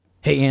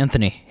Hey,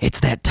 Anthony, it's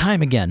that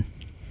time again.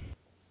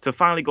 To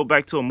finally go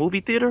back to a movie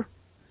theater?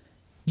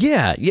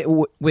 Yeah,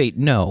 wait,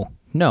 no,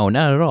 not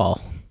at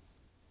all.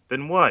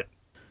 Then what?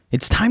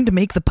 It's time to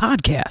make the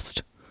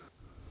podcast.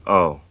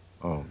 Oh,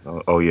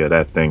 yeah,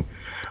 that thing.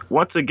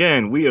 Once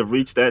again, we have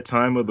reached that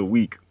time of the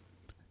week.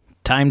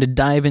 Time to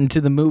dive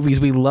into the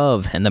movies we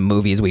love and the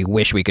movies we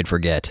wish we could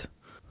forget.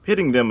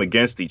 Pitting them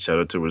against each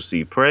other to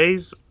receive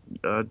praise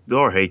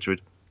or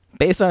hatred.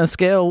 Based on a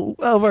scale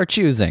of our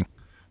choosing.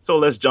 So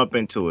let's jump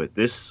into it.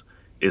 This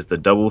is the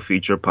Double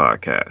Feature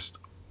Podcast.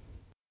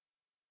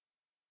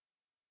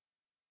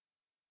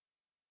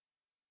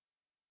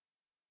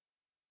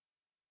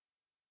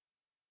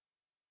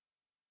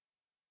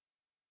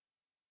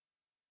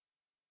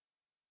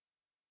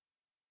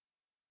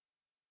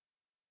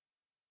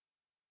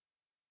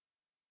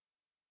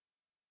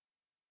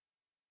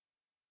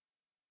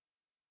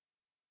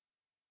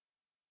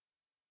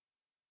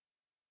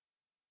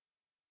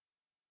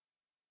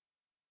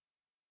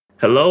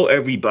 Hello,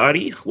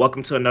 everybody.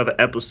 Welcome to another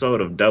episode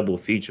of Double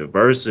Feature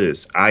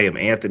Versus. I am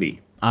Anthony.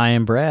 I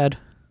am Brad.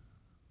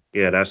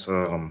 Yeah, that's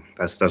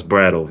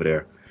Brad over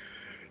there.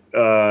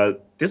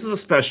 This is a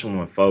special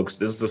one, folks.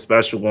 This is a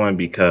special one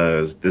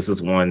because this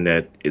is one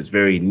that is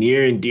very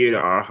near and dear to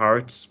our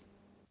hearts.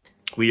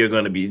 We are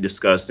going to be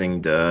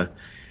discussing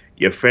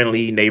your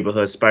friendly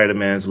neighborhood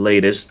Spider-Man's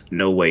latest,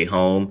 No Way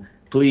Home.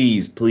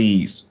 Please,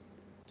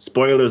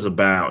 spoilers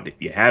abound. If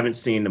you haven't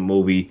seen the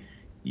movie,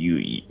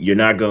 you're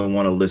not going to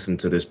want to listen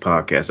to this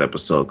podcast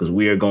episode because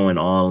we are going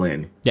all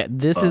in. Yeah,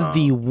 this is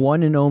the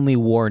one and only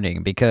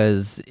warning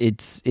because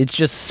it's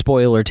just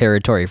spoiler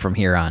territory from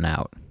here on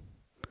out.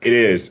 It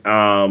is.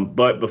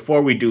 But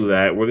before we do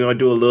that, we're going to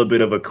do a little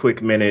bit of a quick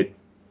 5-minute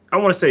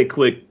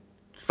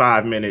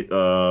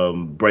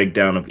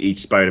breakdown of each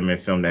Spider-Man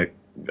film that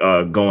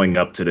going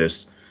up to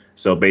this.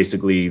 So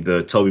basically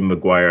the Tobey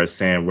Maguire,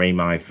 Sam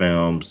Raimi,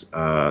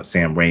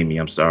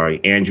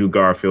 Andrew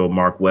Garfield,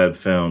 Mark Webb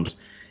films,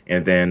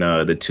 and then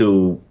the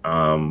two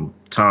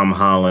Tom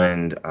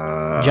Holland,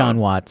 John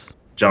Watts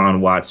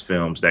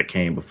films that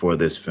came before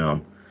this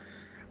film.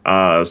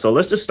 So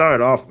let's just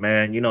start off,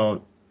 man.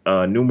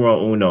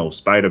 Numero uno,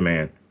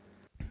 Spider-Man.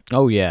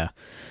 Oh, yeah.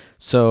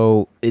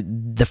 So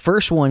the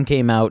first one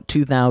came out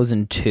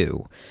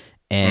 2002.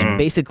 And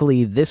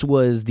basically, this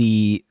was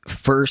the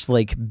first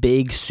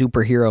big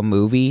superhero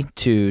movie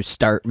to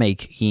start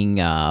making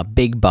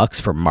big bucks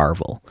for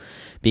Marvel.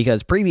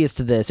 Because previous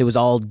to this, it was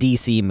all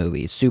DC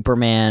movies.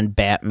 Superman,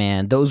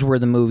 Batman, those were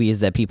the movies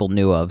that people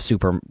knew of,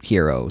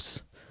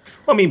 superheroes.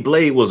 Well, I mean,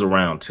 Blade was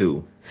around,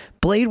 too.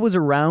 Blade was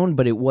around,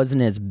 but it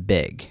wasn't as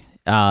big.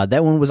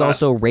 That one was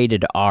also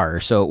rated R,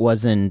 so it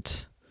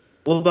wasn't...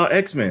 What about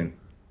X-Men?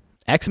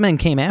 X-Men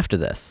came after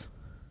this.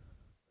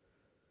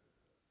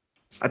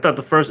 I thought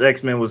the first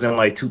X-Men was in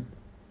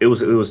it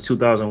was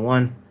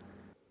 2001.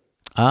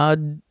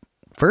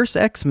 First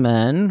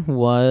X-Men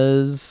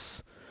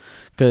was...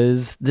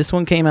 Because this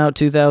one came out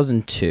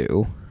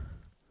 2002.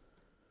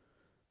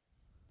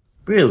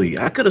 Really?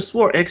 I could have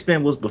swore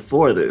X-Men was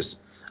before this.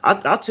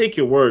 I'll take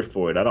your word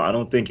for it. I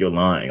don't think you're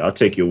lying. I'll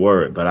take your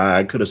word. But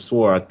I could have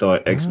swore I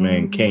thought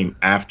X-Men came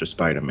after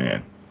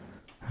Spider-Man.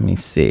 Let me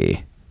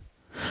see.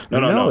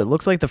 No. It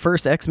looks like the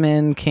first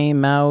X-Men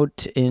came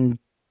out in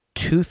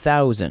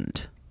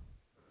 2000.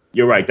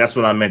 You're right. That's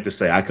what I meant to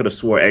say. I could have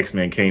swore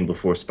X-Men came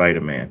before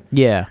Spider-Man.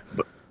 Yeah.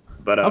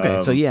 But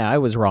okay, so yeah, I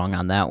was wrong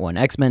on that one.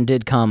 X-Men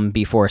did come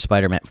before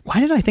Spider-Man. Why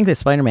did I think that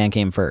Spider-Man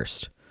came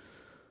first?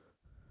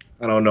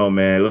 I don't know,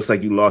 man. It looks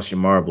like you lost your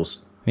marbles.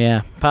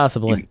 Yeah,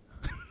 possibly.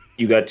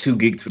 You got too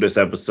geeked for this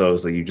episode,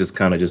 so you just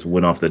kind of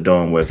went off the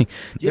dome with.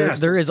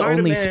 there is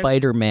only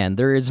Spider-Man.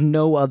 There is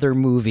no other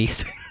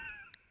movies.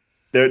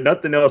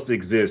 Nothing else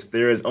exists.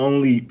 There is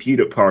only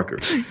Peter Parker.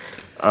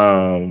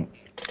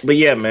 But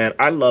yeah, man,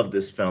 I love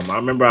this film. I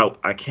remember I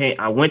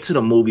went to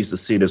the movies to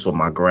see this with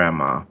my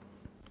grandma.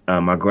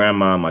 My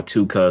grandma and my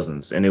two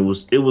cousins, and it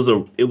was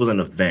an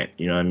event.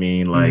 You know what I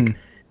mean?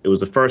 It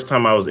was the first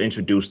time I was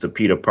introduced to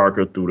Peter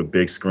Parker through the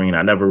big screen.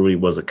 I never really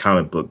was a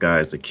comic book guy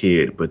as a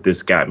kid, but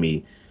this got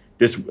me.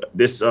 This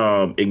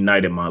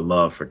ignited my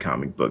love for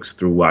comic books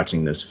through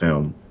watching this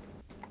film.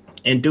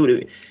 And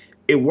dude,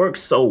 it works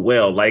so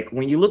well. Like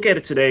when you look at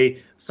it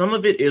today, some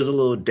of it is a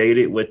little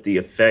dated with the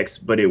effects,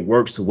 but it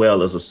works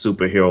well as a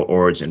superhero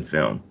origin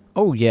film.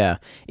 Oh, yeah.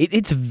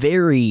 It's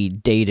very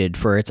dated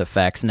for its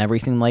effects and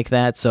everything like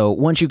that. So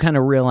once you kind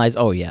of realize,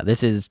 oh, yeah,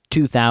 this is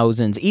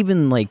 2000s,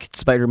 even like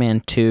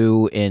Spider-Man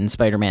 2 and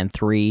Spider-Man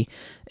 3,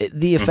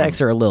 the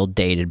effects are a little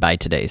dated by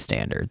today's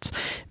standards.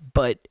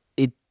 But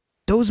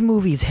those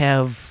movies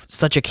have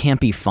such a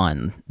campy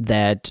fun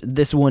that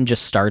this one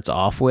just starts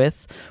off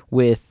with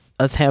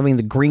us having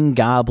the Green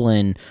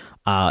Goblin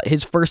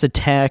His first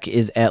attack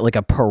is at like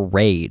a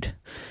parade,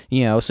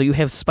 so you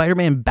have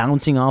Spider-Man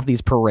bouncing off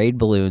these parade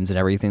balloons and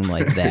everything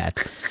like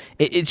that.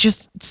 It's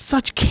just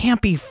such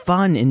campy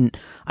fun, and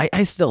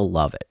I still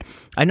love it.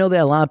 I know that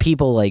a lot of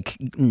people like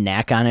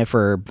knack on it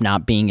for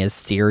not being as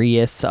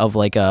serious of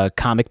like a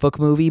comic book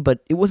movie, but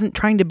it wasn't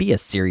trying to be a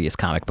serious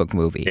comic book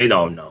movie. They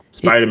don't know.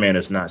 Spider-Man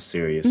is not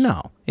serious.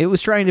 No, it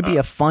was trying to be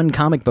a fun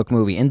comic book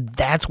movie, and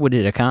that's what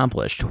it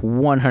accomplished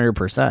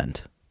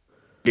 100%.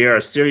 There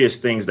are serious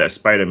things that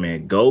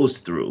Spider-Man goes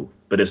through,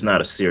 but it's not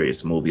a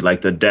serious movie.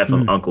 Like the death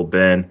of Uncle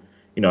Ben,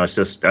 it's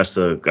just that's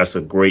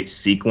a great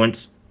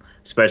sequence,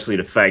 especially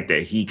the fact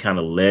that he kind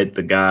of led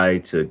the guy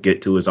to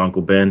get to his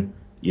Uncle Ben.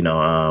 You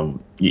know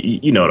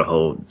the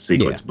whole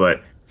sequence. Yeah.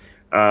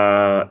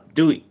 But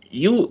dude,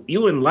 you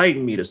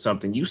enlightened me to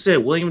something. You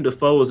said William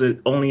Dafoe was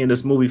only in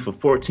this movie for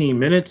 14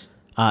 minutes.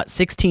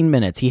 16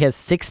 minutes. He has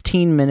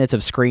 16 minutes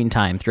of screen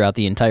time throughout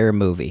the entire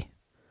movie.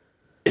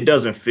 It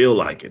doesn't feel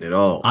like it at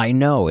all. I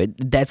know.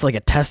 That's like a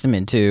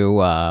testament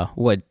to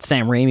what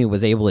Sam Raimi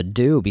was able to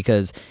do,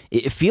 because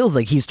it feels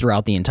like he's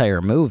throughout the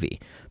entire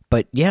movie.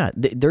 But yeah,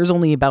 there's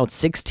only about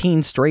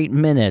 16 straight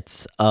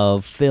minutes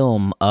of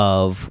film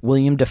of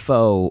William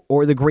Dafoe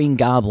or the Green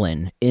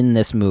Goblin in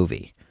this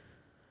movie.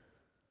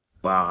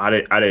 Wow,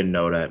 I didn't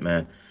know that,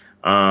 man.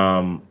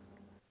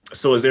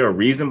 So is there a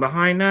reason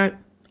behind that?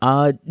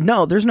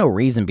 No, there's no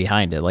reason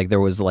behind it. Like there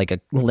was like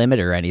a limit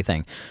or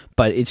anything,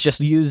 but it's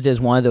just used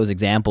as one of those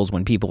examples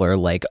when people are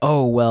like,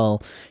 oh,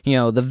 well,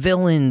 the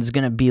villain's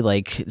going to be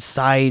like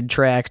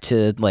sidetracked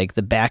to like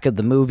the back of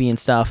the movie and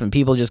stuff. And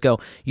people just go,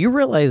 you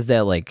realize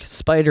that like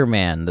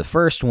Spider-Man, the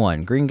first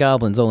one, Green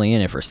Goblin's only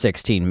in it for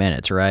 16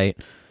 minutes, right?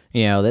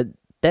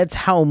 That's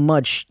how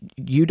much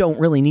you don't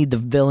really need the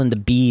villain to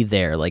be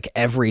there like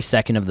every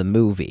second of the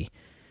movie.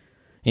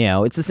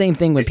 It's the same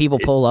thing when people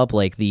pull up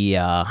like the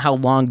how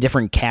long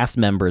different cast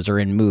members are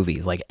in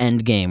movies, like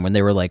Endgame, when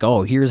they were like,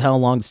 oh, here's how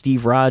long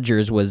Steve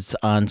Rogers was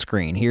on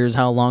screen. Here's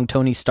how long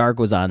Tony Stark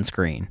was on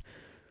screen.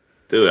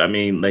 Dude, I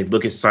mean, like,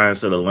 look at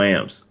Silence of the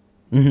Lambs.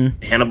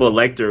 Mm-hmm. Hannibal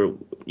Lecter,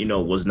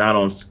 was not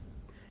on.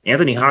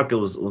 Anthony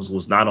Hopkins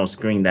was not on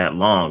screen that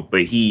long,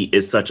 but he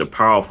is such a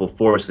powerful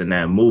force in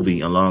that movie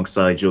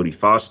alongside Jodie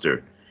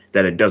Foster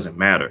that it doesn't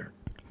matter.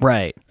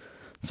 Right.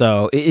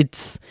 So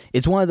it's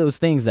one of those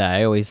things that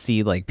I always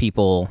see like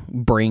people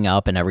bring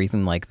up and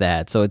everything like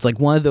that. So it's like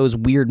one of those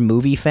weird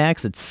movie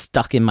facts that's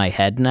stuck in my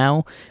head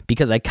now,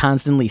 because I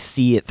constantly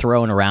see it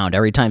thrown around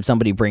every time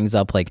somebody brings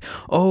up like,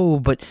 oh,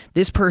 but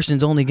this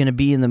person's only going to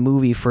be in the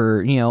movie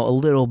for, a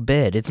little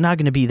bit. It's not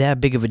going to be that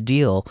big of a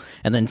deal.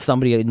 And then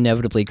somebody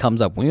inevitably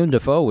comes up, William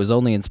Dafoe was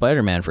only in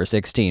Spider-Man for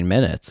 16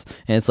 minutes.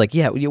 And it's like,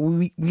 yeah,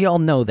 we all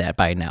know that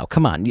by now.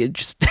 Come on, you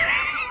just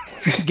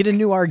get a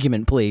new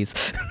argument, please.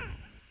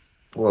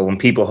 Well, when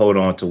people hold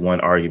on to one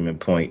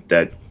argument point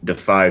that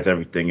defies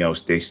everything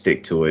else, they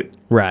stick to it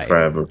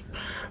forever.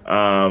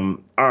 All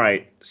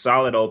right,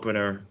 solid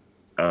opener,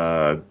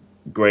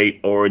 great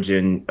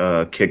origin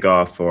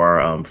kickoff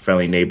for our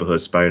friendly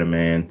neighborhood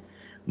Spider-Man.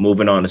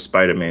 Moving on to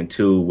Spider-Man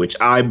 2, which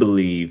I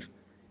believe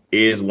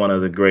is one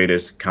of the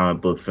greatest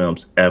comic book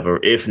films ever,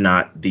 if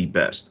not the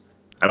best.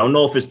 I don't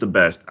know if it's the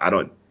best.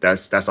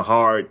 That's a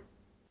hard.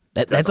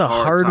 That's a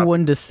hard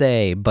one to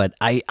say, but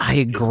I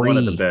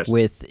agree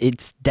with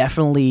it's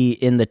definitely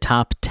in the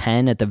top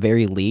 10 at the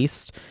very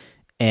least.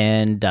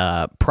 And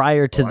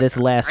prior to this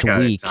last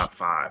week, top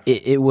 5.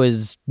 It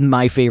was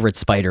my favorite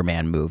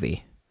Spider-Man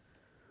movie.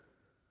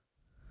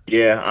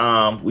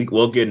 Yeah,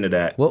 we'll get into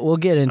that. We'll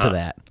get into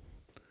that.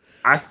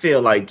 I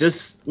feel like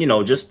just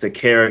the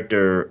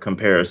character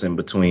comparison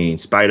between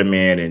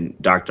Spider-Man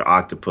and Dr.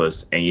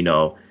 Octopus, and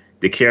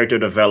the character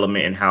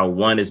development and how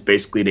one is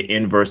basically the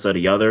inverse of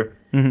the other.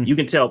 Mm-hmm. You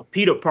can tell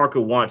Peter Parker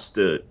wants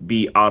to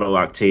be Otto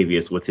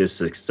Octavius with his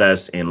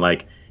success and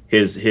like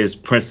his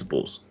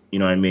principles. You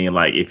know what I mean?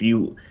 Like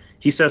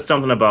he says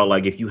something about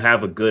like, if you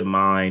have a good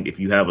mind, if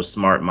you have a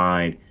smart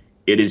mind,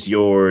 it is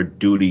your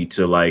duty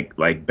to like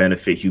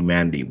benefit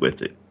humanity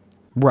with it.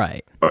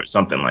 Right. Or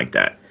something like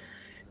that.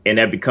 And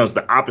that becomes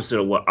the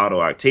opposite of what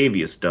Otto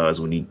Octavius does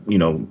when he,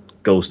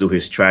 goes through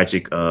his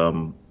tragic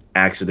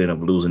accident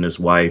of losing his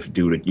wife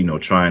due to,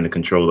 trying to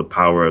control the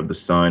power of the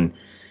sun.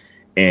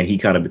 And he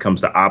kind of becomes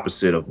the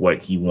opposite of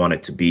what he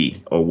wanted to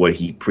be or what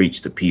he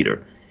preached to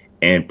Peter.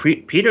 And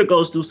Peter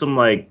goes through some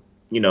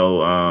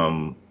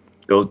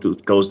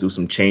goes through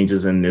some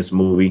changes in this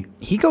movie.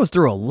 He goes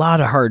through a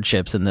lot of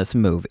hardships in this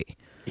movie.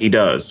 He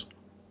does.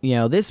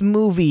 This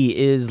movie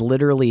is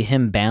literally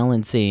him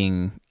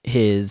balancing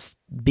his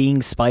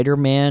being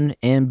Spider-Man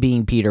and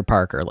being Peter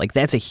Parker. Like,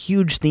 that's a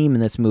huge theme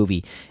in this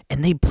movie,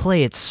 and they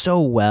play it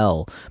so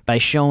well by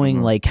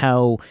showing like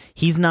how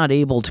he's not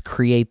able to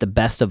create the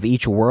best of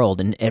each world,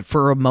 and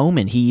for a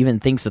moment he even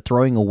thinks of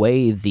throwing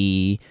away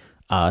the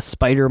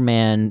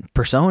Spider-Man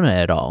persona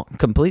at all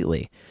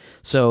completely,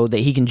 so that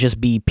he can just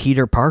be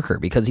Peter Parker,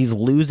 because he's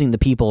losing the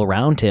people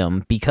around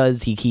him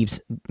because he keeps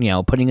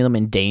putting them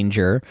in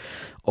danger,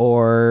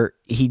 or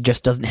he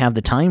just doesn't have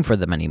the time for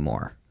them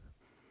anymore.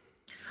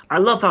 I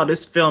love how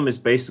this film is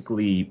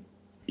basically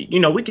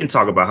we can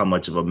talk about how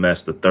much of a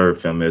mess the third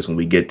film is when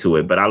we get to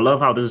it, but I love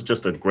how this is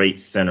just a great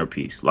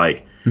centerpiece.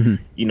 Like,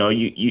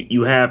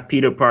 you have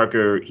Peter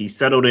Parker, he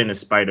settled in as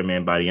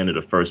Spider-Man by the end of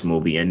the first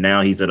movie, and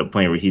now he's at a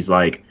point where he's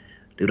like,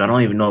 dude, I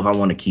don't even know if I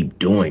want to keep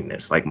doing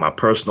this. Like, my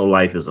personal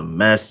life is a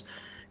mess.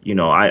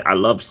 I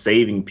love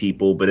saving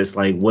people, but it's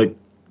like, what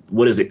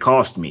does it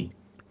cost me?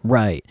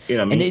 Right. You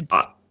know what I mean?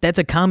 And that's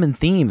a common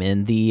theme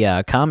in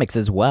the comics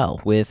as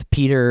well, with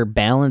Peter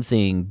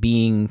balancing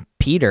being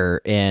Peter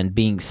and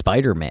being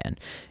Spider-Man.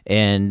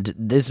 And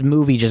this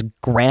movie just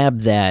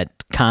grabbed that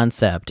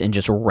concept and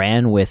just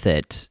ran with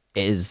it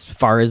as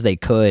far as they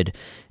could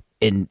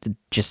and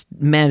just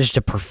managed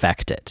to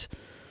perfect it.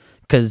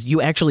 Because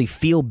you actually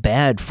feel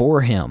bad for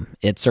him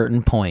at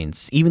certain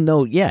points, even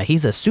though, yeah,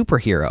 he's a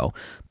superhero,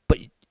 but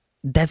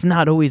that's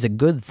not always a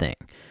good thing.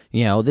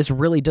 This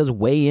really does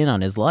weigh in on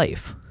his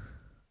life.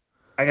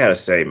 I gotta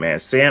say, man,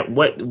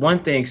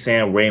 one thing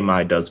Sam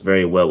Raimi does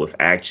very well with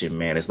action,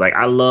 man, is like,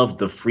 I love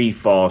the free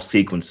fall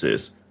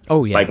sequences.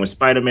 Oh yeah, like when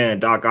Spider-Man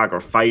and Doc Ock are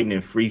fighting in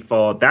free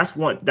fall. That's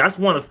one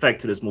effect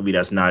to this movie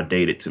that's not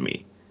dated to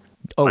me.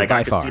 Oh, like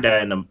by I could far. see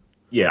that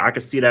I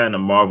could see that in a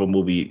Marvel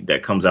movie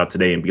that comes out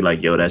today and be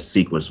like, yo, that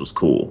sequence was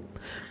cool.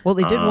 Well,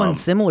 they did one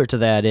similar to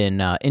that in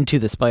Into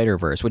the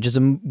Spider-Verse, which is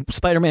a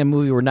Spider-Man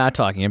movie we're not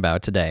talking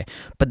about today.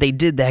 But they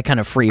did that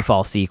kind of free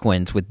fall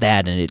sequence with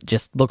that, and it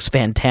just looks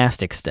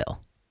fantastic still.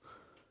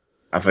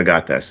 I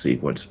forgot that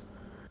sequence.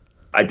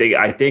 I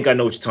think I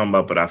know what you're talking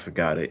about, but I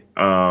forgot it.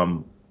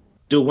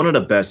 Dude, one of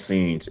the best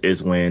scenes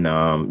is when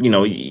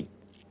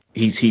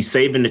he's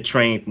saving the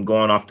train from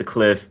going off the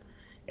cliff,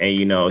 and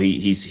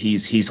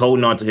he's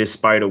holding on to his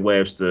spider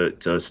webs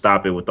to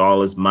stop it with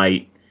all his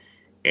might,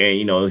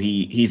 and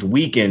he's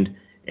weakened,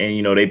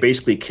 and they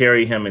basically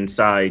carry him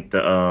inside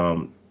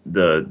the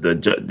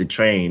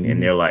train,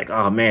 and they're like,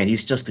 oh man,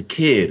 he's just a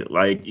kid,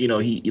 like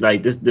he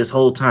like this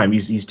whole time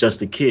he's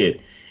just a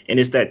kid. And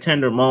it's that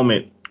tender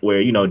moment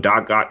where,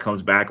 Doc Ock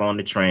comes back on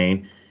the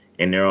train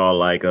and they're all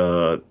like,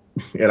 and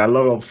I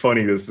love how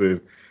funny this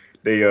is.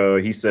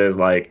 He says,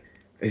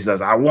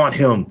 I want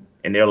him.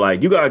 And they're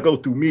like, you got to go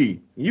through me.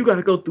 You got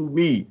to go through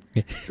me.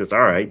 He says,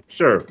 all right,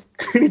 sure.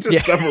 And he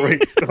just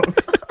separates them.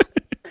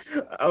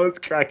 I was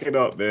cracking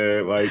up,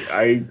 man. Like,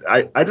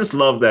 I just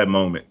love that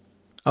moment.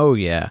 Oh,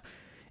 yeah.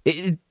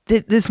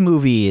 This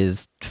movie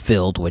is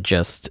filled with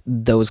just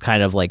those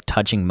kind of like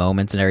touching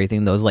moments and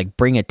everything, those like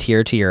bring a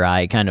tear to your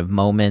eye kind of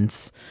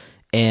moments.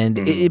 And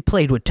it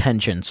played with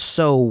tension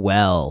so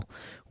well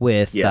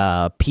with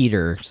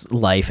Peter's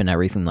life and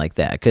everything like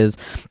that. Because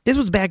this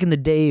was back in the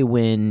day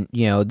when,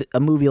 a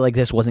movie like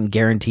this wasn't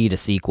guaranteed a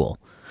sequel.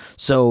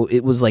 So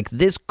it was like,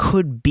 this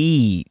could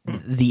be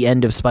the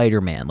end of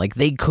Spider-Man. Like,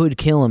 they could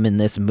kill him in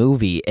this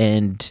movie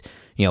and,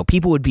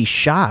 people would be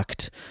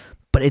shocked.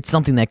 But it's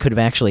something that could have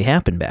actually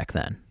happened back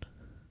then.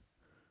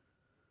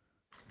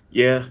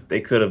 Yeah, they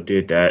could have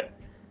did that.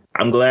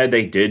 I'm glad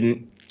they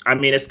didn't. I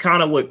mean, it's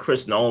kind of what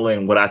Chris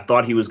Nolan, what I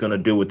thought he was going to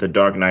do with The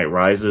Dark Knight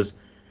Rises.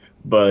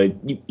 But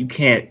you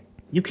can't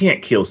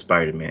kill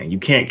Spider-Man. You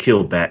can't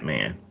kill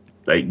Batman.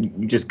 Like,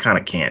 you just kind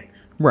of can't.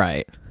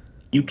 Right.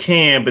 You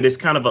can, but it's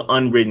kind of an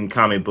unwritten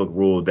comic book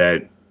rule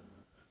that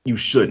you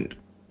shouldn't.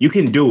 You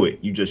can do it.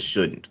 You just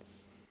shouldn't.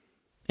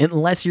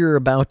 Unless you're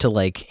about to,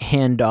 like,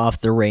 hand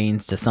off the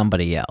reins to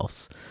somebody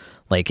else.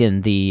 Like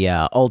in the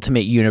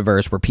Ultimate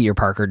Universe where Peter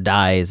Parker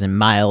dies and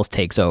Miles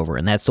takes over.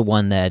 And that's the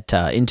one that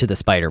Into the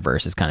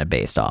Spider-Verse is kind of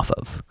based off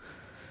of.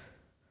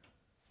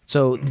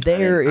 So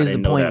there is a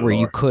point where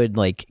you could,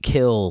 like,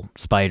 kill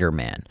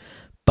Spider-Man.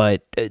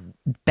 But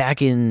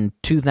back in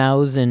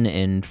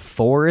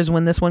 2004 is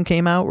when this one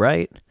came out,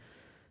 right?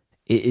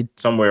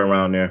 Somewhere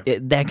around there.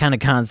 That kind of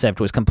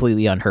concept was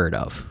completely unheard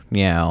of,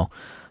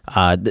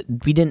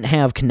 we didn't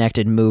have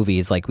connected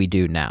movies like we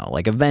do now.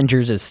 Like,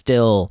 Avengers is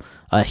still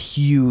a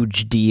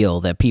huge deal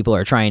that people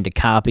are trying to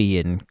copy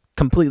and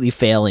completely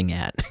failing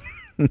at.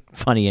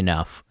 Funny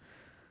enough.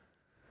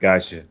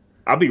 Gotcha.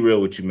 I'll be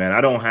real with you, man. I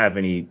don't have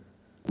any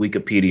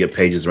Wikipedia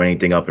pages or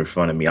anything up in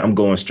front of me. I'm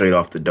going straight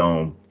off the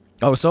dome.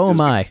 Oh, so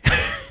am I.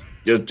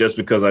 just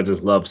because I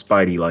just love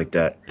Spidey like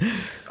that.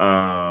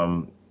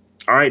 All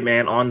right,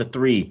 man, on to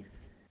 3.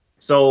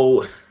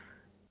 So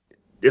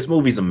this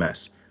movie's a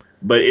mess.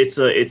 But it's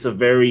a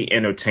very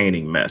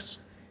entertaining mess.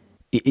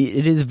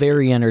 It is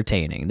very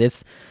entertaining.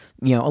 This,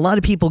 a lot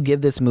of people give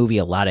this movie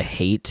a lot of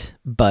hate,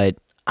 but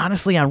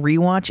honestly, on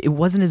rewatch, it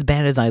wasn't as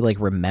bad as I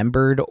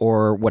remembered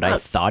or what I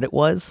thought it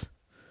was.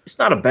 It's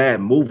not a bad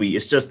movie.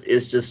 It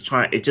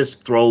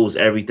just throws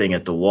everything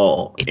at the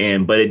wall,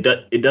 but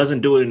it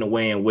doesn't do it in a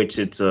way in which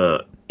it's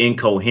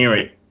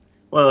incoherent.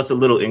 Well, it's a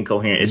little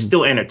incoherent. It's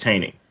still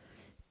entertaining.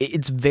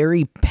 It's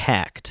very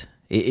packed.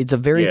 It's a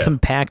very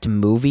compact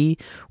movie,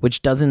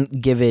 which doesn't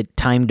give it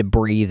time to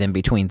breathe in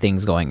between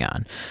things going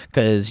on.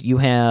 Because you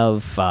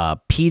have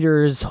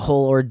Peter's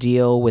whole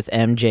ordeal with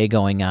MJ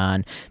going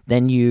on.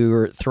 Then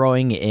you're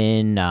throwing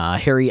in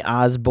Harry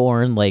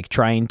Osborn,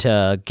 trying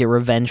to get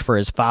revenge for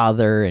his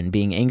father and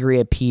being angry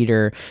at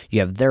Peter. You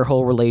have their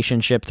whole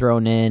relationship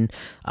thrown in.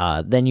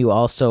 Then you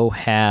also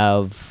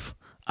have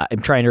I'm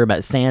trying to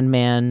remember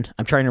Sandman.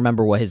 I'm trying to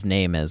remember what his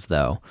name is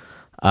though.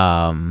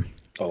 Oh,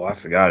 I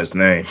forgot his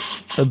name.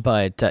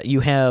 But you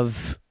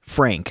have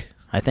Frank,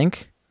 I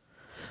think.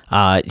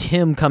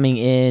 Him coming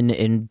in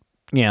and,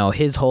 you know,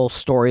 his whole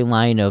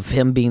storyline of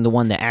him being the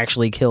one that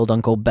actually killed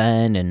Uncle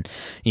Ben and,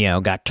 you know,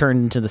 got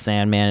turned into the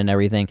Sandman and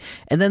everything.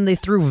 And then they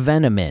threw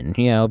Venom in,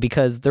 you know,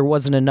 because there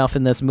wasn't enough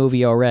in this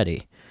movie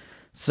already.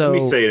 So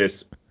Let me say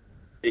this.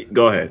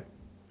 Go ahead.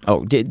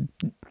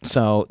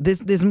 So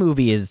this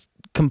movie is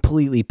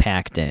completely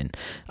packed in.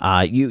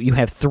 You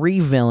have 3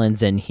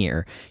 villains in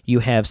here. You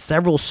have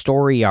several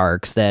story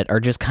arcs that are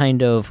just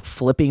kind of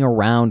flipping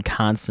around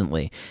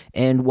constantly.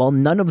 And while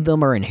none of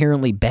them are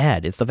inherently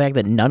bad, it's the fact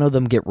that none of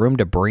them get room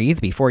to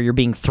breathe before you're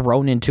being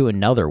thrown into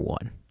another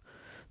one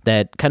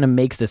that kind of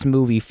makes this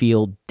movie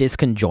feel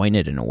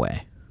disconjointed in a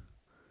way.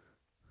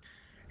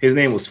 His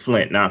name was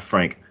Flint, not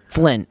Frank.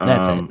 Flint,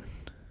 that's it.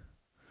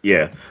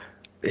 Yeah.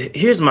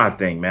 Here's my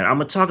thing, man. I'm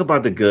going to talk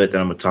about the good,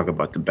 then I'm going to talk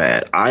about the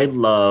bad. I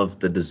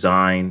love the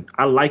design.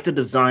 I like the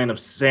design of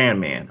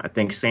Sandman. I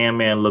think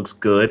Sandman looks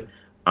good.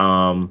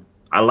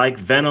 I like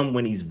Venom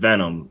when he's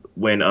Venom.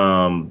 When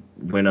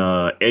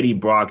Eddie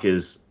Brock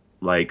is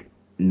like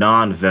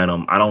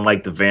non-Venom, I don't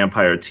like the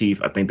vampire teeth.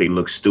 I think they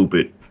look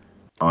stupid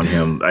on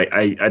him.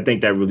 I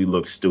think that really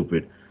looks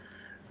stupid.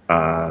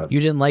 You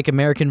didn't like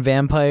American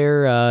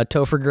Vampire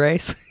Topher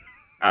Grace?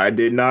 I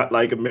did not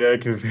like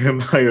American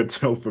Vampire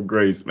Topher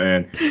Grace,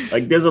 man.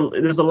 Like, there's a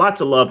lot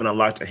to love and a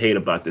lot to hate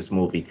about this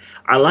movie.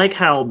 I like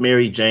how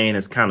Mary Jane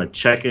is kind of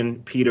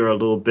checking Peter a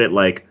little bit.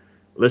 Like,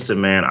 listen,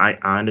 man, I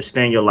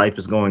understand your life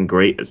is going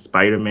great as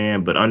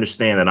Spider-Man, but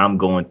understand that I'm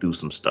going through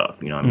some stuff.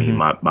 You know what I mean?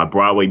 My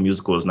Broadway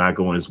musical is not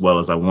going as well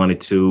as I wanted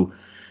to,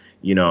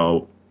 you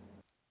know.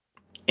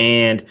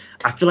 And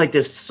I feel like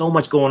there's so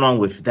much going on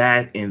with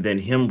that. And then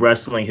him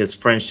wrestling his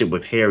friendship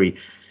with Harry,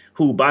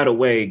 who, by the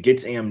way,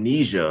 gets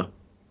amnesia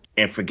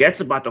and forgets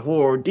about the whole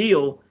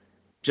ordeal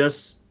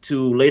just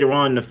to later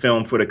on in the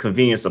film, for the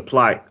convenience of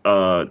plot,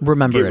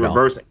 remember it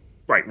all.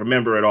 Right,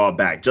 remember it all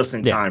back just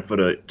in time for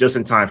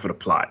the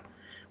plot,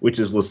 which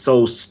was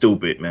so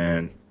stupid,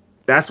 man.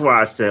 That's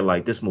why I said,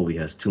 like, this movie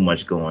has too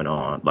much going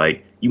on.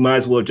 Like, you might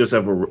as well just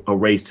have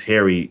erased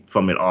Harry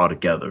from it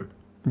altogether.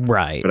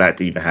 Right. For that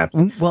to even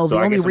happen. Well, so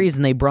the only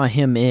reason they brought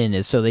him in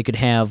is so they could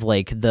have,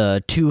 like,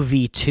 the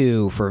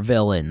 2v2 for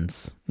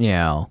villains, you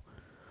know,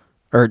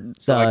 or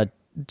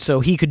so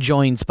he could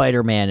join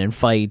Spider-Man and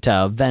fight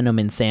Venom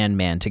and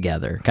Sandman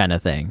together, kind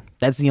of thing.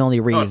 That's the only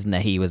reason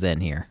that he was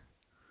in here.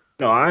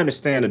 No, I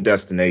understand the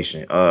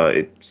destination.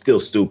 It's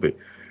still stupid.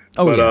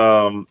 Oh, but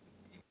yeah.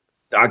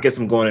 I guess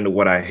I'm going into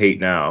what I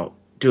hate now.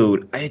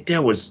 Dude,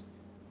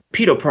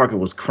 Peter Parker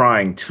was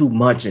crying too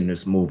much in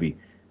this movie.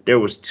 There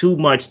was too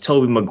much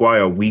Tobey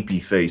Maguire weepy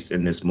face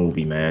in this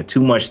movie, man.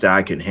 Too much that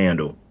I can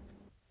handle.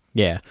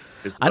 Yeah.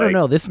 I don't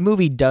know. This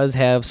movie does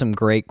have some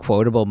great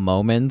quotable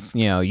moments.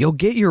 You know, you'll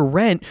get your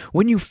rent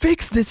when you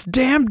fix this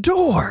damn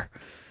door.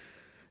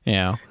 You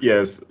know?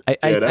 Yes.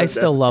 I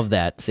still love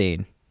that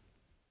scene.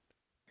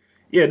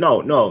 Yeah, no.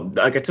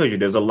 Like I told you,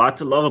 there's a lot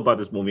to love about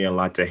this movie and a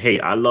lot to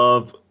hate. I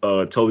love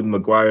Tobey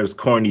Maguire's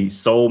corny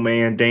Soul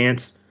Man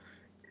dance.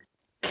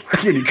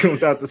 When he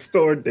comes out the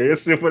store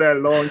dancing for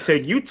that long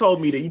take. You told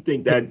me that you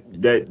think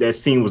that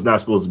scene was not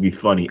supposed to be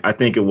funny. I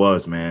think it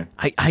was, man.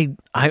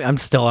 I'm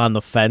still on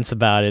the fence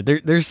about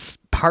it. There's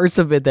parts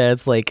of it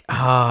that's like,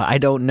 I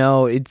don't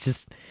know. It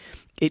just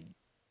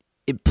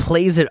it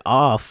plays it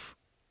off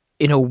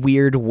in a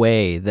weird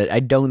way that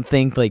I don't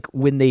think, like,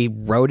 when they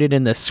wrote it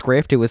in the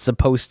script, it was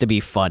supposed to be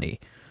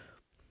funny.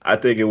 I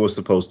think it was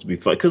supposed to be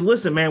funny. Because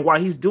listen, man, while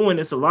he's doing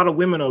this, a lot of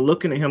women are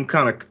looking at him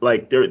kind of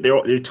like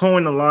they're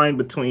towing the line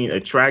between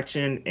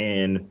attraction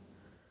and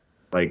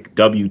like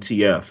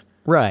WTF.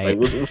 Right.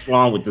 Like, what's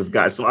wrong with this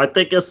guy? So I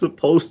think it's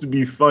supposed to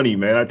be funny,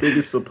 man. I think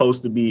it's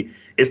supposed to be.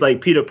 It's like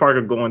Peter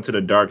Parker going to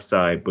the dark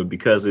side, but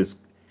because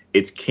it's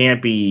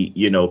campy,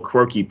 you know,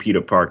 quirky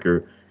Peter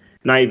Parker.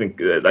 Not even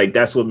like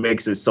that's what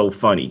makes it so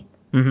funny.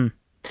 Mm-hmm.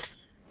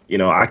 You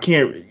know, I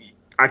can't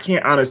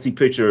honestly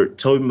picture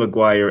Tobey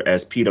Maguire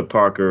as Peter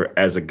Parker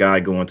as a guy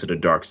going to the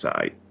dark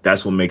side.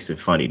 That's what makes it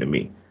funny to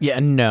me. Yeah,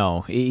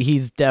 no,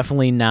 he's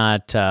definitely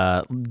not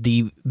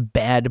the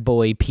bad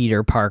boy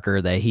Peter Parker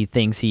that he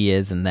thinks he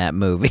is in that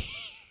movie.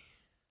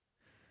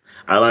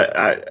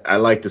 I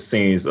like the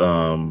scenes.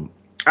 I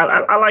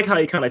like how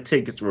he kind of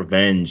takes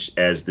revenge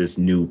as this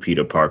new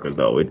Peter Parker,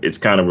 though. It's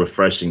kind of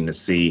refreshing to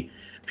see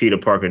Peter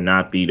Parker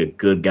not be the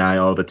good guy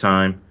all the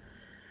time.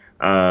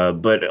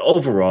 But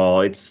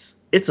overall, it's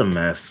a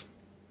mess.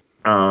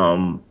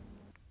 I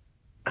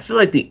feel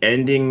like the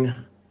ending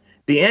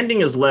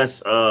is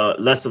less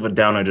of a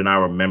downer than I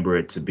remember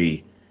it to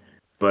be.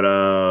 But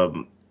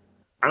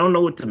I don't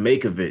know what to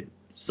make of it.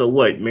 So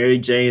what? Mary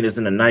Jane is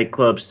in a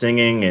nightclub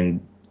singing,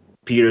 and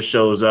Peter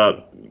shows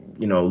up,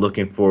 you know,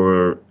 looking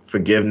for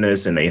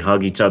forgiveness, and they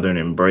hug each other and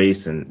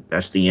embrace, and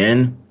that's the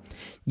end.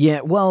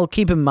 Yeah, well,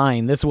 keep in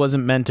mind, this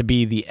wasn't meant to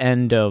be the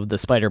end of the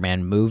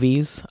Spider-Man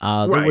movies.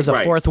 There was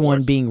a fourth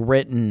one being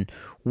written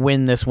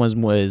when this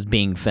one was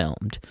being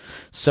filmed.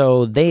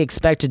 So they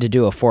expected to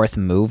do a fourth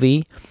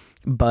movie,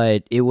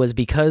 but it was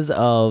because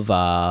of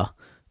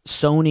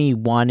Sony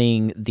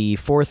wanting the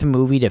fourth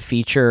movie to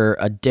feature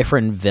a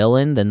different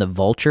villain than the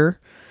Vulture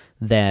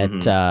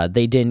that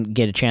they didn't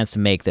get a chance to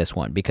make this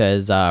one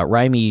because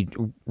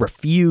Raimi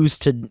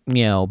refused to,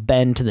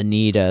 bend to the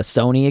knee to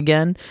Sony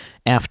again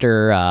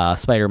after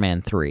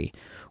Spider-Man 3,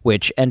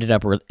 which ended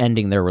up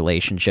ending their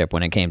relationship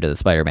when it came to the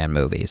Spider-Man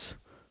movies.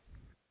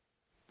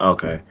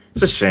 Okay.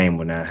 It's a shame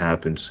when that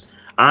happens.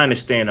 I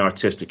understand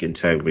artistic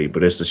integrity,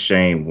 but it's a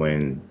shame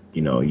when,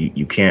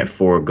 you can't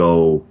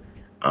forego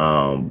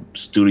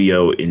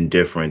studio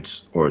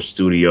indifference or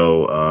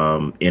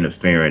studio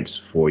interference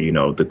for,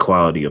 the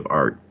quality of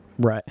art.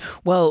 Right.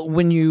 Well,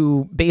 when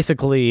you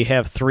basically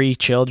have 3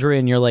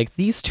 children, you're like,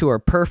 these 2 are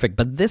perfect,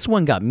 but this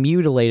one got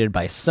mutilated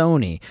by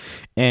Sony.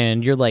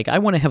 And you're like, I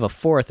want to have a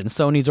 4th. And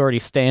Sony's already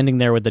standing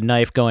there with the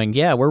knife going,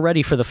 yeah, we're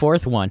ready for the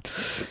 4th one.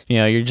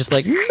 You're just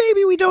like,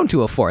 maybe we don't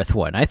do a 4th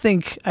one. I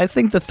think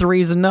the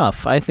 3 is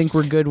enough. I think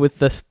we're good with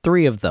the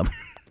 3 of them.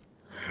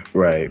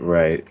 Right.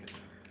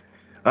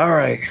 All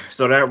right.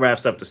 So that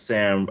wraps up the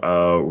Sam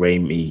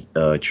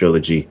Raimi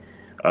trilogy.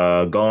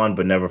 Gone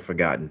but never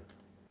forgotten.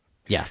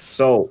 Yes.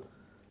 So,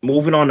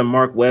 moving on to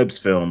Mark Webb's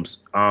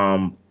films.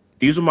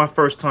 These were my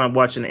first time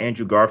watching the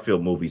Andrew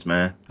Garfield movies,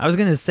 man. I was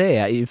going to say,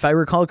 if I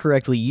recall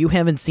correctly, you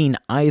haven't seen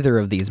either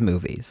of these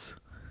movies.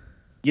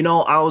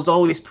 I was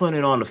always putting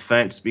it on the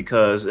fence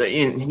because,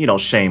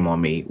 shame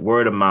on me.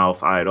 Word of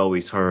mouth, I had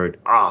always heard,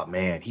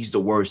 man, he's the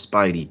worst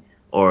Spidey,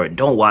 or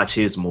don't watch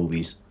his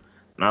movies.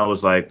 And I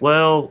was like,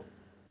 well,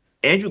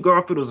 Andrew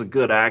Garfield was a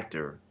good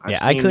actor.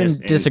 I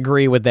couldn't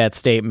disagree with that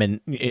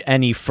statement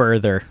any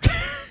further.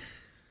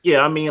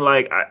 Yeah, I mean,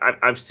 like,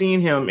 I've seen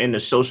him in The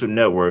Social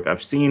Network.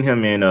 I've seen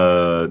him in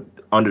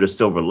Under the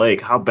Silver Lake.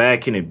 How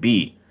bad can it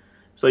be?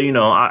 So,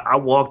 I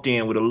walked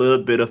in with a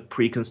little bit of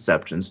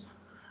preconceptions.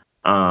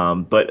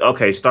 But,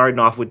 okay, starting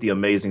off with The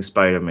Amazing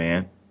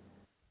Spider-Man.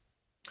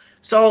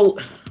 So,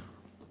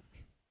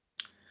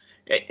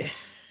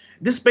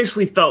 this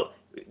basically felt...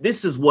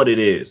 This is what it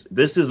is.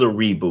 This is a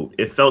reboot.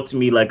 It felt to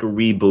me like a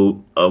reboot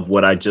of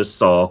what I just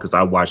saw, because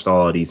I watched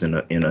all of these in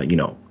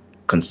a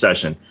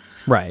concession.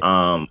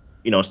 Right.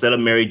 Instead of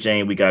Mary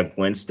Jane, we got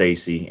Gwen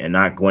Stacy, and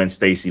not Gwen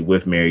Stacy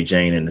with Mary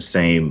Jane in the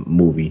same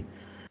movie.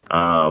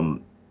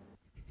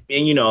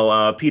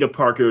 Peter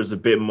Parker is a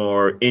bit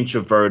more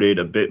introverted,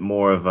 a bit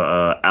more of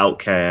a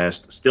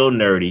outcast, still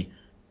nerdy,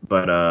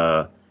 but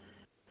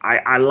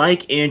I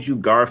like Andrew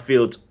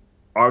Garfield's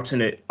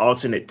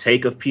alternate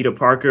take of Peter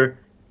Parker.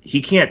 He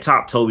can't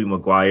top Tobey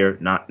Maguire,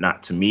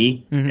 not to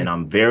me, and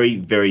I'm very,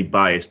 very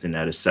biased in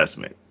that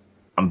assessment.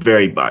 I'm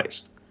very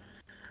biased.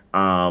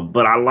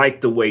 But I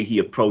like the way he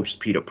approached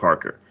Peter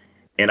Parker,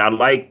 and I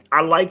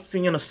like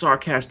seeing a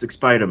sarcastic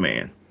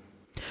Spider-Man.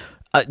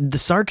 The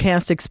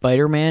sarcastic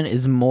Spider-Man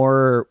is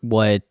more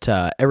what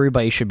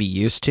everybody should be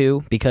used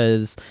to,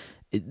 because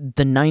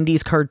the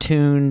 90s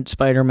cartoon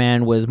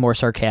Spider-Man was more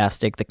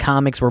sarcastic. The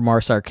comics were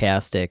more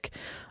sarcastic.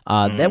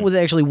 That was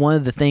actually one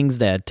of the things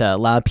that a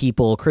lot of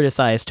people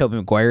criticized Tobey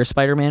Maguire's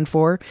Spider-Man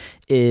for,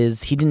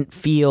 is he didn't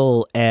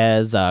feel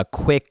as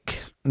quick,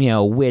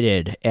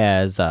 witted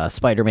as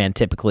Spider-Man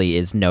typically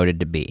is noted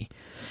to be.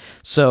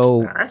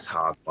 So that's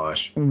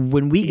hogwash.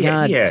 When he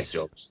had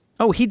jokes.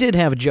 Oh, he did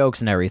have jokes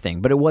and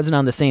everything, but it wasn't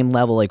on the same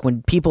level. Like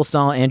when people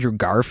saw Andrew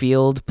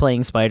Garfield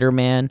playing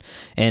Spider-Man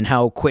and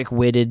how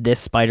quick-witted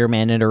this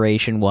Spider-Man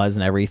iteration was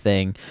and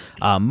everything,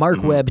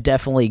 Mark Webb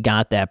definitely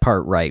got that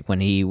part right when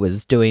he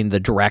was doing the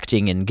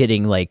directing and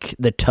getting like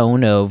the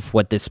tone of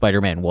what this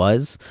Spider-Man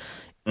was.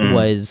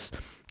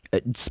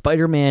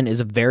 Spider-Man is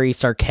a very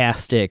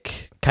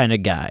sarcastic kind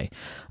of guy.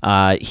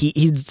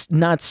 He's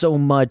not so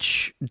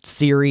much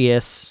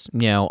serious,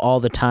 all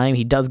the time.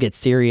 He does get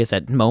serious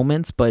at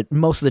moments, but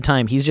most of the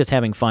time he's just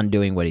having fun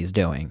doing what he's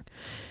doing.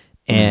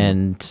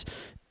 And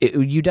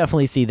you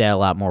definitely see that a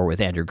lot more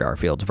with Andrew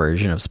Garfield's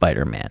version of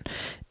Spider-Man.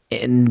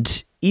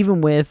 And even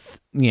with,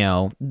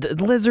 the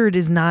Lizard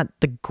is not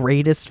the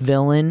greatest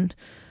villain,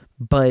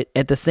 but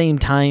at the same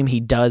time he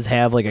does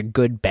have like a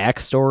good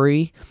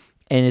backstory.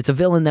 And it's a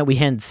villain that we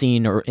hadn't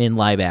seen in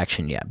live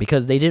action yet,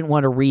 because they didn't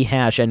want to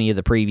rehash any of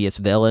the previous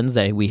villains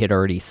that we had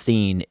already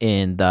seen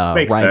in the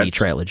Raimi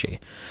trilogy.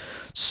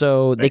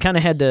 So they kind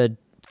of had to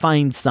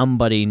find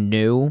somebody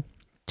new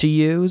to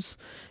use,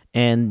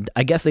 and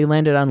I guess they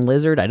landed on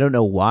Lizard. I don't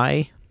know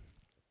why.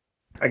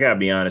 I gotta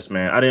be honest,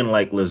 man. I didn't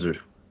like Lizard.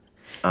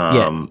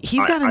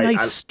 He's got a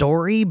nice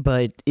story,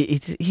 but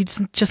he's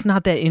just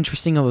not that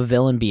interesting of a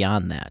villain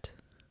beyond that.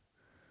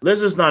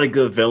 Lizard's not a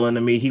good villain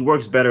to me. He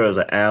works better as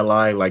an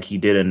ally, like he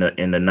did in the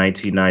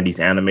 1990s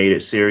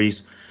animated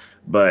series.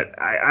 But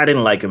I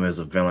didn't like him as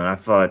a villain. I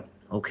thought,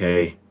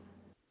 okay,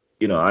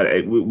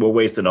 we're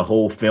wasting a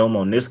whole film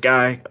on this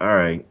guy. All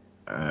right,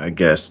 I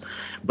guess.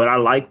 But I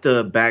like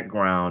the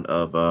background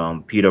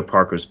of Peter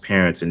Parker's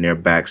parents and their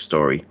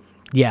backstory.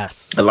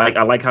 Yes. I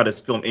like how this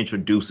film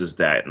introduces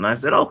that, and I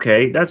said,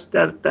 okay,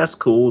 that's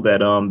cool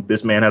that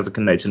this man has a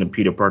connection to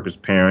Peter Parker's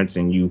parents,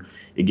 and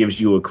it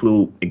gives you a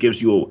clue, it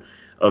gives you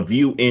a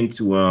view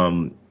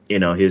into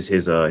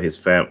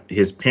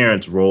his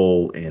parents'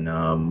 role in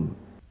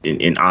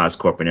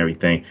Oscorp and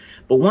everything.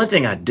 But one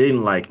thing I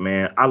didn't like,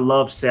 man, I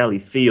love Sally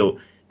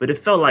Field, but it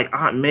felt like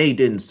Aunt May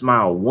didn't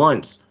smile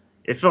once.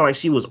 It felt like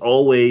she was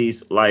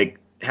always like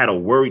had a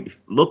worried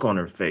look on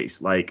her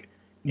face, like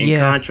in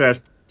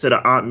contrast to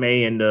the Aunt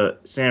May and the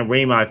Sam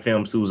Raimi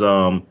films, who's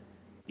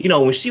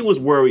when she was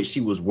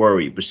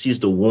worried, but she's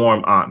the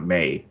warm Aunt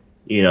May.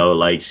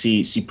 Like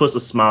she puts a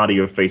smile to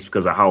your face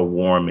because of how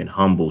warm and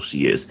humble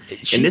she is.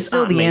 She's and this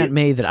still the Aunt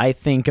May that I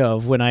think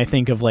of when I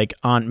think of like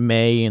Aunt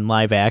May in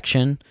live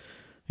action.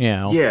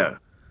 Yeah.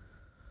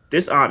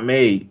 This Aunt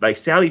May, like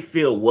Sally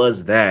Field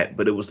was that,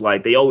 but it was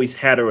like they always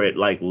had her at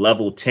like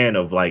level 10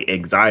 of like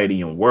anxiety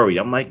and worry.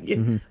 I'm like,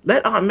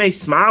 let Aunt May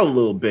smile a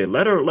little bit.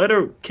 Let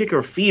her kick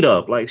her feet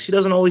up. Like she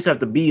doesn't always have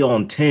to be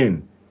on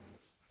 10.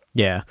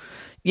 Yeah.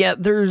 Yeah,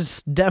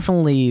 there's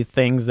definitely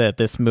things that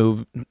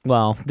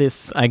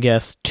I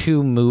guess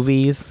 2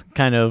 movies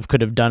kind of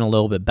could have done a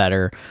little bit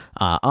better.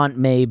 Aunt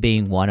May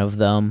being one of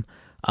them.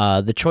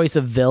 The choice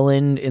of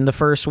villain in the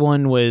first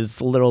one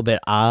was a little bit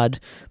odd,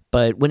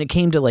 but when it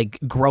came to like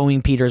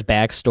growing Peter's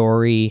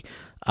backstory,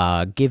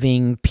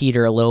 giving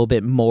Peter a little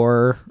bit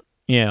more,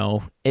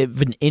 of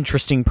an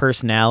interesting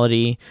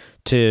personality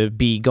to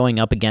be going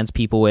up against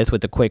people with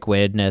the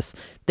quick-wittedness,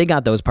 they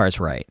got those parts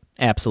right.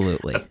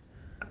 Absolutely.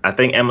 I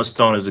think Emma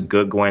Stone is a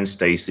good Gwen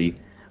Stacy.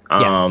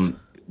 Yes.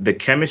 The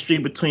chemistry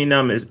between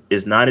them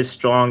is not as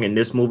strong in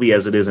this movie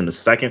as it is in the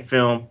second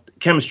film.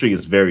 Chemistry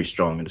is very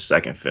strong in the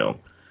second film.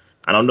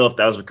 I don't know if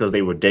that was because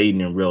they were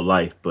dating in real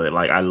life, but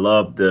like I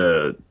love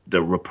the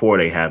rapport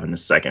they have in the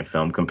second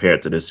film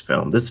compared to this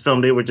film. This film,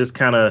 they were just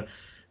kind of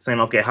saying,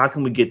 okay, how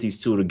can we get these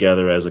two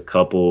together as a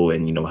couple,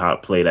 and how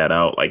to play that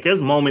out. Like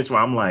there's moments where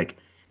I'm like,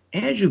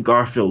 Andrew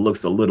Garfield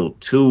looks a little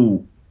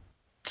too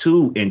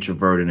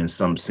introverted in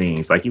some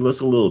scenes. Like he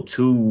looks a little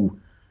too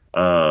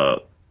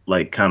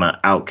like kind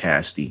of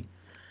outcasty.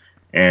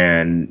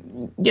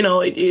 And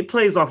it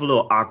plays off a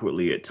little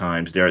awkwardly at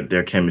times,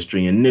 their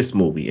chemistry in this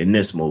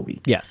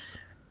movie. Yes.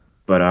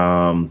 But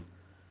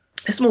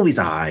this movie's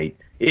alright.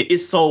 It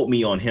sold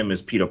me on him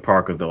as Peter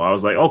Parker, though. I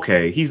was like,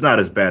 okay, he's not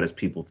as bad as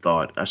people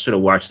thought. I should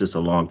have watched this a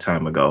long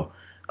time ago.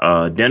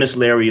 Dennis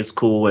Leary is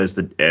cool as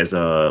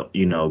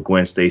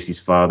Gwen Stacy's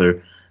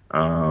father.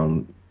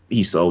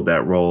 He sold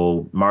that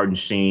role. Martin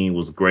Sheen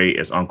was great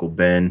as Uncle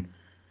Ben.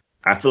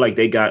 I feel like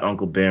they got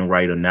Uncle Ben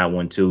right on that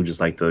one too, just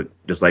like the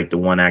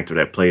one actor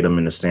that played him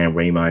in the Sam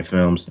Raimi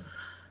films.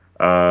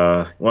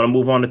 Want to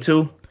move on to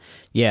 2?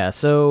 Yeah.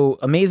 So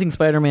Amazing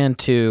Spider-Man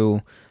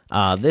 2.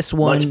 This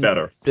one much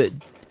better.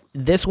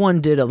 This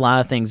one did a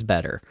lot of things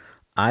better.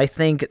 I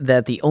think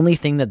that the only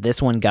thing that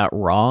this one got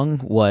wrong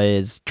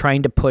was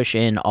trying to push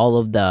in all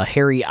of the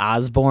Harry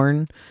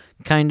Osborn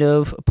kind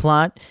of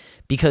plot,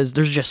 because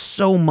there's just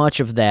so much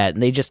of that,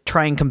 and they just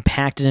try and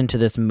compact it into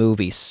this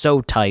movie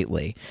so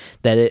tightly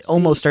that it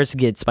almost starts to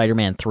get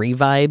Spider-Man 3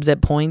 vibes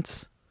at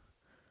points.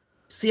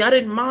 See, I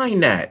didn't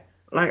mind that.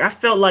 Like, I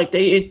felt like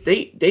they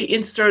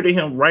inserted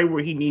him right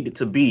where he needed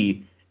to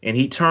be, and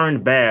he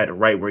turned bad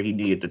right where he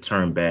needed to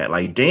turn bad.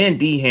 Like, Dan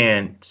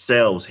Dehan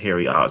sells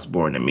Harry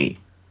Osborn to me.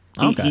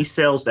 He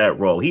sells that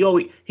role.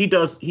 He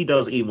does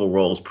evil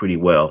roles pretty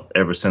well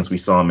ever since we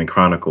saw him in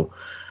Chronicle.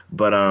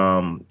 But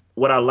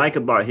what I like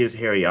about his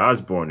Harry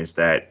Osborn is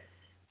that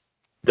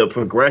the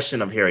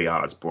progression of Harry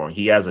Osborn.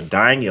 He has a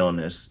dying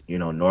illness.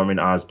 Norman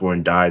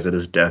Osborn dies at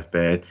his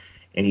deathbed,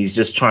 and he's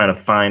just trying to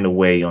find a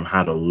way on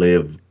how to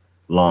live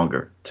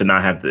longer, to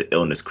not have the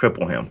illness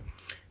cripple him.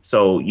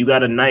 So you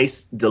got a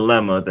nice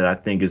dilemma that I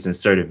think is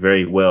inserted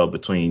very well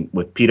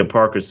with Peter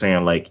Parker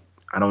saying, like,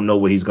 I don't know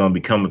what he's going to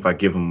become if I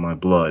give him my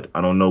blood.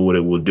 I don't know what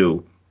it will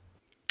do.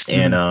 Mm-hmm.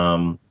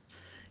 And,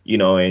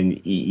 and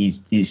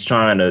he's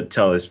trying to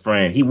tell his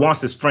friend, he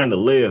wants his friend to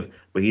live,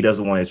 but he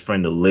doesn't want his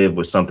friend to live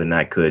with something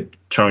that could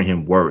turn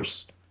him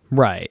worse.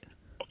 Right.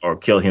 Or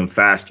kill him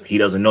faster. He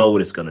doesn't know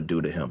what it's going to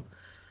do to him.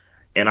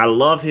 And I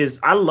love his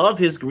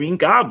Green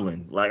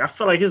Goblin. Like, I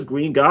feel like his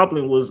Green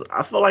Goblin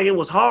I feel like it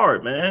was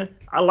hard, man.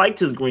 I liked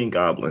his Green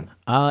Goblin.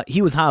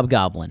 He was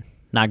Hobgoblin,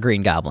 not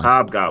Green Goblin.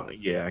 Hobgoblin.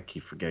 Yeah, I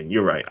keep forgetting.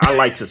 You're right. I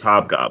liked his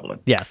Hobgoblin.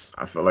 Yes.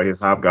 I feel like his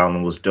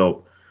Hobgoblin was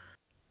dope.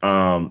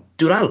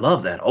 Dude, I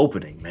love that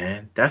opening,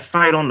 man. That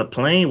fight on the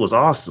plane was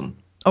awesome.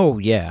 Oh,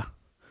 yeah.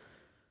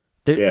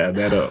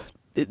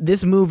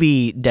 This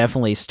movie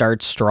definitely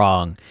starts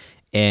strong,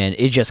 and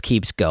it just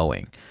keeps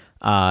going.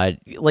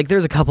 Like,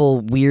 there's a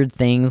couple weird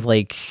things,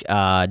 like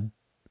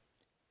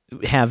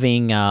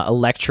having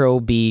Electro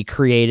be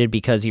created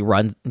because he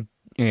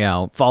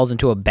falls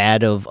into a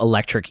bed of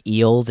electric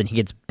eels and he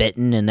gets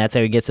bitten, and that's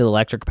how he gets his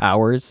electric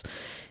powers.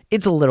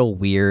 It's a little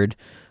weird.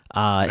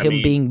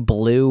 Being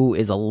blue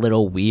is a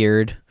little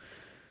weird.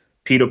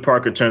 Peter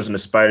Parker turns into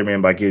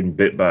Spider-Man by getting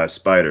bit by a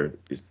spider.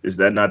 Is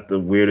that not the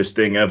weirdest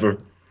thing ever?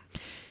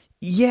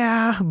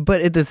 Yeah,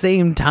 but at the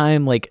same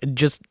time, like,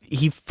 just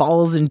he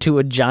falls into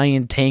a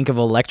giant tank of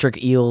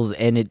electric eels,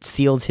 and it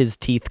seals his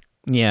teeth,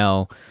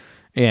 closer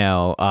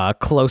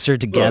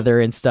together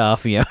and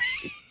stuff.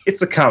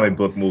 It's a comic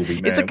book movie,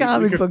 man. It's a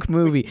comic book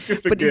movie. We can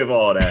forgive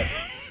all that.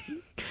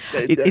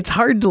 It's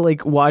hard to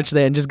like watch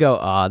that and just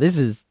go, this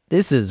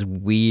is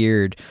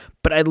weird.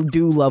 But I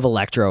do love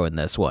Electro in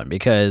this one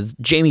because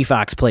Jamie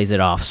Foxx plays it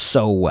off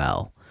so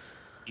well.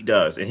 He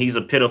does, and he's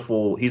a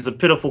pitiful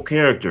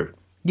character.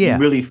 Yeah,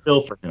 you really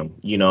feel for him.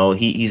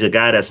 He's a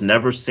guy that's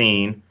never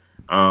seen.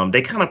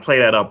 They kind of play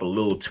that up a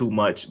little too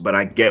much, but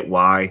I get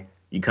why.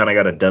 You kind of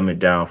got to dumb it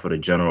down for the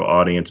general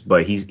audience.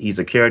 But he's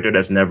a character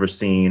that's never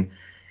seen,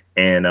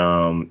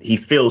 and he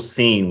feels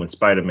seen when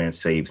Spider-Man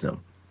saves him.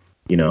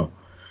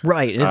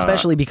 Right, and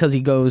especially because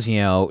he goes,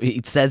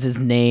 he says his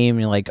name,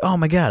 and you're like, oh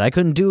my God, I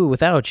couldn't do it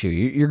without you.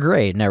 You're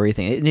great and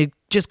everything. And it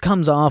just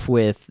comes off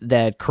with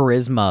that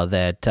charisma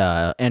that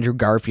Andrew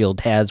Garfield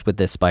has with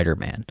this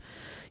Spider-Man.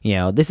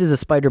 This is a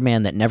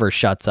Spider-Man that never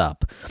shuts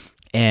up.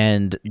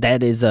 And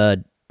that is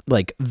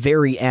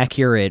very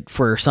accurate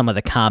for some of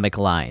the comic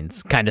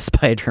lines kind of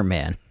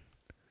Spider-Man.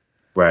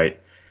 Right.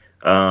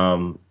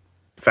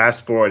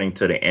 Fast forwarding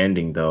to the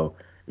ending, though,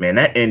 man,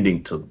 that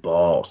ending took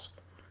balls.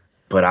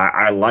 But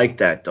I like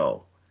that,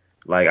 though.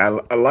 Like,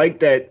 I like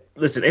that.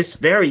 Listen, it's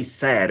very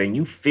sad, and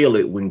you feel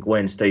it when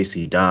Gwen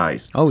Stacy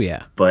dies. Oh,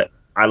 yeah. But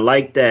I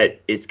like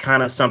that it's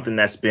kind of something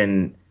that's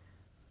been...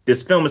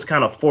 This film has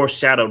kind of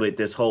foreshadowed it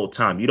this whole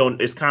time.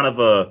 It's kind of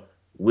a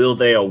will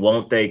they or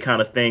won't they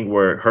kind of thing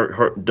where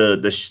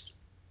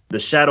the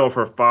shadow of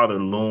her father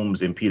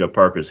looms in Peter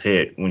Parker's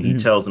head when he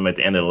tells him at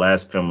the end of the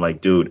last film,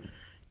 like, dude,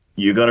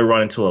 you're going to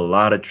run into a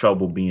lot of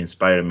trouble being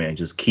Spider-Man.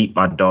 Just keep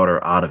my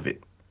daughter out of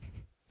it.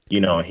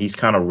 He's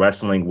kind of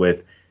wrestling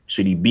with,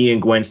 should he be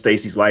in Gwen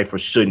Stacy's life or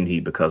shouldn't he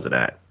because of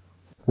that?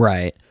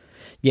 Right.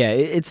 Yeah,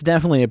 it's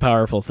definitely a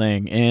powerful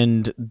thing.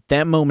 And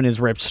that moment is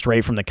ripped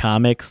straight from the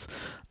comics.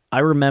 I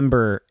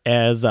remember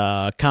as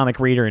a comic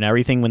reader and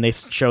everything, when they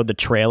showed the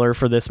trailer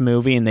for this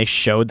movie and they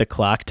showed the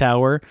clock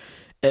tower,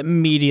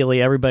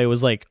 immediately everybody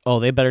was like, oh,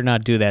 they better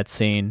not do that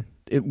scene.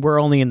 We're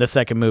only in the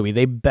second movie.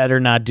 They better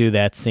not do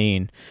that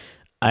scene.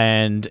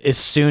 And as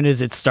soon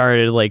as it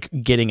started like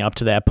getting up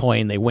to that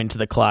point, they went to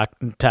the clock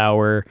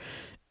tower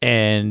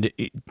and,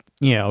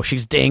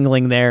 she's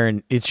dangling there.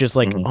 And it's just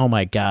like, oh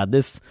my God,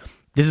 this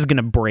is going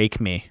to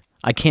break me.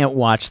 I can't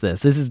watch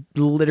this. This is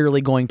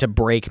literally going to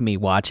break me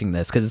watching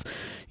this because,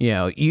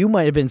 you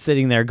might have been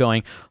sitting there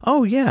going,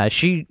 oh, yeah,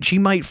 she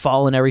might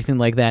fall and everything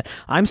like that.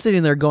 I'm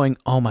sitting there going,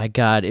 oh, my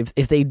God,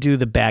 if they do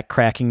the back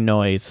cracking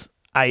noise,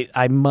 I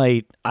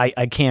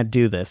can't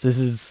do this.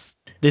 This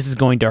is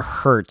going to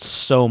hurt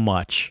so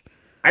much.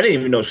 I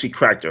didn't even know she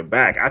cracked her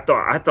back. I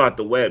thought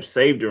the web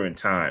saved her in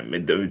time.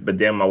 But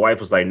then my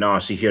wife was like, no,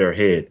 she hit her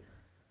head.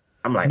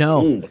 I'm like,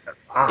 no. Ooh,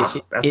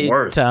 that's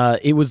worse.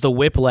 It was the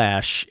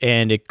whiplash,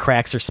 and it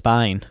cracks her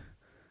spine.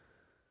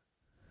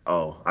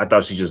 Oh, I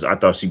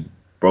thought she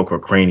broke her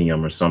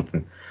cranium or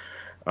something.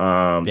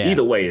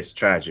 Either way, it's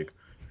tragic.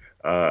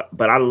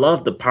 But I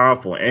love the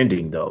powerful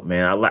ending, though,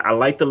 man. I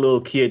like the little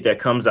kid that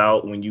comes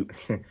out when you.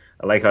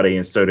 I like how they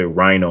inserted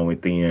Rhino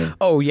at the end.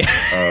 Oh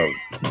yeah.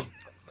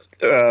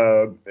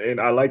 And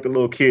I like the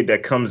little kid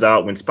that comes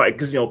out when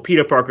because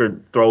Peter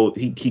Parker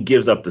he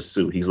gives up the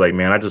suit. He's like,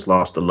 man, I just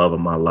lost the love of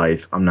my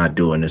life. I'm not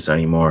doing this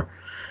anymore.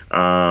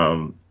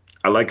 I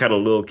like how the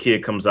little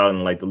kid comes out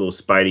in like the little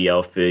Spidey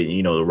outfit.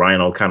 The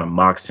Rhino kind of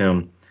mocks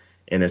him,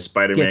 and then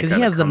Spider-Man. Yeah, because he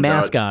has the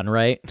mask on,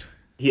 right?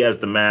 He has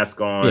the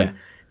mask on, yeah.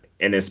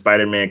 And then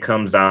Spider-Man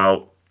comes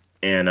out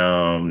and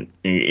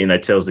I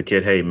tells the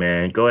kid, hey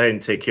man, go ahead and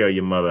take care of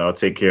your mother. I'll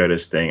take care of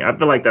this thing. I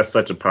feel like that's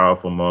such a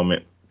powerful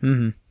moment.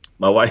 Mm-hmm.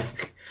 My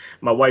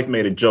wife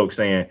made a joke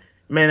saying,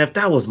 man, if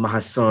that was my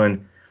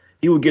son,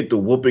 he would get the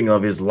whooping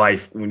of his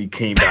life when he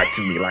came back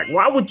to me. Like,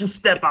 why would you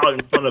step out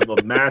in front of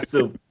a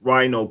massive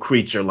rhino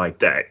creature like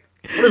that?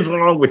 What is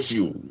wrong with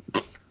you?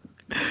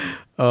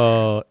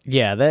 Oh,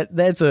 yeah,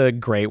 that's a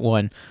great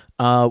one.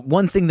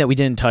 One thing that we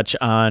didn't touch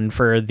on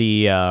for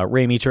the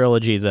Raimi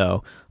trilogy,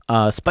 though,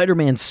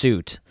 Spider-Man's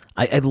suit.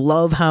 I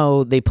love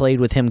how they played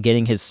with him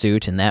getting his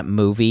suit in that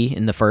movie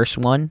in the first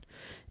one.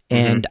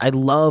 And I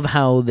love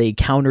how they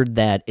countered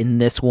that in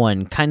this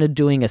one, kind of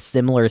doing a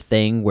similar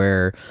thing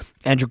where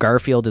Andrew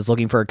Garfield is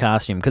looking for a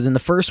costume. Because in the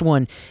first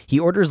one, he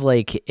orders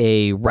like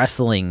a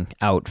wrestling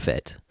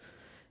outfit.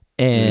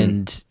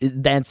 And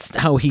that's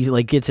how he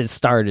like gets his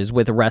start, is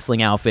with a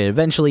wrestling outfit.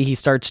 Eventually, he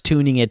starts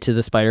tuning it to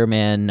the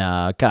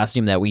Spider-Man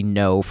costume that we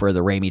know for the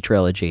Raimi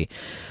trilogy.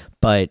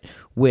 But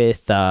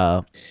with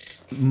Andrew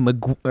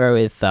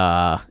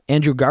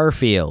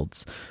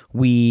Garfield's,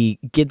 we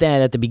get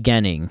that at the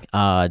beginning.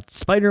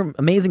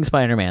 Amazing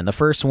Spider-Man, the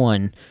first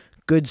one,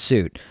 good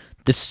suit.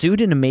 The suit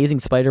in Amazing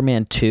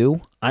Spider-Man 2,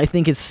 I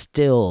think, is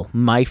still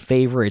my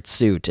favorite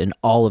suit in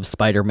all of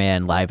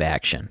Spider-Man live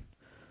action.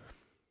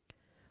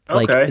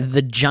 Like,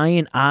 the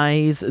giant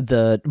eyes,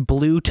 the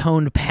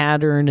blue-toned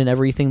pattern and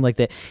everything like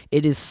that.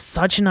 It is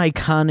such an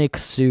iconic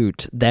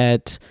suit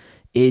that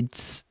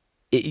it's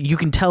you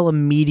can tell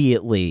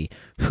immediately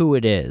who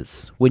it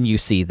is when you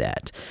see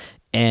that.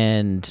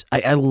 And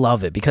I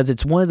love it because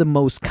it's one of the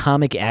most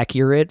comic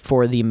accurate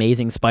for the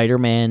Amazing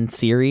Spider-Man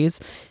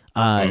series.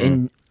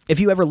 And if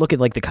you ever look at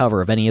like the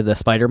cover of any of the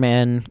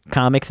Spider-Man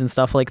comics and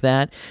stuff like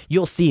that,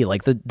 you'll see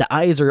like the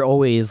eyes are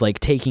always like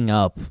taking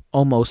up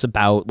almost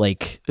about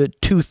like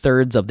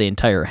 2/3 of the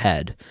entire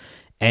head.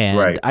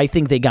 And I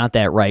think they got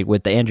that right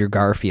with the Andrew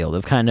Garfield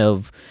of kind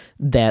of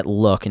that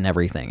look and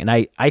everything. And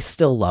I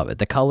still love it.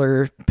 The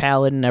color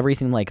palette and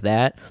everything like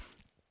that.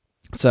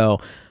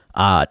 So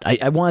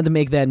I wanted to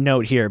make that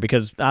note here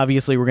because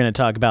obviously we're going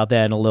to talk about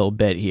that in a little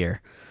bit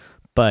here.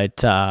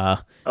 But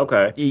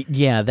okay,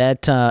 yeah,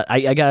 that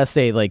I gotta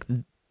say, like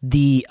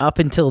the up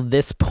until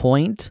this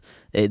point,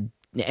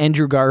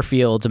 Andrew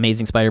Garfield's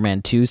Amazing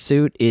Spider-Man 2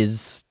 suit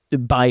is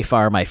by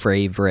far my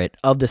favorite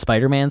of the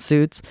Spider-Man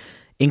suits,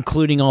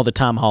 including all the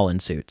Tom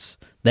Holland suits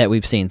that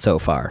we've seen so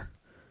far.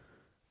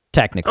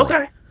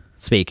 Technically,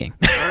 speaking.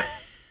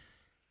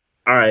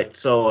 All right,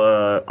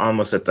 so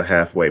almost at the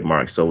halfway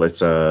mark. So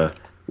let's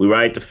we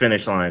right at the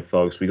finish line,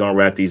 folks. We're gonna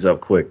wrap these up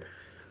quick.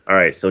 All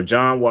right, so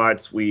John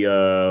Watts, we're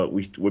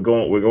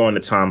going to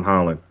Tom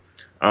Holland.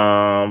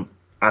 I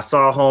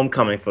saw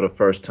Homecoming for the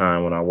first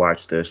time when I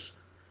watched this.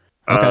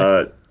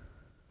 Okay.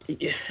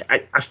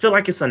 I feel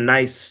like it's a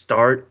nice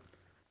start.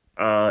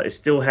 It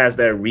still has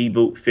that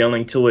reboot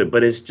feeling to it,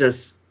 but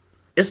it's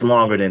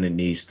longer than it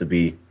needs to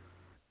be.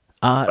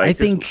 I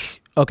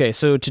think. Okay,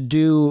 so to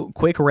do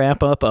quick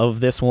wrap up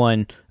of this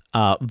one.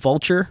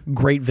 Vulture,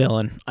 great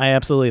villain. I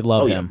absolutely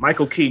love him.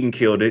 Michael Keaton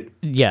killed it.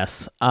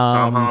 Yes.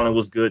 Tom Holland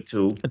was good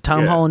too.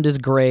 Tom Holland is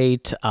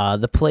great.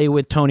 The play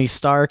with Tony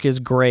Stark is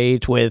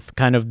great with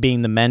kind of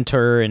being the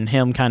mentor and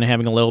him kind of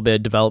having a little bit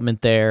of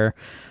development there.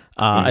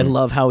 I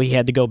love how he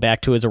had to go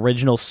back to his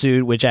original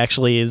suit, which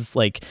actually is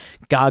like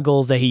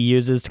goggles that he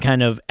uses to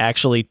kind of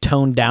actually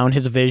tone down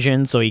his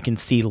vision so he can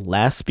see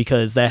less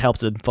because that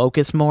helps him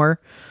focus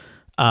more.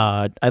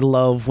 I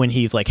love when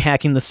he's like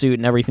hacking the suit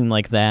and everything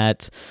like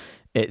that.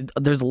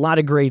 There's a lot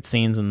of great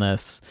scenes in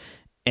this,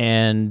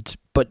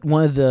 but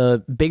one of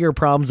the bigger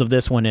problems of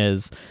this one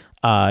is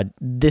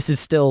this is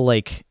still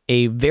like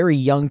a very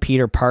young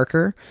Peter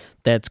Parker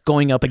that's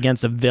going up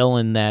against a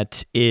villain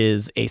that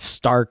is a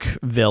Stark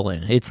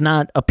villain. It's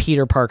not a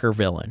Peter Parker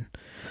villain.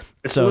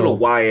 It's a little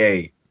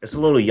YA. It's a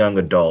little young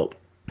adult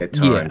at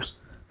times.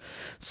 Yeah.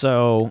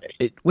 So,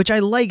 which I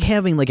like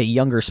having like a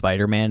younger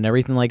Spider-Man and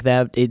everything like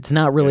that. It's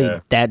not really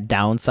that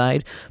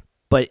downside.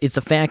 But it's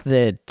the fact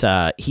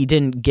that he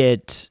didn't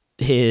get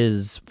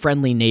his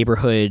friendly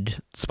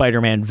neighborhood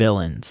Spider-Man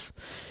villains.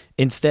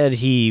 Instead,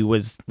 he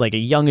was like a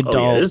young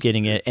adult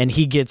getting it, and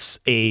he gets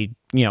a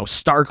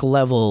Stark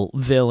level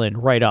villain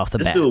right off the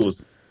bat.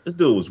 This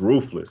dude was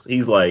ruthless.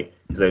 He's like,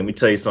 let me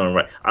tell you something.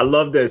 Right, I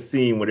love that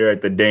scene where they're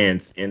at the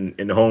dance, and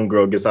the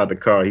homegirl gets out the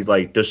car. He's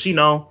like, does she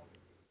know?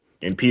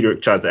 And Peter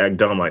tries to act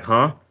dumb, like,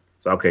 huh?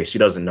 So okay, she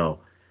doesn't know.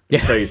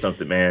 Let me tell you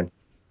something, man.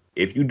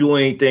 If you do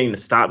anything to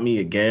stop me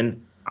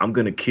again, I'm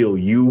going to kill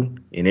you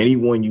and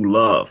anyone you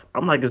love.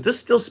 I'm like, is this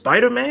still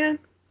Spider-Man?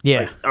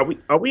 Yeah. Like,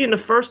 are we in the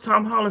first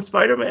Tom Holland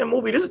Spider-Man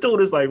movie? This dude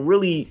is like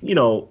really,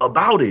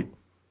 about it.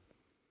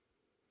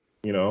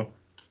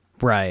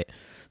 Right.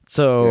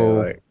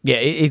 So,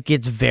 it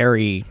gets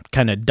very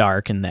kind of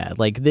dark in that.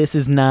 Like, this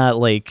is not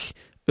like,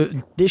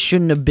 this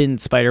shouldn't have been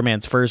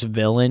Spider-Man's first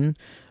villain,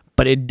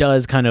 but it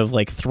does kind of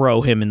like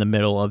throw him in the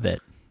middle of it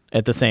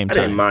at the same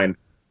time.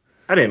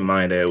 I didn't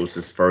mind that it was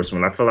his first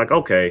one. I feel like,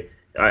 okay.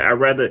 I'd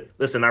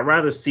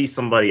rather see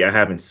somebody I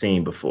haven't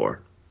seen before.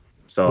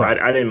 So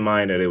right. I didn't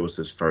mind that it was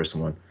his first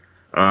one.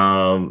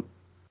 I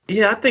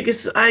think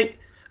it's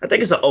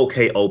an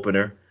okay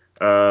opener.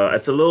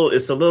 It's a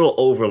little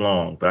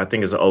overlong, but I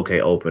think it's an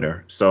okay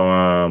opener. So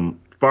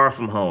Far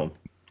From Home.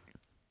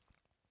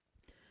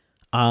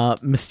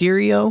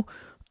 Mysterio,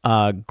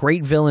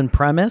 great villain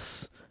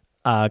premise,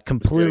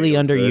 completely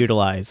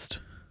underutilized.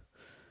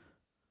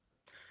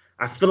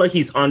 I feel like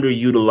he's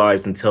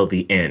underutilized until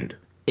the end.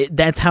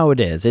 That's how it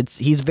is.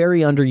 He's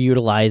very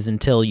underutilized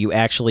until you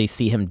actually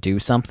see him do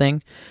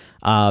something.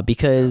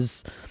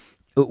 Because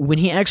when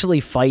he actually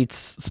fights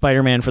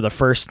Spider-Man for the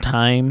first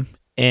time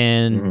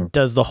and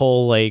does the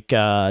whole like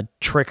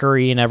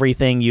trickery and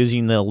everything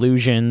using the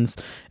illusions,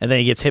 and then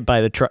he gets hit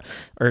by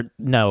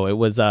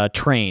the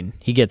train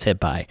he gets hit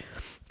by.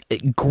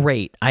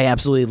 Great. I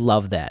absolutely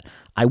love that.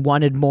 I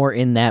wanted more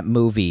in that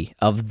movie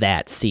of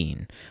that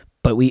scene,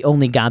 but we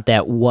only got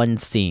that one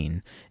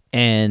scene.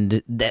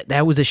 And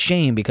that was a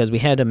shame because we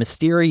had a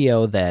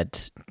Mysterio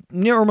that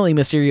normally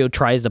Mysterio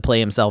tries to play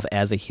himself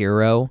as a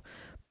hero,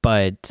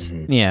 but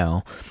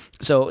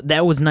so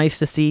that was nice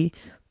to see,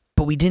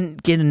 but we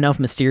didn't get enough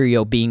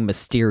Mysterio being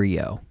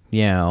Mysterio.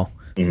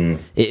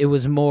 It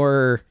was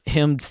more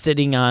him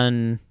sitting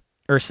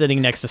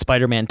next to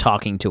Spider-Man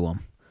talking to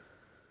him.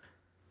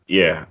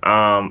 Yeah.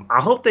 I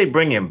hope they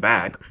bring him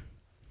back.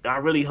 I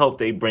really hope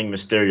they bring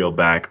Mysterio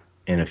back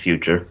in the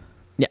future.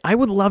 Yeah, I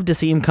would love to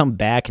see him come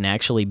back and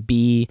actually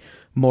be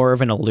more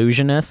of an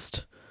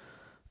illusionist,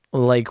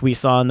 like we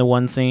saw in the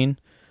one scene.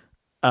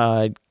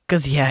 Because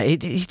Because, yeah, he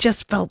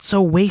just felt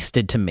so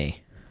wasted to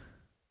me.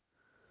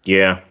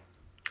 Yeah.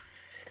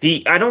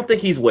 I don't think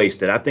he's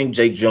wasted. I think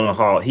Jake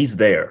Gyllenhaal, he's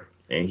there.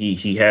 And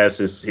he has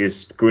his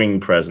screen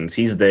presence.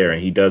 He's there,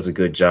 and he does a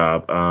good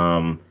job.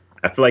 I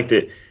feel like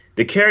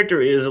the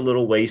character is a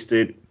little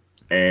wasted.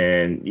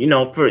 And, you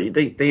know,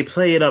 they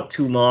play it up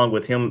too long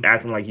with him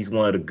acting like he's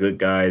one of the good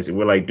guys. And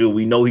we're like, dude,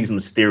 we know he's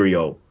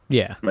Mysterio.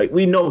 Yeah. Like,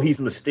 we know he's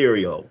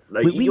Mysterio.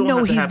 Like, we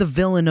know he's the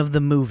villain of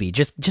the movie.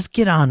 Just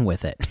get on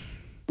with it.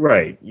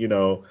 Right. You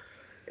know,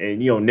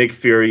 and, you know, Nick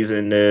Fury's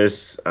in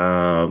this.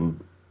 I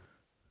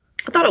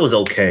thought it was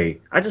okay.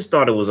 I just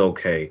thought it was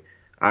okay.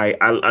 I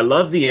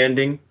love the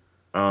ending.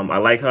 I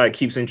like how it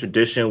keeps in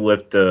tradition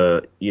with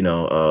the, you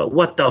know,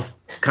 what the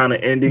kind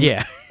of endings.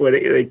 Yeah. Where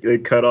they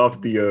cut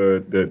off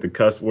the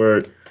cuss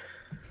word.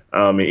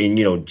 And,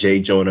 you know, Jay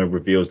Jonah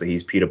reveals that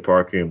he's Peter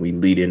Parker, and we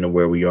lead into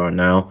where we are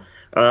now.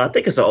 I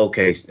think it's an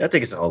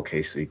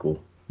okay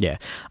sequel. Yeah.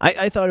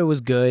 I thought it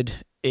was good.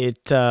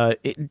 It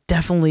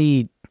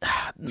definitely.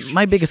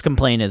 My biggest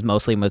complaint is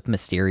mostly with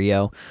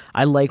Mysterio.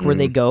 I like where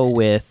they go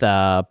with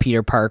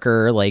Peter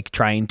Parker, like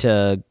trying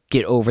to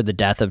get over the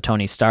death of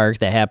Tony Stark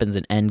that happens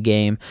in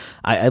Endgame.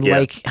 I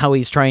like how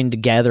he's trying to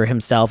gather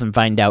himself and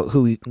find out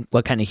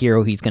what kind of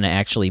hero he's going to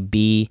actually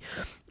be.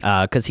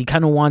 Because he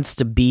kind of wants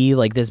to be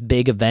like this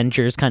big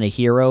Avengers kind of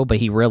hero, but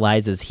he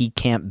realizes he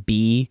can't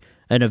be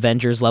an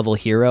Avengers level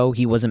hero.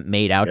 He wasn't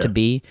made out to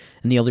be.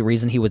 And the only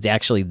reason he was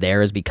actually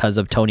there is because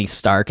of Tony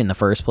Stark in the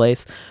first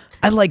place.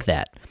 I like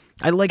that.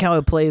 I like how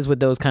it plays with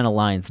those kind of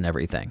lines and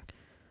everything.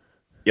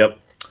 Yep.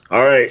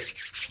 All right.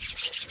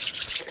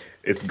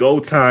 It's go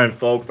time,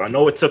 folks. I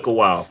know it took a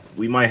while.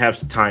 We might have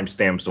some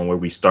timestamps on where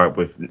we start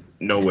with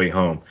No Way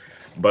Home.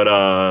 But,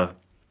 all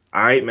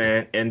right,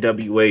 man.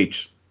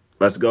 NWH.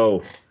 Let's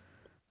go.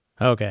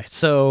 Okay.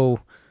 So,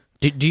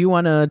 do you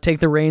want to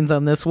take the reins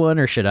on this one,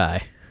 or should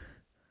I?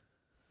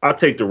 I'll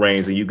take the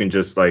reins, and you can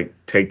just, like,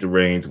 take the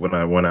reins when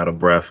I run out of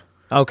breath.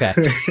 Okay.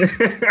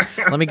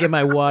 Let me get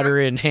my water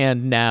in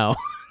hand now.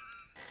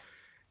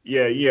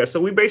 Yeah.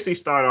 So we basically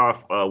start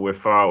off where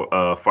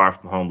Far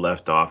From Home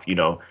left off. You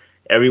know,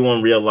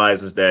 everyone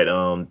realizes that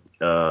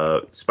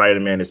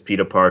Spider-Man is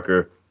Peter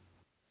Parker.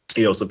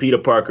 You know, so Peter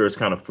Parker is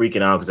kind of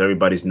freaking out because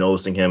everybody's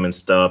noticing him and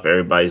stuff.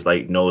 Everybody's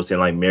like noticing,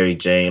 like Mary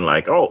Jane,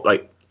 like, oh,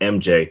 like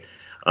MJ,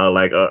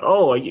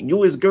 oh, are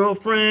you his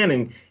girlfriend?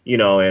 And you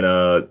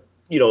know,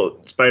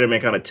 Spider-Man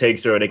kind of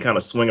takes her. And they kind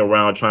of swing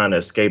around trying to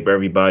escape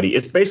everybody.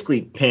 It's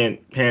basically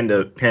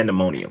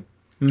pandemonium.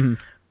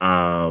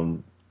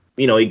 Mm-hmm.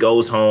 You know, he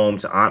goes home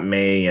to Aunt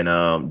May, and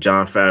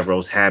Jon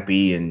Favreau's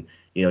happy, and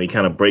you know, he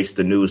kind of breaks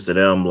the news to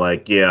them,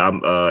 like,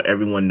 yeah,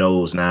 everyone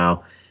knows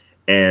now,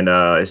 and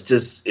it's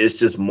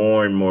just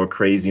more and more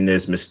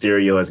craziness.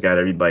 Mysterio has got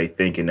everybody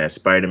thinking that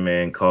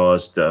Spider-Man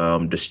caused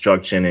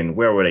destruction, and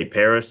where were they?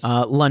 Paris,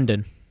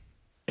 London,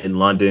 in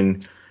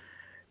London,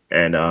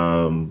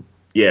 and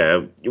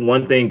yeah,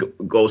 one thing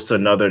goes to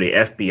another. The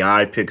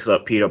FBI picks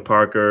up Peter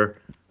Parker.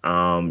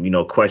 You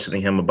know,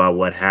 questioning him about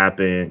what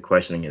happened,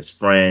 questioning his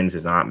friends,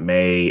 his Aunt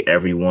May,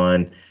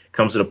 everyone.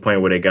 Comes to the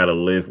point where they got to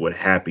live with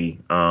Happy.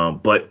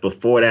 But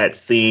before that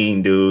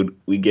scene, dude,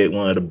 we get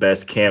one of the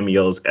best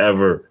cameos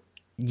ever.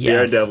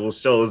 Yes. Daredevil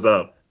shows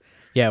up.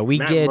 Yeah, we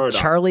get Murdock,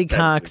 Charlie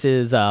Cox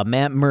is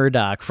Matt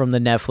Murdock from the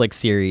Netflix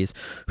series,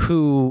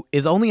 who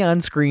is only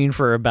on screen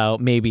for about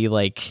maybe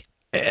like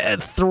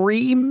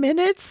 3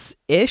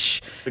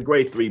 minutes-ish. A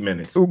great 3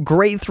 minutes.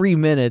 Great 3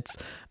 minutes.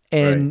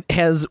 And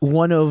has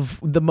one of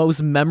the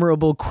most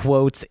memorable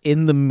quotes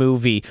in the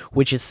movie,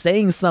 which is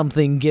saying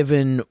something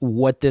given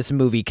what this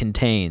movie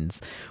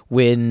contains.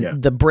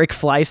 When the brick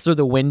flies through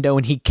the window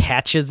and he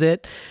catches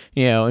it,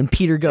 you know, and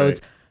Peter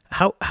goes,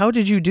 How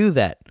did you do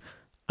that?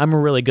 I'm a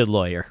really good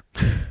lawyer.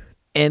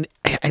 And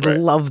I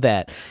love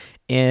that.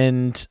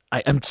 And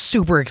I'm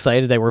super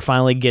excited that we're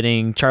finally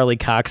getting Charlie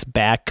Cox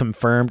back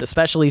confirmed,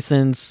 especially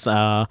since,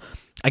 I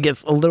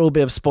guess, a little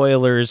bit of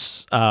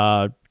spoilers,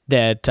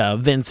 that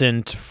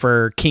Vincent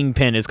for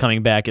Kingpin is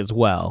coming back as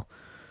well.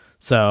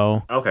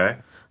 So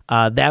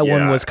that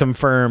one was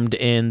confirmed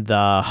in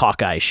the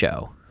Hawkeye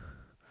show.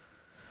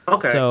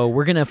 Okay. So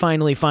we're going to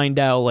finally find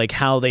out like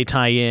how they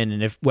tie in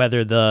and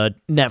whether the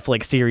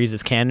Netflix series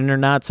is canon or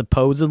not,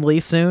 supposedly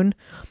soon.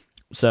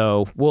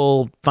 So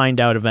we'll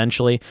find out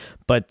eventually.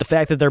 But the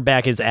fact that they're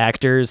back as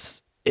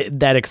actors,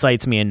 that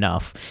excites me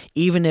enough.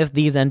 Even if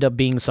these end up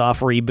being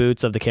soft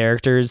reboots of the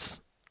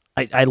characters,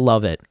 I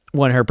love it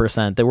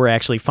 100% that we're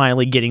actually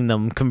finally getting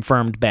them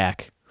confirmed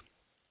back.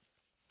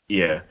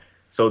 Yeah.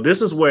 So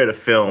this is where the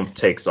film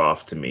takes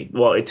off to me.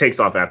 Well, it takes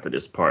off after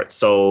this part.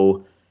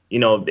 So, you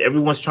know,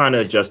 everyone's trying to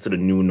adjust to the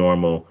new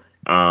normal.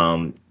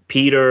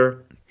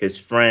 Peter, his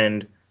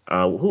friend,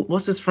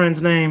 what's his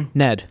friend's name?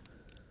 Ned.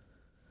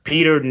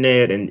 Peter,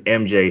 Ned, and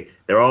MJ,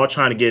 they're all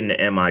trying to get into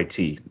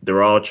MIT.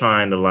 They're all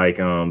trying to like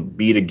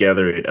be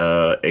together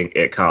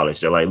at college.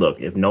 They're like, look,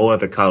 if no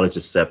other college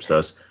accepts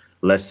us,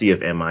 let's see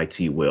if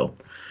MIT will.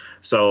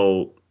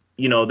 So,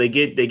 you know, they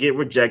get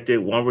rejected,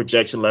 one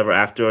rejection letter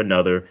after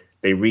another.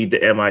 They read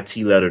the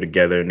MIT letter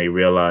together and they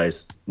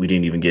realize we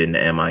didn't even get into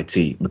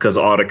MIT because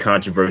of all the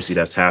controversy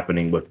that's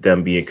happening with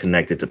them being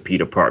connected to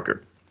Peter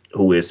Parker,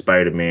 who is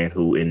Spider-Man,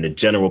 who in the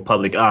general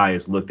public eye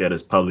is looked at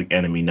as public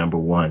enemy number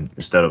one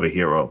instead of a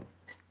hero.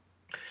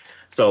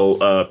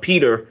 So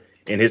Peter,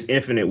 in his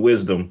infinite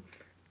wisdom,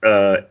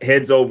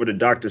 heads over to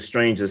Doctor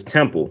Strange's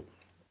temple.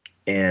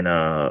 And,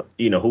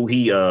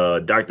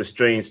 Doctor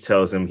Strange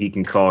tells him he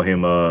can call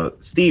him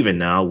Steven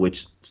now,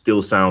 which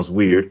still sounds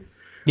weird.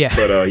 Yeah.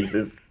 But he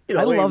says,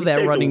 I love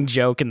that running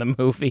joke in the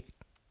movie.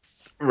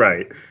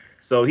 Right.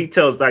 So he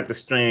tells Doctor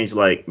Strange,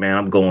 like, man,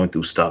 I'm going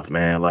through stuff,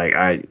 man. Like,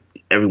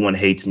 everyone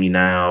hates me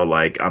now.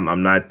 Like,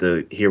 I'm not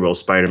the hero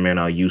Spider-Man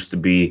I used to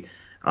be.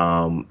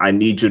 I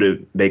need you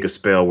to make a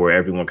spell where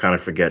everyone kind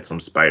of forgets I'm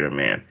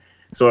Spider-Man.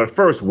 So at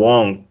first,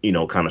 Wong,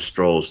 kind of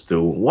strolls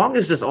through. Wong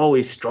is just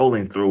always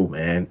strolling through,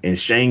 man. And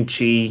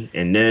Shang-Chi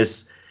and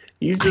this,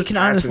 he's just. I can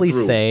honestly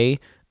say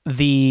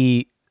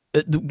the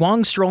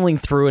Wong strolling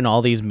through in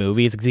all these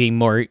movies is getting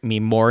me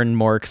more and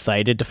more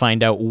excited to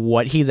find out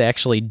what he's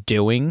actually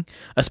doing,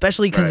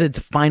 especially because it's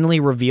finally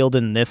revealed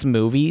in this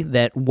movie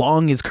that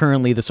Wong is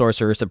currently the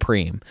Sorcerer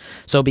Supreme.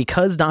 So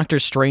because Doctor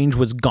Strange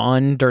was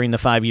gone during the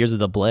 5 years of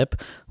the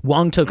blip,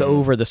 Wong took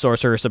over the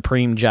Sorcerer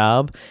Supreme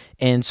job,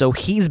 and so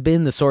he's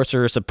been the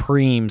Sorcerer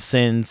Supreme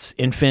since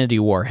Infinity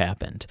War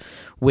happened,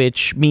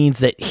 which means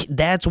that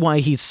that's why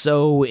he's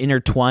so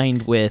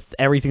intertwined with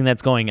everything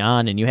that's going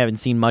on, and you haven't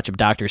seen much of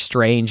Doctor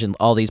Strange and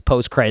all these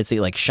post-credits,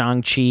 like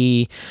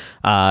Shang-Chi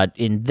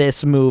in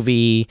this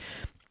movie,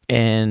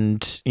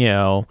 and,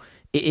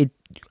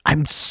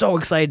 I'm so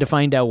excited to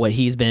find out what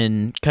he's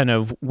been kind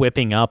of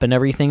whipping up and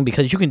everything,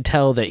 because you can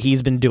tell that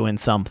he's been doing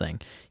something.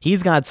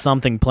 He's got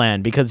something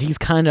planned because he's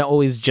kind of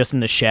always just in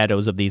the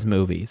shadows of these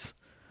movies.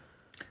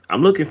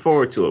 I'm looking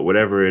forward to it,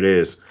 whatever it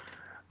is.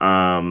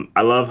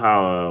 I love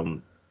how,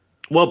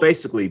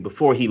 basically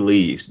before he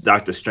leaves,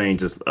 Doctor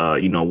Strange is,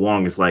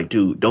 Wong is like,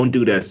 dude, don't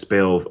do that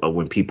spell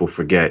when people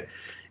forget.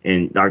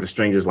 And Doctor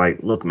Strange is like,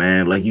 look,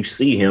 man, like you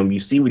see him,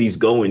 you see what he's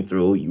going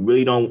through. You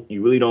really don't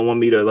want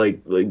me to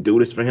like do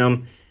this for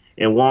him.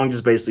 And Wong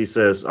just basically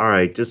says, all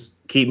right, just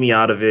keep me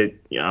out of it.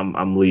 Yeah,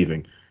 I'm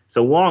leaving.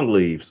 So Wong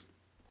leaves.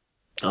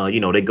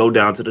 They go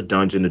down to the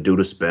dungeon to do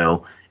the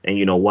spell. And,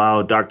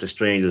 while Doctor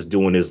Strange is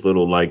doing his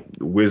little like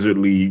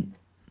wizardly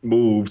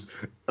moves,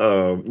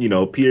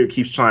 Peter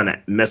keeps trying to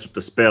mess with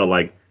the spell.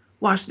 Like,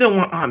 well, I still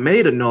want Aunt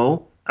May to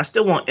know. I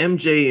still want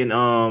MJ and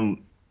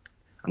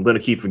I'm going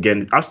to keep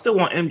forgetting. I still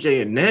want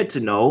MJ and Ned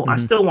to know. I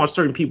still want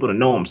certain people to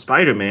know I'm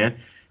Spider-Man.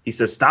 He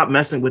says, stop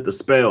messing with the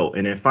spell.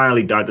 And then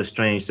finally, Doctor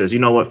Strange says, you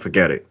know what?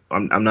 Forget it.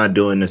 I'm not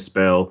doing this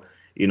spell.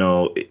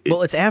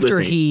 It's after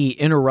he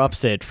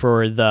interrupts it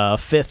for the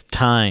 5th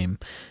time.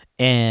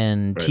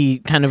 And he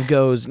kind of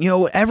goes,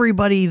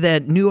 everybody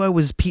that knew I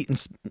was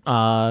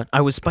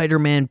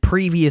Spider-Man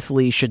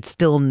previously should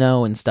still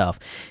know and stuff.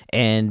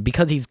 And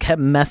because he's kept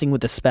messing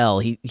with the spell,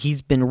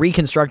 he's been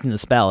reconstructing the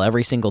spell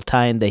every single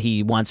time that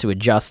he wants to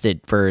adjust it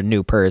for a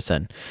new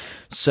person.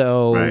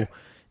 So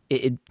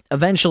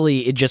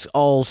eventually it just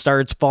all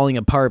starts falling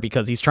apart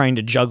because he's trying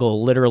to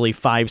juggle literally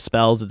 5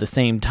 spells at the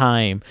same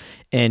time,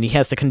 and he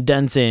has to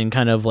condense it and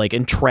kind of like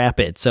entrap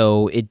it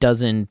so it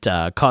doesn't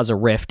cause a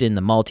rift in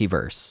the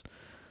multiverse.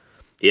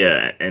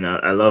 Yeah, and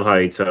I love how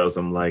he tells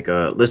him, like,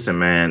 listen,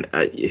 man,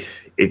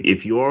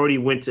 if you already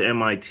went to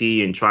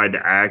MIT and tried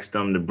to ask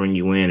them to bring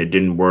you in, it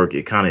didn't work.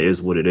 It kind of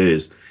is what it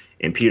is.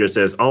 And Peter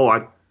says, oh,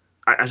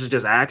 I should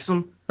just ask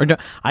them? Or no,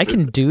 I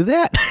can do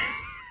that?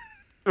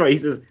 Right, he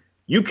says,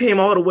 you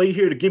came all the way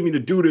here to get me to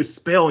do this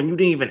spell, and you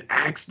didn't even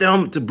ask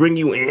them to bring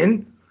you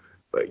in?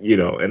 But,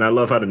 and I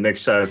love how the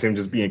next shot is him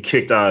just being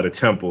kicked out of the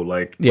temple,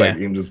 like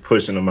him just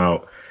pushing him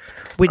out.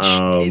 Which...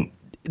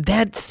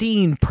 that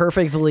scene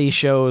perfectly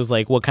shows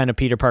like what kind of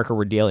Peter Parker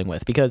we're dealing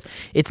with, because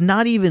it's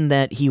not even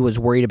that he was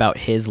worried about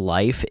his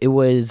life. It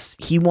was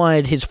he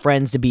wanted his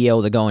friends to be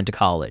able to go into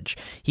college.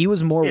 He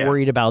was more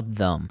worried about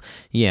them.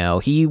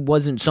 He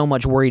wasn't so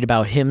much worried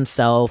about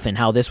himself and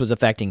how this was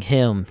affecting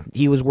him.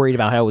 He was worried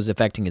about how it was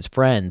affecting his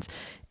friends.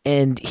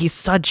 And he's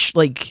such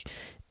like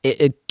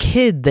a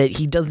kid that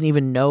he doesn't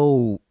even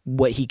know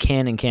what he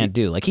can and can't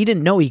do. Like, he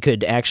didn't know he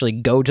could actually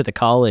go to the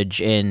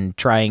college and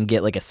try and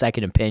get like a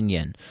second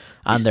opinion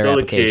on their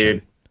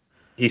application.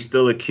 He's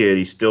still a kid.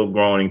 He's still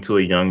growing into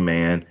a young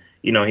man.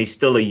 He's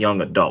still a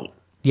young adult.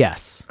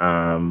 Yes.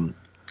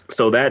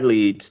 So that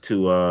leads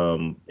to,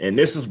 and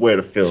this is where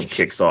the film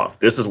kicks off.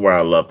 This is where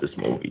I love this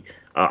movie.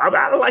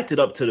 I liked it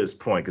up to this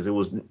point because it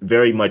was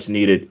very much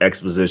needed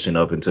exposition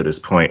up until this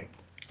point.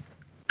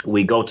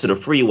 We go to the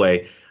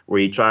freeway where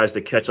he tries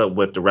to catch up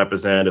with the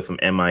representative from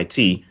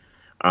MIT,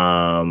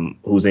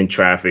 who's in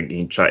traffic.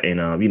 He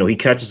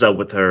catches up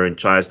with her and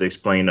tries to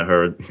explain to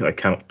her,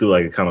 through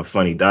a kind of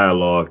funny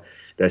dialogue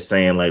that's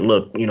saying, like,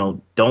 look,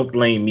 don't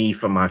blame me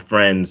for my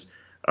friends,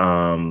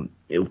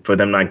 for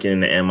them not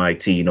getting to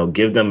MIT.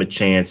 Give them a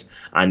chance.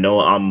 I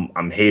know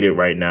I'm hated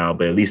right now,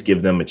 but at least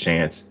give them a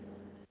chance.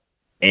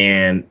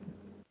 And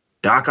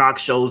Doc Ock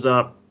shows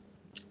up,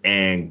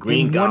 and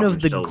Green Goblin one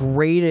of the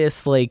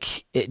greatest,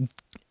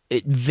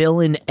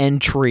 villain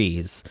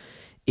entries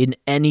in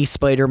any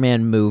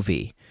Spider-Man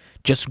movie.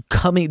 Just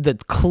coming, the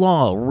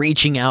Claw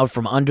reaching out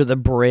from under the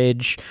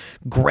bridge,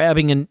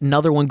 grabbing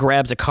another one,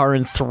 grabs a car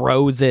and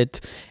throws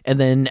it,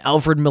 and then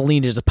Alfred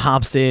Molina just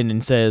pops in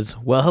and says,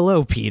 "Well,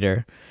 hello,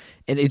 Peter,"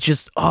 and it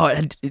just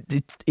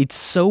it's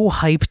so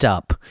hyped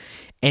up,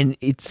 and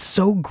it's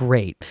so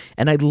great,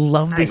 and I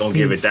love this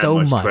scene so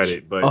much.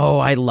 Credit, but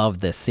I love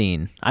this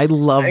scene. I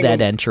love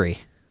that entry.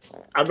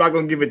 I'm not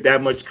gonna give it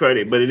that much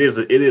credit, but it is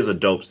a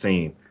dope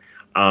scene.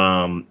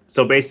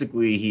 So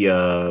basically, he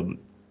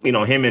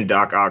him and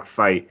Doc Ock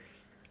fight,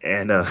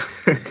 and I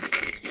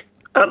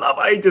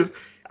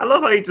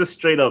love how he just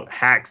straight up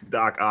hacks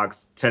Doc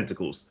Ock's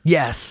tentacles.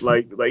 Yes,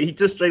 like he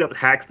just straight up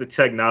hacks the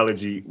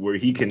technology where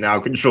he can now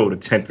control the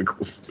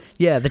tentacles.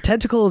 Yeah, the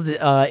tentacles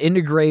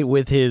integrate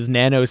with his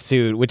nano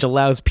suit, which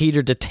allows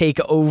Peter to take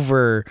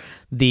over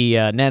the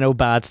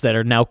nanobots that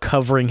are now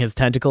covering his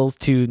tentacles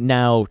to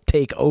now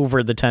take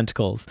over the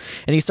tentacles.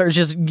 And he starts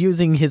just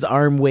using his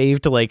arm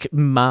wave to like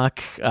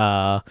mock,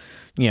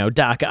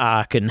 Doc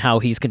Ock and how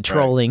he's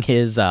controlling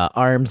his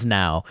arms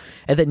now.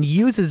 And then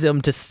uses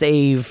them to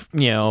save,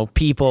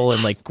 people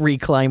and like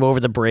reclimb over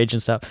the bridge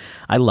and stuff.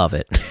 I love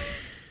it.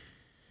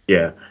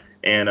 Yeah.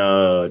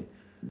 And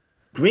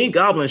Green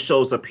Goblin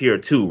shows up here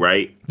too,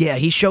 right? Yeah,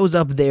 he shows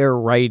up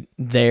right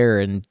there,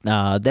 and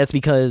that's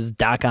because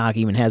Doc Ock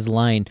even has the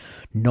line,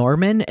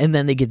 "Norman," and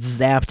then they get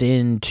zapped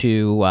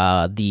into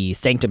the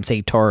Sanctum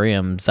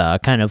Sanctorium's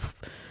kind of,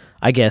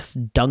 I guess,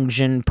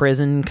 dungeon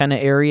prison kind of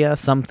area,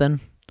 something.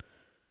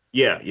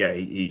 Yeah,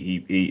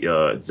 he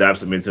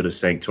zaps him into the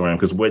Sanctorium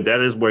because that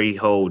is where he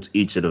holds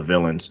each of the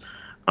villains.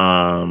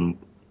 I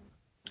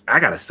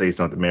gotta say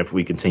something, man, before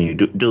we continue,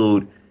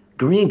 dude.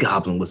 Green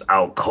Goblin was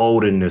out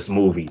cold in this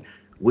movie.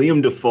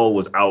 William Dafoe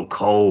was out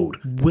cold.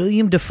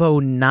 William Dafoe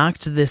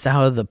knocked this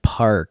out of the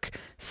park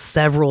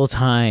several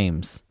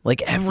times.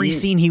 Like every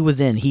scene he was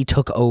in, he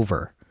took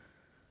over.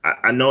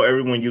 I know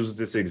everyone uses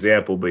this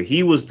example, but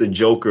he was the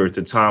Joker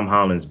to Tom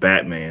Holland's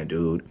Batman,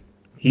 dude.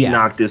 He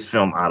knocked this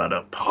film out of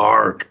the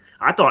park.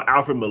 I thought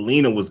Alfred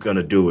Molina was going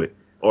to do it,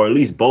 or at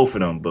least both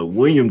of them, but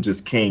William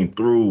just came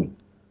through.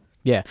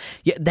 Yeah,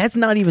 that's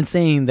not even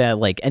saying that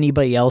like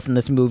anybody else in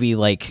this movie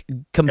like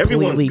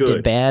completely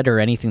did bad or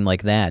anything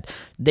like that.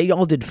 They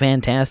all did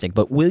fantastic,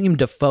 but William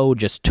Dafoe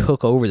just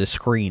took over the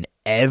screen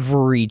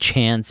every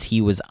chance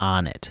he was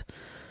on it.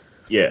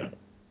 Yeah.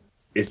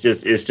 It's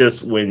just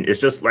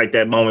like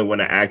that moment when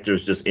an actor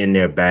is just in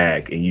their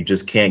bag and you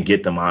just can't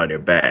get them out of their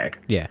bag.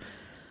 Yeah.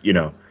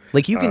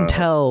 Like you can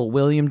tell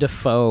William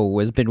Dafoe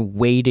has been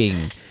waiting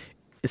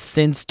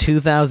since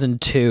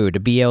 2002 to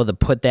be able to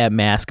put that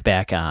mask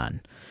back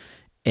on.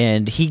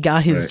 And he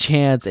got his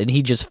chance, and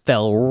he just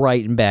fell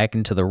right back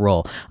into the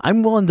role.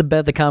 I'm willing to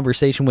bet the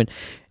conversation went,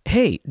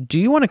 "Hey, do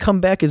you want to come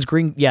back as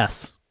Green?"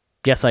 Yes,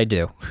 I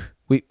do.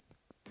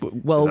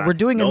 We're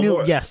doing a new.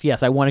 More.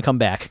 Yes, I want to come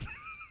back.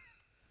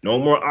 No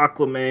more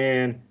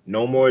Aquaman.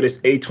 No more of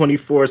this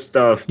A24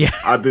 stuff. Yeah.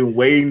 I've been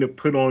waiting to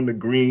put on the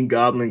Green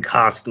Goblin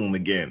costume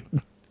again.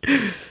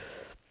 I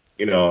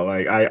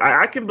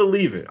can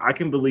believe it.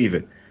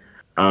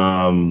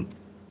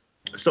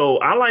 So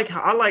I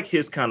like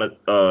his kind of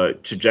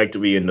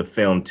trajectory in the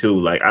film too.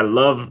 Like I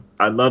love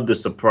the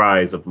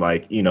surprise of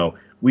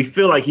we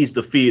feel like he's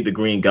defeated the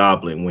Green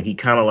Goblin when he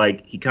kind of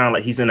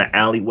he's in an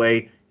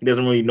alleyway. He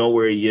doesn't really know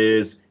where he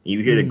is.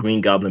 You hear the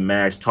Green Goblin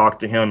mask talk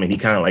to him, and he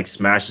kind of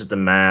smashes the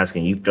mask,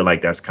 and you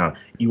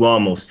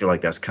almost feel like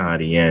that's kind of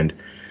the end.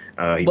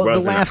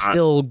 The laugh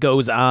still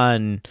goes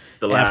on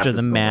after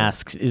the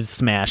mask is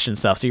smashed and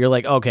stuff. So you're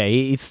like,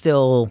 okay, he's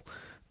still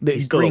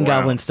Green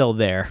Goblin's still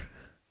there.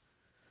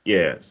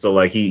 Yeah, so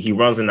he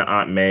runs into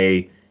Aunt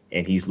May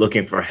and he's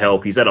looking for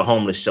help. He's at a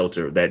homeless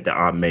shelter that the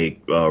Aunt May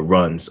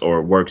runs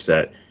or works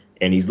at,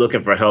 and he's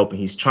looking for help and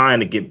he's trying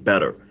to get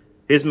better.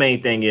 His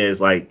main thing is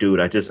dude,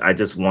 I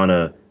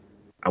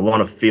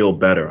want to feel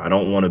better. I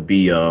don't want to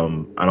be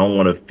I don't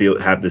want to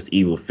have this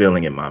evil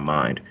feeling in my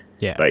mind.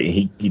 Yeah.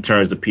 He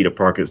turns to Peter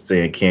Parker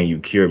saying, "Can you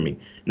cure me?"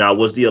 Now,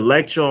 was the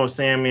Electro and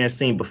Sandman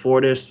scene before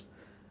this?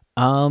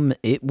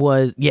 It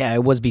was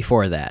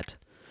before that.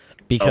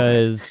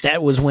 Because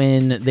that was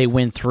when they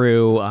went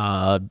through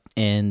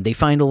and they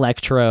find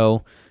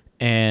Electro,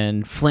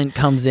 and Flint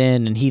comes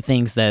in and he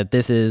thinks that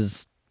this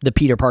is the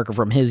Peter Parker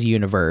from his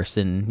universe.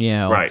 And,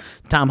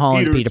 Tom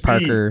Holland's Peter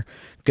Parker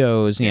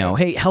goes,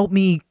 "Hey, help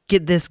me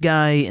get this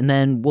guy and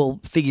then we'll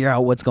figure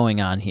out what's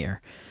going on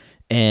here."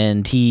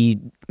 And he,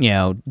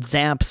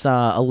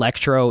 zaps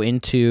Electro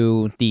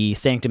into the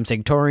Sanctum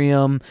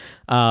Sanctorium.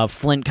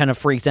 Flint kind of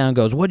freaks out and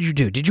goes, "What'd you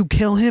do? Did you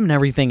kill him?" and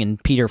everything.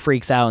 And Peter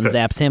freaks out and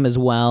zaps him as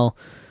well.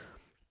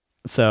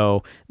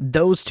 So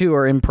those two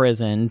are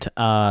imprisoned.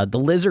 The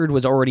Lizard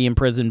was already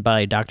imprisoned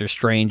by Doctor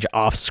Strange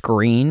off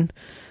screen.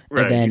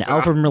 Right, and then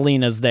Alfred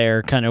Molina's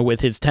there kind of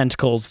with his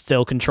tentacles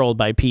still controlled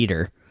by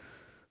Peter.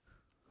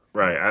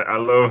 Right. I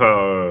love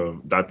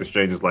how Doctor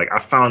Strange is like, "I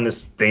found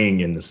this thing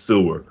in the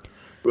sewer."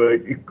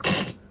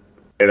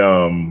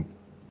 And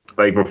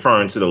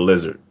referring to the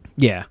Lizard.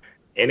 Yeah.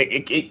 And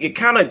it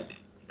kind of,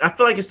 I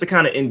feel like it's the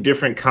kind of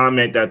indifferent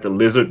comment that the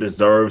Lizard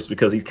deserves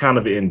because he's kind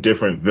of an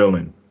indifferent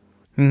villain.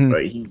 Mm-hmm.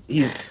 Right?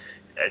 He's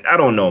I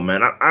don't know,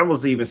 man. I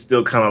was even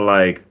still kind of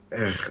like,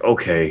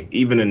 okay,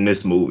 even in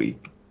this movie.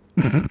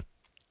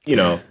 You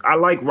know, I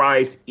like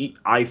Rhys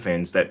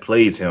Ifans that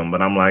plays him,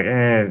 but I'm like,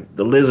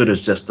 the Lizard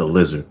is just a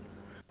lizard.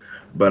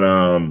 But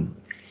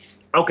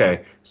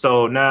okay.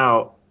 So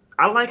now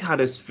I like how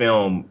this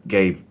film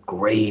gave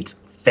great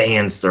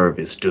fan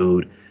service,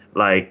 dude.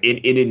 Like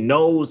it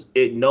knows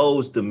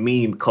the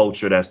meme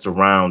culture that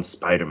surrounds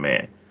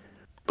Spider-Man.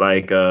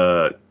 Like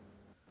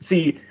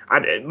see,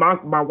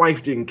 my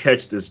wife didn't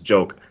catch this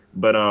joke,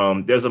 but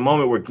there's a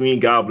moment where Green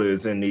Goblin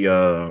is in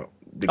the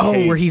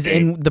cage where he's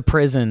thing. in the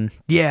prison.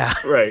 Yeah.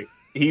 Right.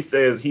 He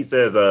says,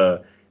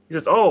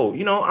 "Oh,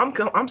 you know,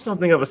 I'm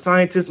something of a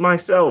scientist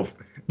myself."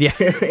 Yeah.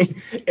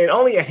 And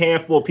only a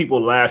handful of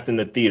people laughed in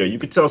the theater. You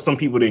could tell some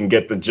people didn't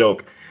get the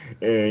joke.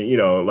 And you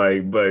know,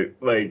 but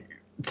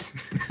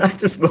I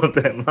just love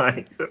that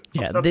line. He says,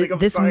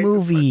 this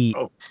movie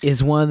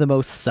is one of the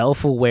most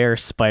self-aware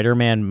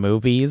Spider-Man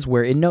movies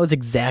where it knows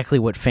exactly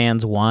what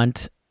fans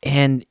want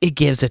and it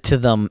gives it to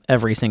them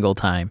every single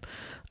time.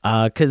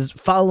 Because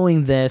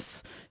following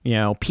this, you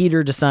know,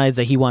 Peter decides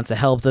that he wants to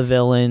help the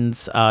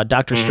villains.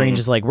 Doctor Strange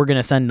is like, we're going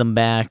to send them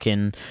back.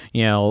 And,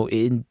 you know,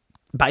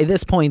 by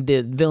this point,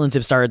 the villains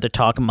have started to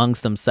talk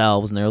amongst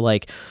themselves. And they're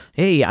like,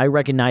 hey, I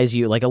recognize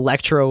you. Like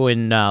Electro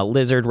and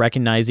Lizard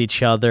recognize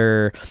each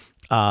other.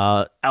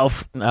 Doc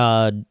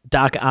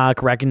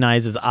Ock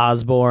recognizes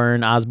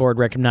Osborn. Osborn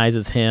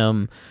recognizes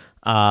him.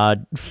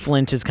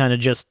 Flint is kind of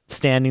just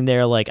standing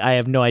there like, I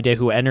have no idea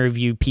who any of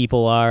you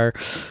people are.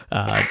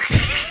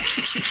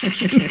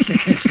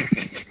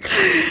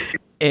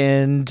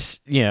 And,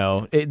 you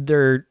know,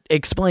 they're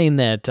explained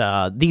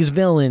that these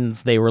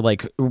villains, they were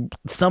like,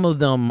 some of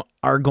them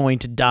are going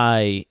to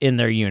die in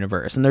their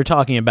universe. And they're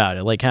talking about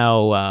it, like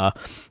how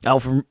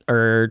Alfred,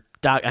 or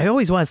Doc, I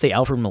always want to say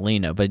Alfred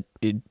Molina, but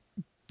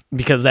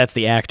because that's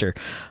the actor.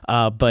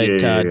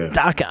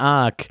 Doc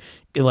Ock,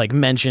 like,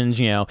 mentions,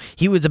 you know,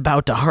 he was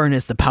about to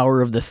harness the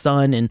power of the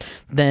sun, and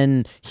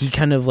then he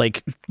kind of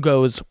like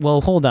goes,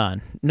 well, hold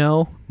on.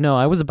 No,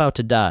 I was about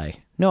to die.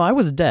 No, I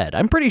was dead.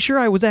 I'm pretty sure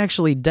I was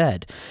actually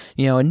dead.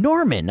 You know, and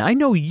Norman, I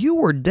know you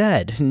were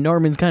dead. And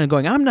Norman's kind of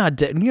going, I'm not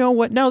dead. You know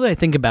what? Now that I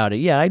think about it,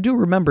 yeah, I do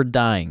remember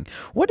dying.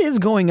 What is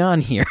going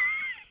on here?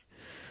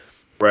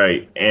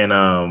 Right.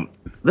 And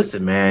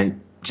listen,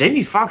 man,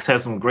 Jamie Foxx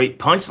has some great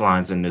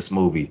punchlines in this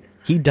movie.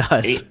 He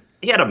does.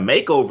 He had a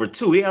makeover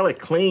too. He had a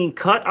clean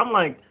cut. I'm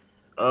like,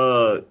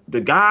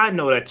 the guy I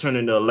know that turned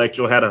into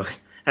Electro had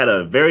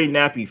a very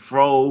nappy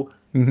fro,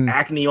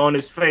 acne on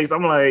his face.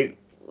 I'm like,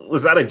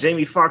 was that a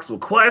Jamie Foxx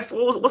request?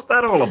 What's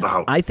that all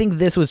about? I think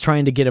this was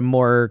trying to get a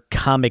more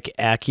comic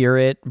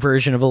accurate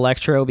version of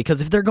Electro,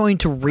 because if they're going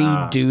to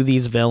redo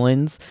these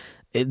villains,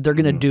 they're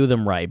going to do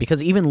them right,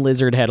 because even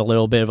Lizard had a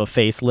little bit of a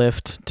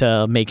facelift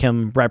to make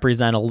him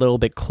represent a little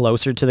bit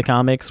closer to the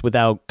comics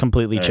without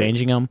completely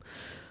changing him.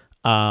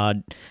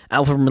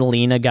 Alfred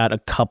Molina got a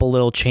couple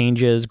little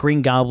changes.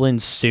 Green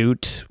Goblin's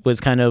suit was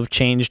kind of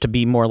changed to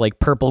be more like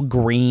purple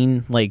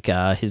green, like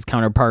his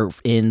counterpart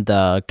in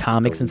the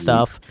comics and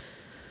stuff.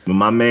 When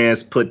my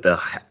man's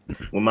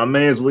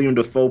William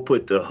Dafoe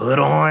put the hood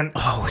on,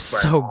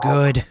 so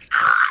good.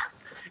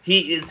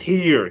 He is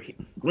here.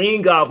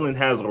 Green Goblin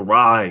has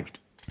arrived.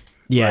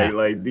 Yeah,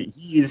 like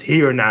he is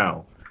here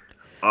now.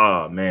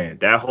 Oh man,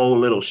 that whole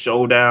little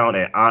showdown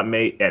at Aunt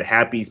May at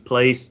Happy's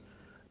place,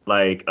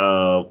 like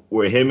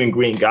where him and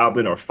Green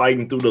Goblin are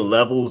fighting through the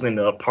levels in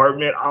the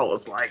apartment. I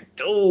was like,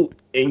 dude,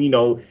 and you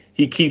know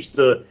he keeps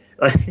the.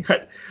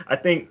 I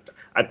think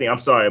I'm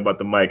sorry about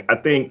the mic. I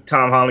think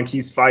Tom Holland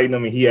keeps fighting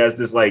him, and he has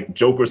this like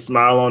Joker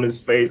smile on his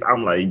face.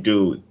 I'm like,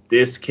 dude,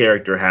 this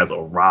character has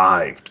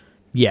arrived.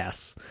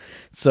 Yes.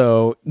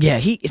 So yeah,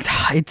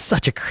 it's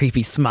such a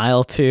creepy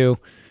smile too.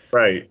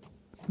 Right.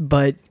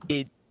 But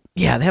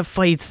that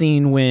fight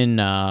scene when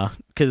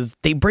because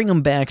they bring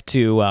him back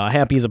to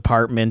Happy's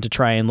apartment to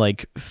try and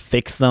like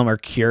fix them or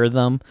cure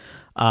them.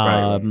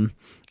 Right.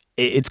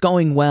 It's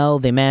going well.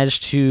 They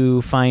managed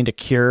to find a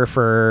cure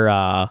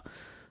for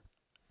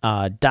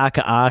Doc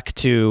Ock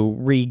to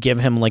re-give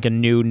him like a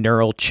new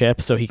neural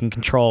chip so he can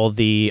control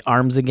the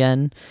arms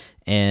again.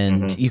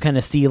 And you kind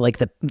of see like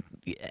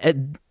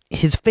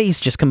his face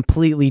just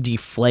completely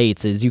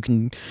deflates, as you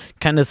can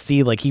kind of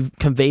see like he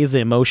conveys the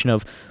emotion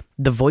of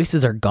the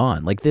voices are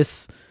gone. Like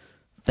this,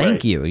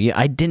 thank you. Yeah,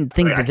 I didn't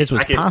think that this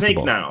was possible.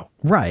 Think now.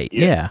 Right.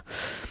 Yeah.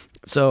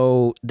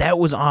 So that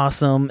was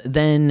awesome.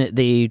 Then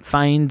they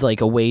find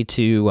like a way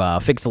to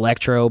fix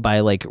Electro by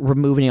like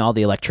removing all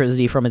the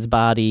electricity from his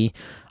body.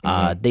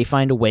 They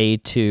find a way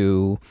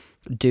to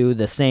do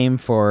the same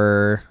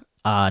for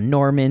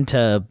Norman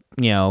to,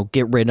 you know,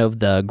 get rid of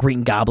the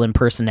Green Goblin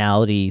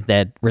personality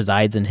that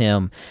resides in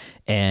him.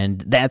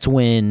 And that's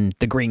when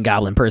the Green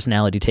Goblin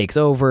personality takes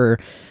over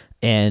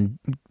and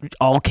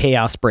all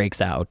chaos breaks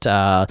out.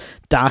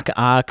 Doc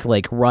Ock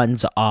like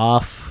runs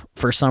off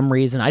for some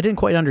reason. I didn't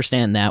quite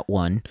understand that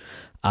one.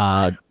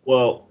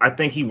 Well, I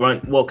think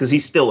because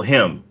he's still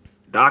him.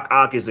 Doc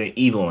Ock isn't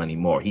evil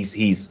anymore.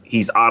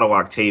 He's Otto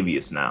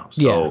Octavius now.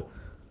 So Yeah.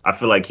 I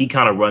feel like he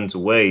kind of runs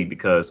away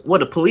because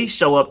the police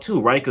show up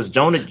too, right? Because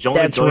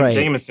That's right.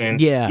 Jameson,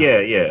 Yeah.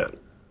 yeah,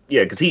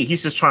 because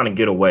he's just trying to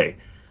get away.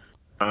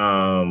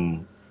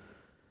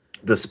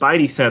 The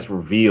Spidey sense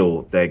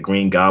revealed that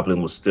Green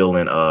Goblin was still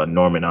in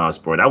Norman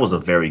Osborn. That was a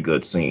very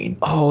good scene.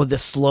 Oh, the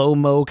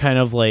slow-mo kind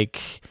of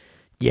like,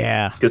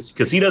 yeah.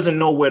 Because he doesn't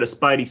know where the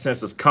Spidey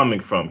sense is coming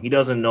from. He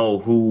doesn't know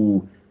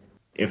who.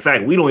 In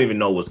fact, we don't even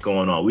know what's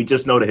going on. We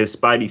just know that his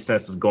Spidey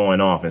sense is going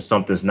off and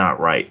something's not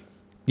right.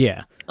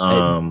 Yeah.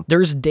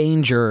 There's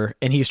danger,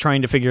 and he's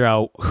trying to figure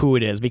out who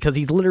it is because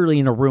he's literally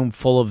in a room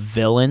full of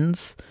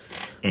villains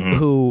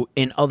who,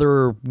 in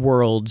other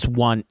worlds,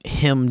 want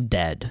him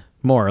dead,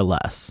 more or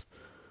less.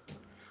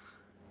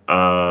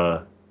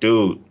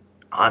 Dude,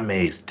 Aunt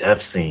May's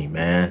death scene,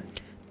 man.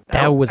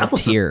 That was a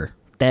tear.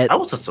 That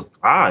was a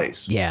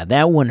surprise. Yeah,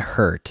 that one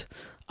hurt.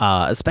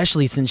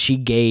 Especially since she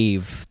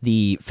gave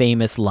the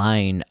famous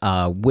line,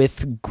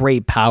 with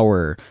great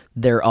power,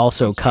 there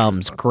also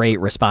comes great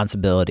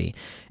responsibility.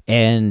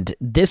 And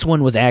this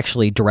one was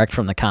actually direct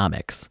from the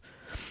comics.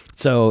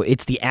 So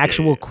it's the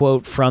actual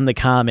quote from the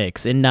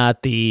comics and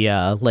not the,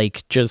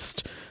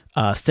 just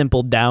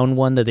simple down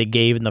one that they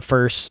gave in the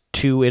first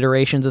 2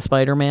 iterations of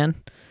Spider-Man.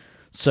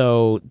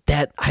 So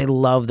that, I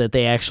love that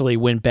they actually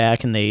went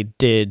back and they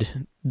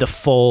did the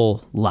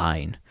full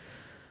line.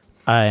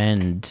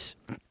 And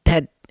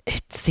that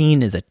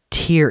scene is a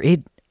tear.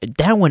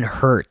 That one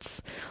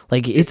hurts.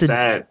 Like it's a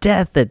sad.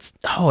 Death that's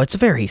it's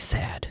very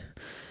sad.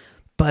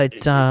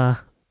 But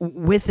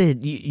with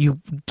it,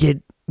 you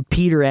get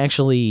Peter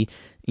actually.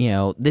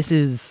 This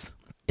is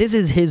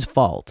his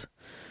fault.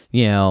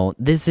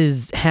 This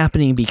is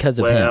happening because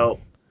of him. Well,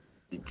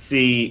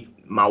 see,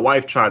 my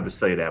wife tried to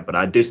say that, but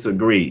I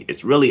disagree.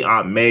 It's really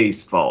Aunt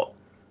May's fault.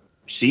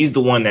 She's the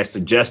one that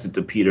suggested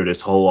to Peter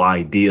this whole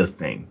idea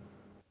thing.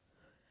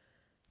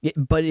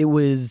 But it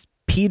was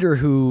Peter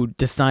who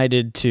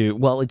decided to.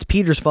 Well, it's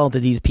Peter's fault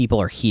that these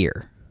people are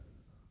here.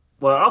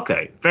 Well,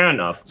 okay, fair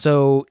enough.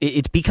 So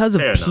it's because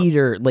of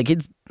Peter. Like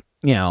it's.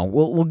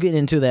 We'll get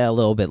into that a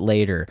little bit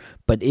later,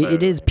 but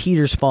it is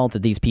Peter's fault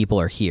that these people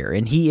are here,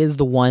 and he is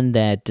the one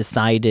that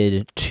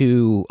decided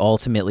to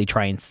ultimately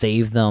try and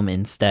save them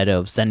instead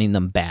of sending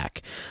them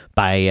back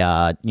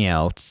by,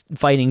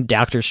 fighting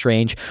Doctor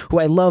Strange, who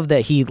I love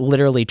that he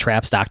literally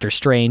traps Doctor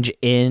Strange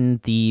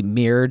in the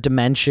mirror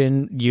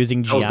dimension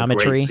using geometry. That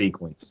was a great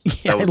sequence.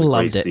 Yeah, that was I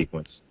loved a great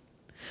sequence.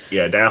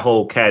 Yeah, that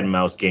whole cat and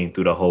mouse game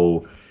through the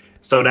whole.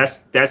 So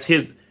that's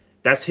his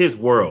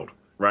world,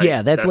 right?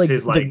 Yeah, that's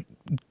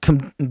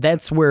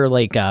that's where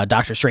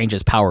Doctor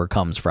Strange's power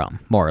comes from,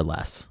 more or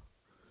less.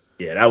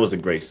 Yeah, that was a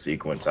great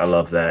sequence. I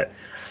love that.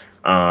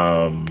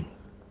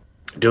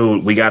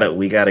 Dude, we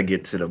gotta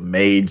get to the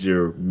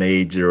major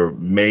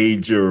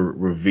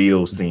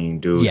reveal scene,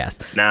 dude. Yes.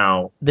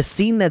 Now, the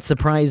scene that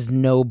surprised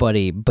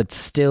nobody, but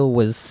still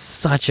was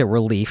such a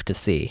relief to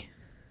see.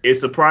 It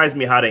surprised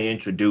me how they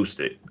introduced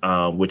it,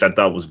 which I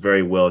thought was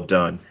very well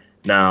done.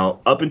 Now,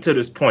 up until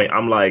this point,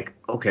 I'm like,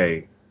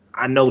 okay,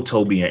 I know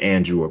Toby and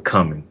Andrew are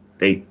coming.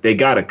 They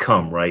gotta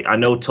come, right? I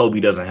know Toby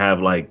doesn't have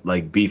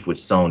like beef with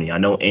Sony. I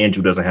know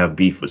Andrew doesn't have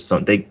beef with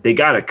Sony. They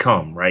gotta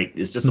come, right?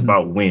 It's just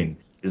about when.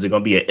 Is it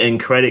gonna be an end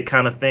credit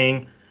kind of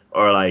thing,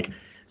 or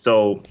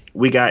so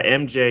we got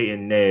MJ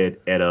and Ned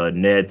at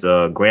Ned's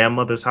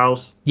grandmother's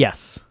house.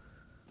 Yes.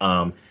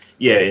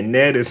 Yeah, and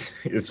Ned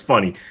is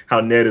funny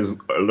how Ned is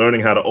learning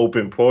how to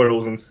open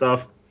portals and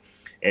stuff,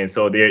 and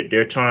so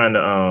they're trying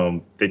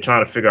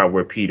to figure out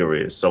where Peter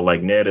is. So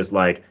Ned is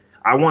like,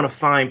 I want to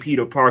find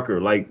Peter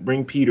Parker.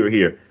 Bring Peter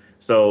here.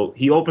 So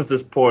he opens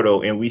this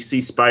portal, and we see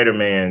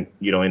Spider-Man,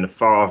 in the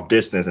far off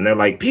distance, and they're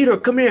like, Peter,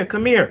 come here,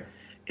 come here.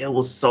 It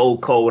was so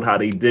cold how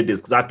they did this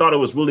because I thought it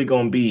was really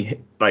gonna be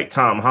like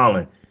Tom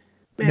Holland.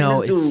 Man,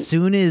 no, as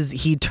soon as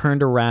he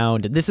turned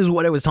around, this is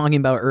what I was talking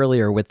about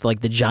earlier with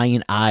the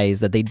giant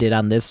eyes that they did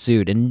on this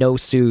suit and no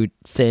suit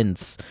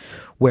since,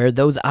 where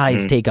those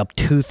eyes take up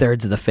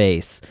 2/3 of the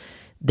face.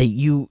 That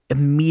you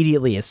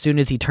immediately, as soon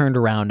as he turned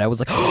around, I was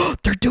like, oh,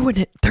 they're doing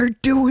it. They're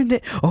doing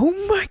it. Oh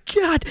my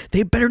God.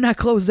 They better not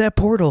close that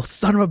portal.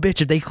 Son of a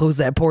bitch. If they close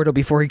that portal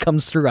before he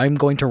comes through, I'm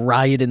going to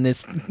riot in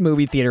this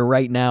movie theater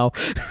right now.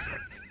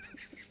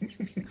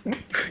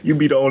 You'd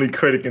be the only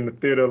critic in the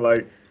theater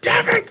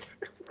damn it.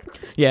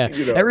 Yeah,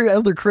 every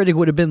other critic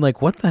would have been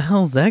like, what the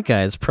hell's that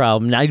guy's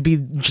problem? And I'd be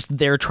just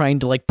there trying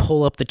to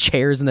pull up the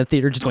chairs in the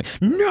theater just going,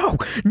 no,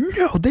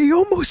 they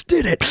almost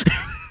did it.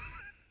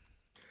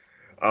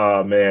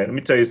 Oh, man, let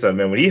me tell you something,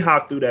 man. When he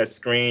hopped through that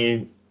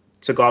screen,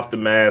 took off the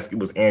mask, it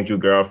was Andrew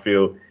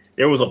Garfield.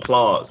 There was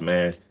applause,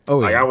 man.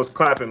 Oh, yeah. I was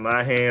clapping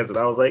my hands, and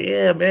I was like,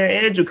 yeah, man,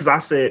 Andrew. Because I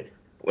said,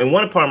 in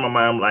one part of my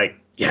mind, I'm like,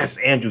 yes,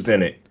 Andrew's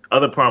in it.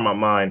 Other part of my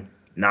mind,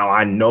 now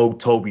I know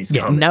Toby's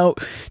coming.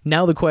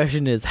 Now the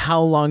question is,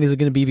 how long is it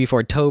going to be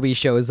before Toby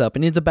shows up?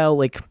 And it's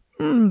about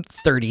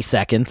 30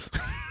 seconds.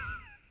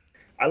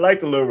 I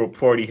like the little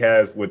report he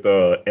has with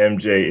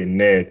MJ and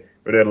Ned,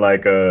 where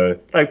they're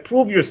like,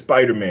 prove you're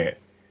Spider-Man.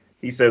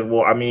 He says,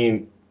 well, I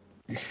mean,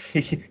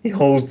 he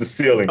holds the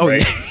ceiling, Oh,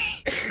 right?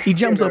 yeah. He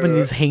jumps up and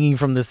he's hanging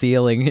from the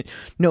ceiling.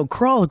 No,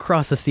 crawl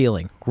across the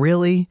ceiling.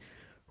 Really?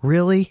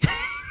 Really?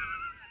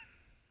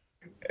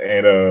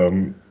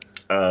 And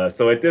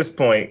so at this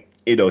point,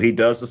 he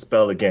does the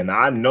spell again. Now,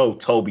 I know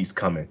Toby's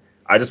coming.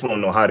 I just want to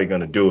know how they're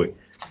gonna do it.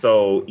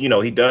 So,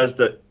 he does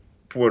the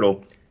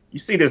portal. You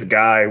see this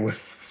guy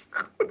with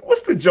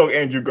what's the joke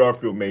Andrew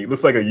Garfield made?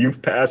 Looks like a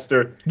youth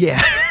pastor.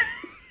 Yeah.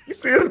 You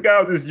see this guy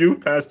with this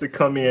youth pastor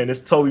come in,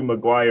 it's Tobey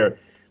Maguire.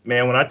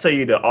 Man, when I tell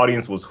you the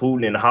audience was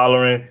hooting and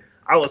hollering,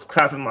 I was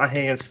clapping my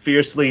hands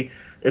fiercely.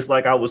 It's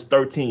like I was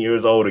 13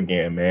 years old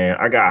again, man.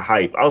 I got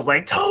hype. I was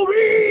like,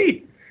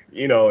 Toby!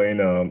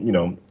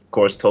 Of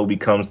course, Toby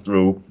comes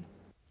through.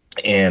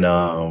 And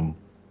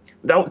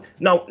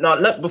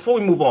before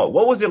we move on,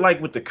 what was it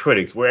like with the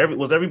critics?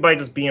 Was everybody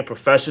just being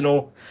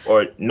professional,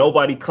 or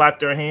nobody clapped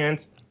their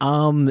hands?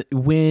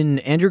 When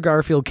Andrew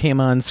Garfield came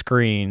on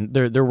screen,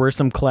 there were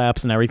some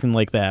claps and everything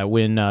like that.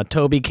 When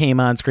Toby came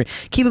on screen,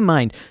 keep in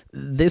mind,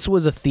 this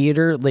was a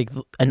theater, like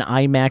an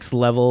IMAX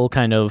level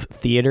kind of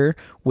theater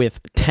with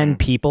 10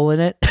 people in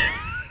it.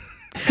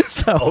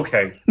 So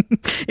okay,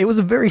 it was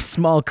a very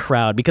small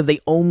crowd because they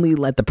only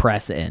let the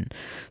press in.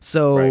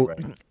 So right.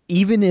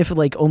 Even if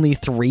like only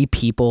 3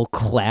 people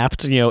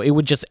clapped, it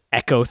would just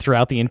echo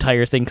throughout the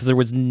entire thing because there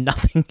was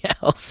nothing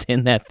else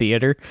in that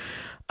theater.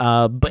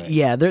 But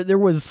yeah, there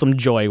was some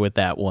joy with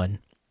that one.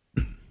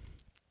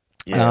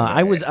 Yeah,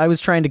 I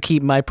was trying to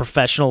keep my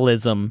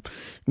professionalism,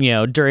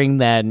 during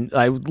that.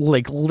 I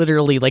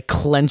literally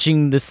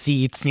clenching the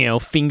seats,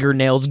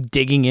 fingernails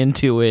digging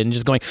into it and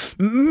just going,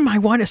 I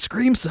want to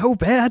scream so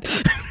bad.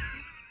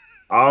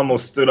 I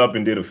almost stood up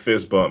and did a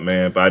fist bump,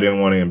 man, but I didn't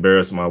want to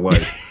embarrass my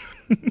wife.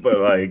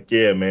 But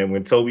yeah, man,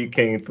 when Toby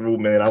came through,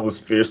 man, I was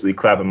fiercely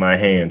clapping my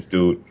hands,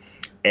 dude.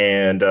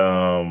 And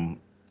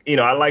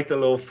I like the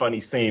little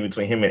funny scene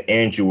between him and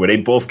Andrew where they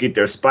both get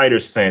their spider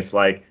sense,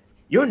 like,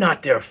 you're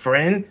not their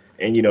friend.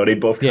 And, they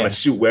both kind of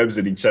shoot webs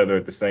at each other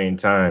at the same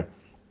time.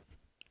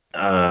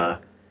 Yeah,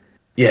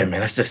 man,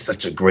 that's just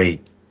such a great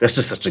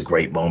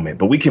moment.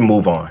 But we can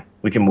move on.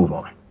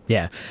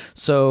 Yeah.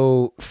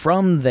 So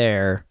from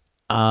there,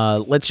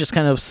 let's just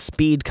kind of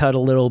speed cut a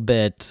little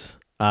bit.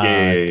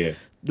 Yeah.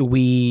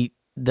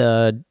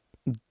 The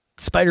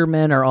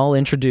Spider-Men are all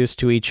introduced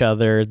to each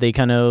other. They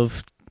kind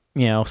of,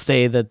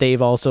 say that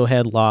they've also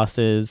had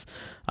losses.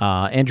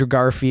 Andrew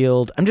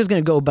Garfield, I'm just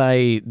going to go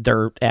by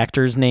their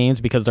actors' names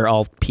because they're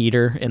all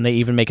Peter, and they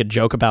even make a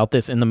joke about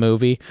this in the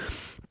movie.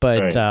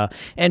 But right.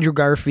 Andrew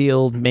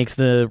Garfield makes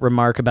the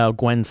remark about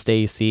Gwen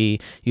Stacy.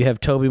 You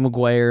have Tobey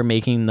Maguire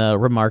making the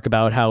remark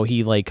about how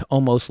he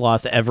almost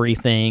lost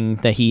everything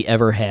that he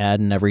ever had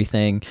and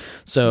everything.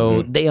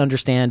 So they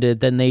understand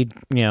it. Then they,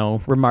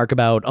 remark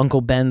about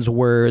Uncle Ben's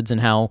words and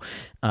how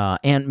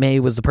Aunt May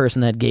was the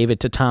person that gave it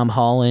to Tom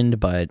Holland.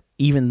 But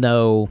even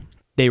though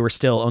they were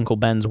still Uncle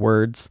Ben's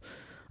words,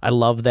 I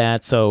love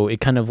that. So it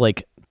kind of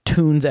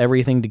tunes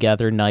everything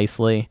together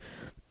nicely.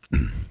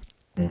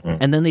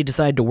 And then they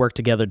decide to work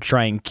together to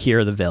try and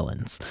cure the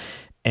villains.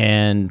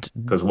 And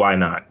because why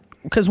not?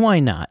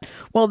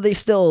 Well,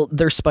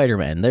 they're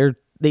Spider-Man.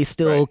 They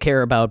still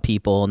care about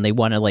people and they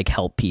want to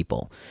help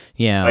people.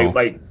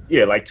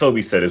 Like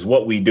Toby said, it's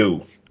what we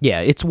do. Yeah,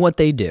 it's what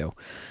they do.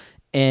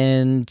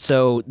 And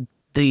so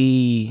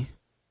I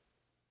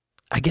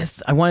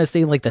guess I want to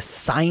say the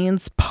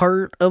science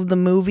part of the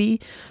movie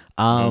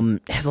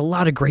has a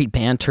lot of great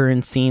banter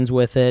and scenes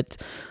with it.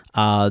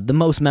 The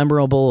most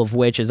memorable of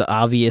which is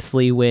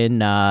obviously when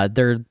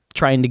they're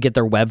trying to get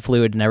their web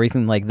fluid and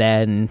everything like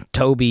that, and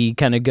Toby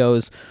kind of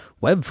goes,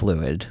 "Web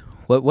fluid?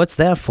 What's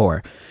that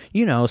for?"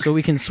 So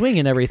we can swing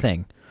and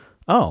everything.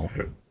 Oh,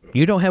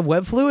 you don't have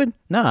web fluid?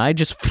 No, I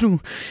just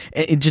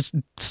it just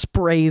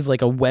sprays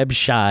a web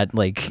shot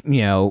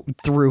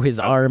through his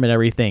arm and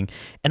everything.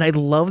 And I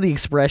love the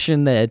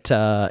expression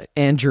that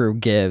Andrew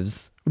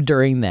gives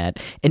during that,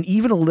 and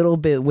even a little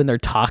bit when they're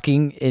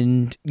talking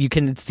and you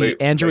can see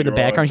Andrew in the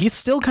background. He's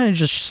still kind of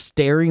just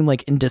staring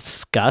in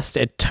disgust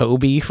at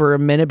Toby for a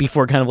minute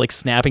before kind of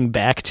snapping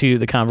back to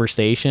the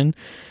conversation.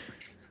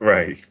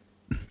 Right.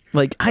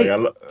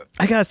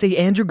 I gotta say,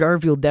 Andrew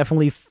Garfield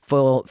definitely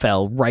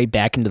fell right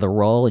back into the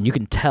role, and you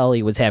can tell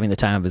he was having the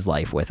time of his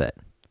life with it.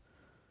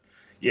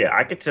 Yeah,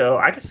 I could tell.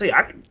 I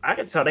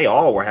could tell they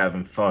all were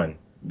having fun.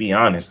 Be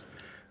honest.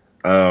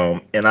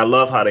 And I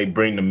love how they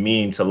bring the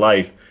meme to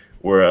life,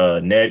 where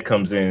Ned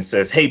comes in and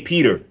says, "Hey,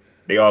 Peter."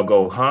 They all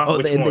go, "Huh?" Oh,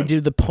 and they do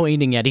the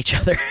pointing at each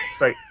other.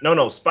 It's like,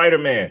 no,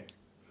 Spider-Man.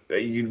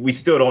 We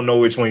still don't know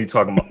which one you're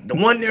talking about. The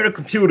one near the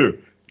computer.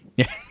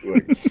 Yeah.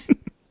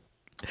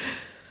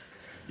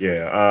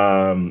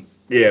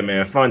 Yeah,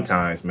 man, fun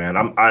times, man.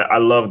 I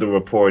love the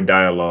rapport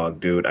dialogue,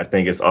 dude. I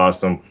think it's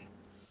awesome.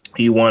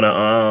 You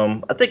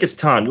wanna I think it's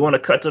time. You wanna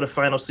cut to the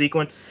final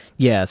sequence?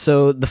 Yeah,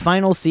 so the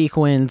final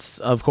sequence,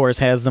 of course,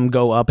 has them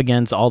go up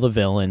against all the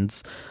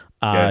villains.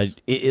 Yes.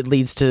 It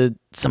leads to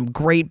some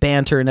great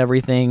banter and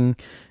everything.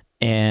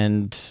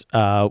 And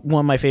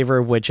one of my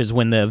favorite of which is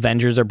when the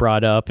Avengers are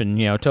brought up, and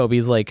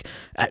Toby's like,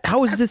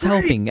 "How is this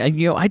helping?" And,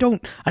 I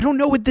don't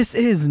know what this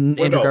is. And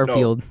Andrew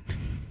Garfield. No.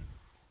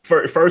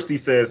 first he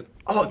says,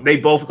 "Oh," they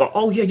both go,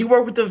 "Oh yeah, you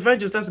work with the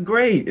Avengers. That's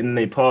great." And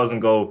they pause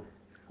and go,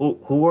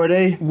 "Who are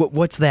they?"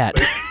 What's that?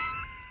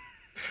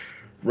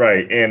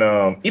 Right. And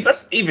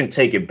let's even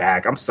take it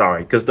back. I'm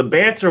sorry, because the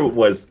banter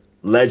was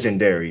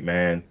legendary,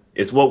 man.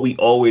 It's what we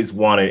always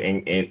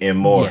wanted and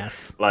more.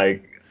 Yes.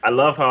 Like, I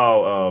love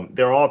how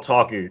they're all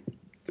talking.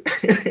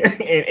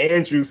 And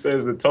Andrew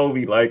says to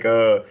Toby, like,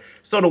 so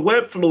the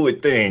web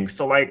fluid thing.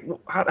 So, like,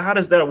 how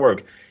does that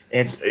work?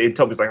 And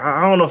Toby's like,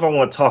 I don't know if I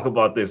want to talk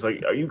about this.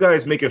 Like, are you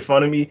guys making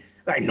fun of me?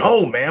 Like,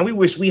 no, man, we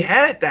wish we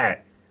had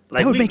that.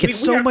 Like, that would make it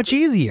so much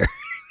easier.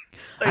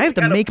 Like, I have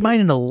to make mine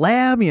in the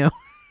lab, you know.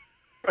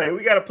 Right,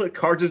 we got to put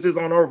cartridges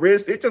on our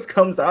wrist. It just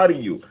comes out of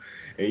you.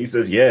 And he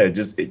says, yeah, it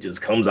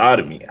just comes out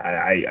of me.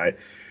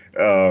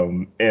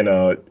 One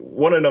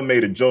of them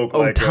made a joke. Oh,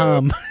 like,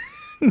 Tom,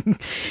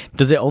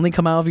 does it only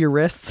come out of your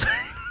wrists?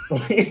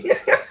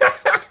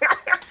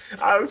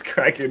 I was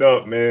cracking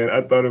up, man.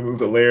 I thought it was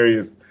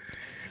hilarious.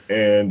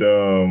 And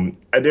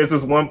there's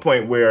this one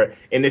point where,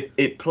 and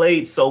it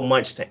played so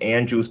much to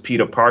Andrew's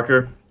Peter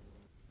Parker,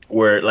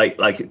 where like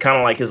kind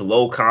of like his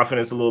low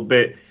confidence a little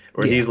bit.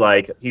 Where he's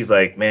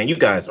like, man, you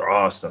guys are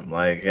awesome.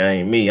 Like, it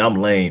ain't me, I'm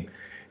lame.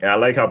 And I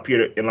like how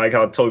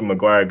Tobey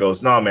Maguire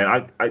goes, no,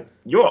 man,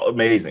 you're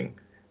amazing.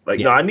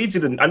 Like, no, I need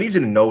you to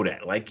know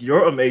that. Like,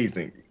 you're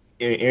amazing.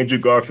 And Andrew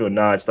Garfield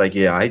nods, like,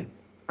 yeah, I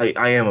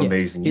am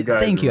amazing. You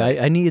guys. Thank you.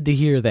 I needed to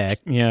hear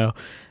that. You know,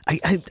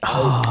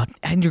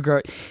 Andrew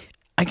Garfield.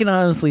 I can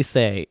honestly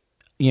say,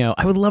 you know,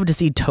 I would love to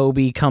see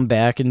Tobey come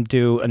back and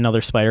do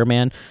another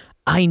Spider-Man.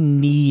 I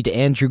need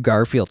Andrew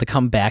Garfield to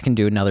come back and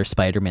do another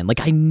Spider-Man.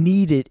 Like, I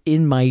need it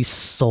in my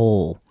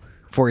soul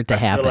for it to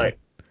happen.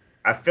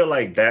 I feel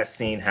like that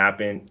scene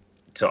happened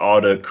to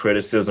all the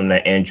criticism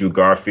that Andrew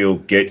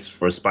Garfield gets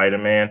for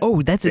Spider-Man.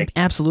 Oh, that's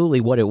absolutely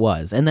what it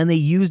was. And then they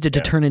used it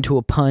to turn into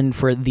a pun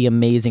for The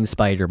Amazing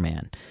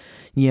Spider-Man.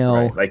 You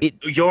know, right.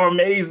 Like, you're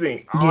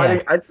amazing.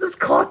 Oh, I just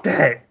caught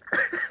that.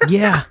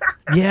 Yeah.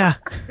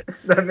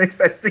 That makes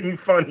that scene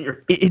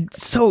funnier.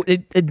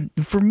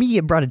 For me,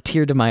 it brought a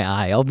tear to my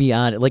eye. I'll be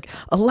honest. Like,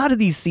 a lot of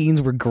these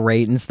scenes were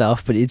great and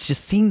stuff, but it's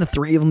just seeing the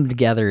three of them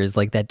together is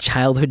like that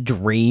childhood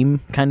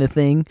dream kind of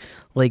thing.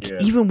 Like,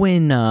 even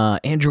when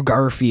Andrew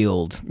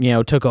Garfield, you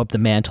know, took up the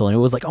mantle, and it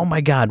was like, oh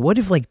my God, what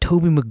if like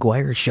Tobey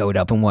Maguire showed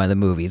up in one of the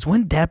movies?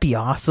 Wouldn't that be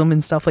awesome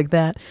and stuff like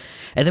that?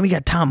 And then we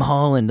got Tom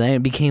Holland, and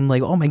it became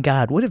like, oh my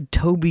God, what if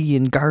Tobey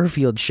and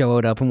Garfield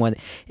showed up in one?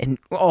 And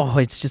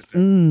it's just,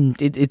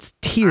 it's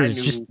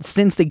tears just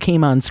since they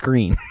came on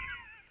screen.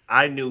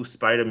 I knew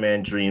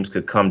Spider-Man dreams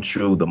could come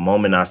true the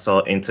moment I saw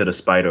Into the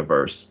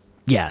Spider-Verse.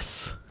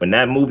 Yes. When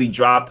that movie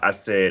dropped, I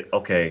said,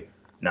 okay,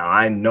 now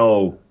I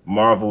know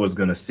Marvel is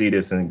going to see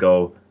this and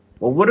go,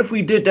 well, what if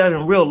we did that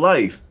in real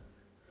life?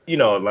 You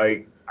know,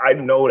 like, I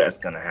know that's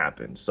going to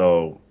happen.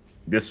 So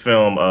this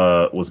film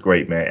was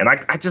great, man. And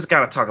I just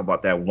got to talk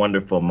about that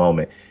wonderful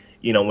moment.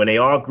 You know, when they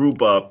all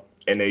group up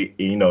and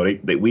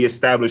we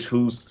established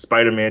who's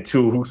Spider-Man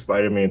 2, who's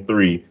Spider-Man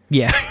 3.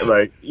 Yeah.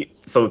 Like,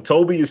 so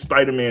Tobey is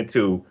Spider-Man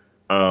 2.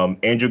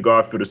 Andrew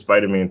Garfield is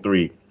Spider-Man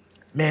 3.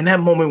 Man, that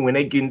moment when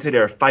they get into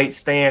their fight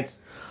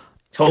stance,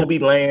 Tobey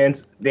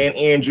lands, then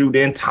Andrew,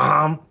 then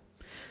Tom.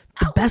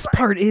 The best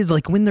part is,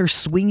 like, when they're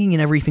swinging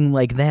and everything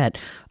like that,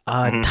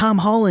 Tom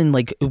Holland,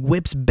 like,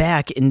 whips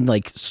back and,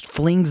 like,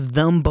 flings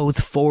them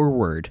both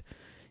forward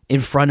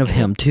in front of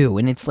him, too.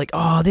 And it's like,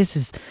 oh, this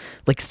is,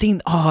 like,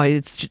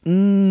 it's just,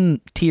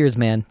 tears,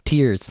 man.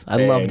 Tears.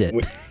 I loved it.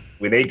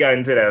 When they got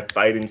into that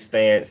fighting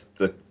stance,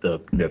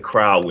 the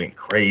crowd went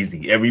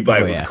crazy.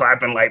 Everybody was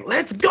clapping like,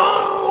 let's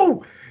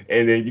go!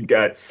 And then you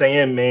got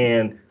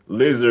Sandman,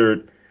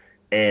 Lizard,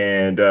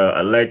 and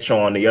Electro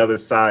on the other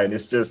side.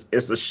 It's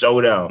a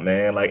showdown,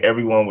 man. Like,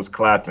 everyone was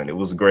clapping. It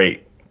was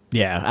great.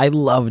 Yeah, I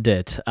loved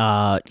it.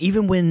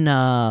 Even when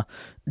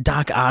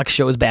Doc Ock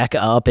shows back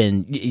up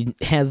and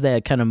has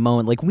that kind of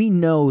moment, like, we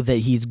know that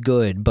he's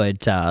good,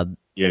 but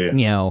you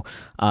know,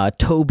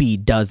 Tobey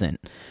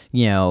doesn't.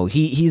 You know,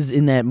 he's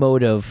in that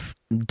mode of,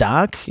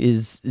 Doc,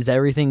 is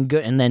everything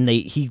good? And then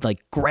he like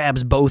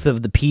grabs both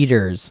of the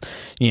Peters,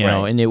 you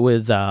know, and it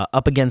was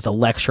up against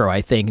Electro,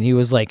 I think, and he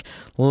was like,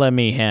 let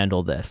me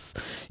handle this,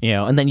 you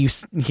know. And then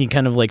he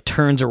kind of like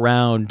turns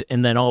around,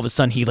 and then all of a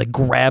sudden he like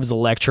grabs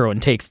Electro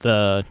and takes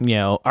the, you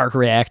know, arc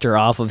reactor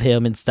off of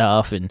him and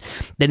stuff, and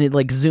then it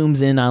like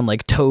zooms in on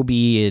like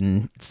Tobey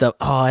and stuff.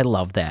 Oh, I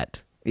love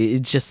that.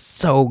 It's just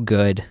so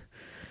good.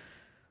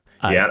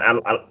 Yeah,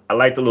 I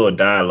like the little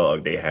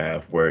dialogue they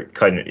have where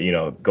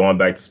going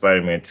back to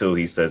Spider-Man 2,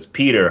 he says,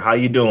 Peter, how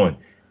you doing?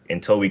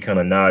 And Tobey kind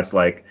of nods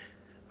like,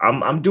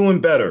 I'm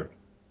doing better.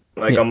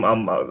 Like,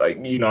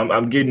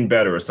 I'm getting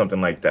better or something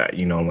like that,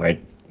 you know,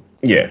 like,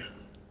 yeah.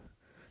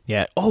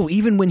 Yeah. Oh,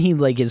 even when he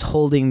like is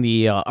holding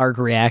the arc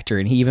reactor,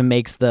 and he even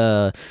makes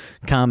the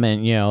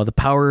comment, you know, the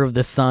power of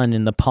the sun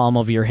in the palm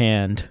of your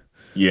hand.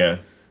 Yeah.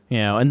 You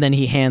know, and then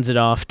he hands it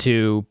off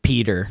to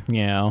Peter,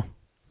 you know.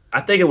 I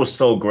think it was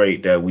so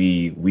great that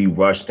we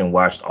rushed and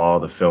watched all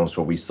the films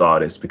where we saw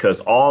this, because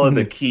all of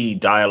the key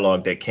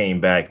dialogue that came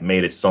back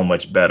made it so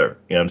much better.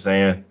 You know what I'm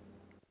saying?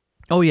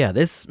 Oh yeah,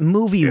 this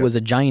movie was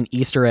a giant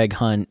Easter egg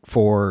hunt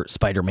for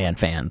Spider-Man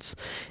fans,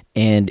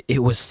 and it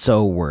was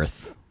so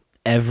worth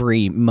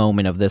every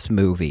moment of this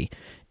movie.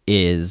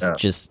 Is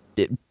just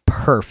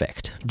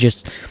perfect.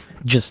 Just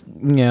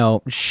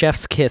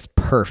chef's kiss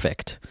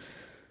perfect.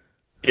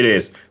 It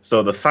is.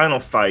 So the final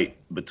fight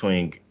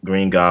between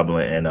Green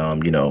Goblin and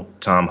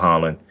Tom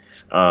Holland.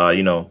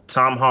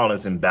 Tom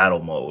Holland's in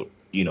battle mode.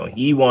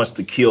 He wants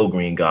to kill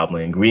Green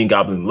Goblin, and Green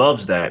Goblin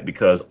loves that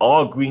because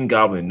all Green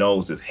Goblin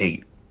knows is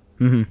hate.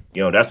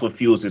 Mm-hmm. That's what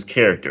fuels his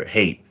character,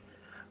 hate.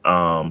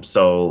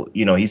 So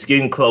he's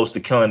getting close to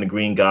killing the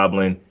Green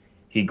Goblin.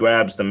 He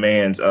grabs the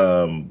man's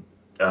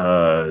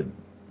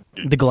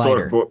the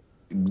glider.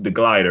 The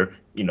glider.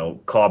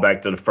 Call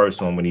back to the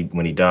first one when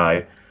he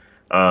died.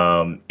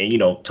 And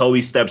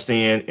Toby steps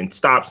in and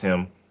stops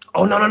him.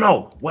 Oh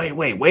no!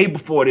 Wait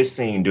before this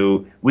scene,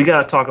 dude. We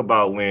gotta talk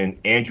about when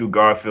Andrew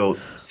Garfield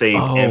saved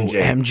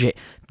MJ.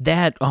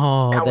 That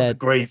was a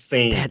great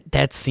scene.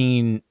 That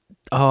scene.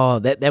 Oh,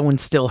 that one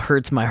still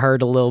hurts my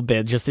heart a little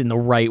bit, just in the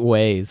right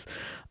ways.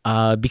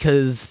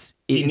 Because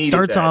it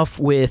starts off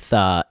with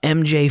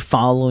MJ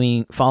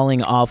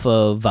falling off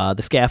of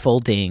the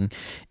scaffolding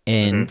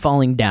and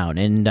falling down,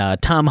 and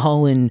Tom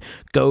Holland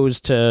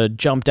goes to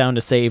jump down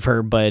to save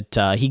her, but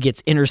he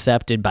gets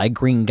intercepted by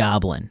Green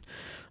Goblin.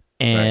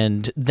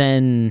 And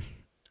then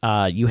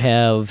you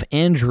have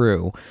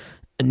Andrew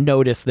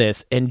notice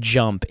this and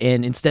jump,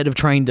 and instead of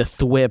trying to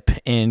thwip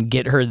and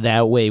get her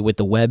that way with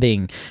the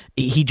webbing,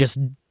 he just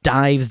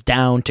dives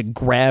down to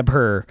grab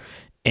her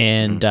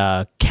and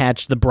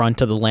catch the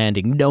brunt of the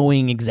landing,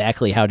 knowing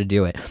exactly how to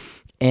do it.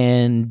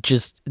 And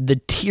just the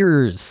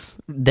tears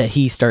that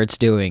he starts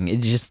doing,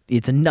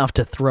 it's enough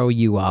to throw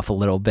you off a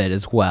little bit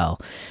as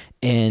well.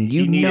 And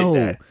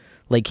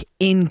like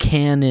in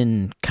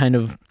canon, kind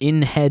of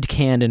in head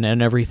canon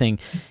and everything,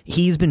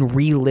 he's been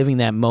reliving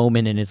that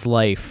moment in his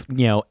life,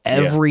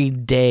 every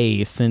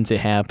day since it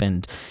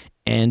happened,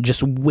 and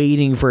just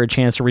waiting for a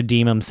chance to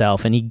redeem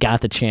himself. And he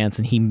got the chance,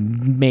 and he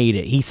made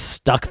it. He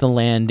stuck the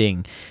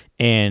landing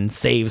and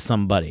saved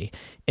somebody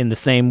in the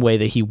same way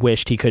that he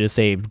wished he could have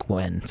saved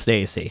Gwen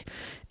Stacy.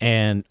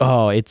 And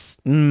I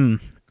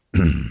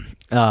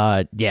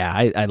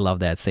love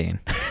that scene.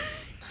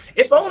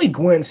 If only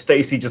Gwen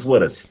Stacy just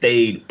would have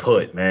stayed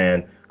put,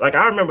 man. Like,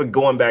 I remember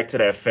going back to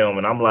that film,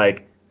 and I'm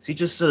like, she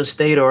just should have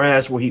stayed her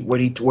ass where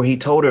he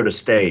told her to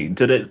stay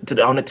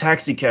on the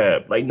taxi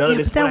cab. Like, none of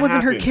this. But that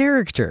wasn't her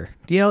character.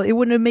 It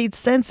wouldn't have made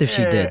sense if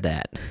she did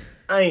that.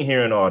 I ain't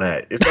hearing all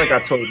that. It's like I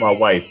told my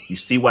wife, you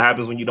see what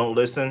happens when you don't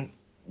listen?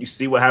 You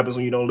see what happens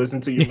when you don't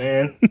listen to your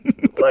man?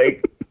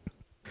 Like,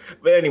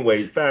 but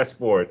anyway, fast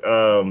forward.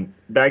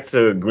 Back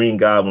to Green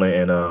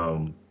Goblin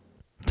and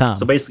Tom.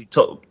 So basically,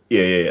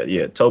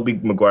 Tobey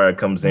Maguire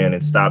comes in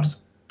and stops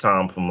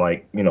Tom from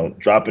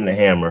dropping the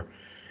hammer,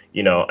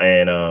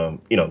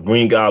 and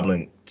Green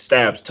Goblin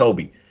stabs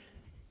Tobey.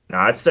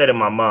 Now, I said in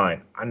my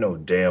mind, I know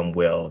damn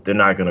well they're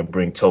not gonna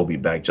bring Tobey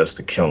back just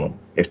to kill him.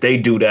 If they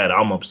do that,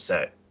 I'm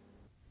upset.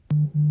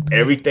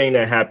 Everything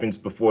that happens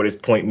before this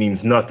point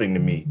means nothing to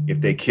me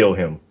if they kill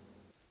him.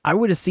 I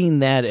would have seen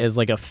that as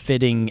like a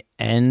fitting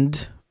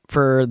end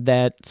for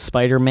that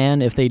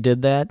Spider-Man if they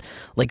did that.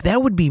 Like,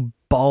 that would be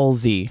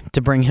ballsy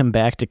to bring him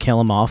back to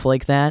kill him off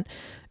like that.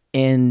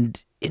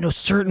 And in a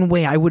certain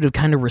way, I would have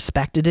kind of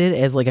respected it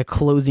as like a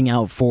closing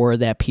out for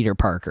that Peter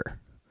Parker.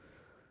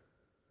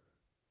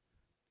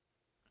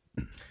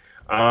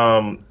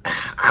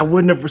 I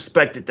wouldn't have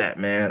respected that,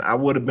 man. I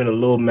would have been a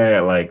little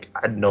mad. Like,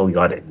 I know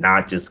y'all did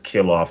not just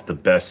kill off the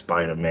best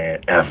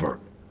Spider-Man ever.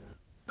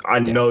 I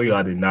know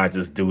y'all did not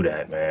just do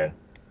that, man.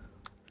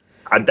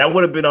 That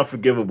would have been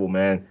unforgivable,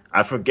 man.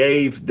 I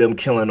forgave them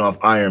killing off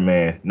Iron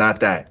Man. Not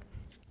that.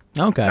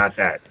 Okay. Not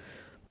that.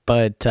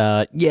 But,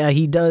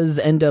 he does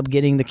end up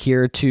getting the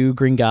cure to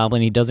Green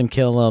Goblin. He doesn't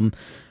kill him.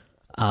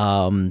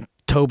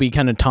 Toby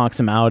kind of talks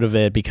him out of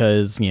it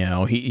because,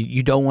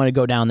 you don't want to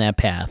go down that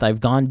path. I've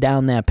gone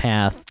down that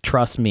path.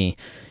 Trust me,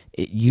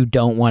 you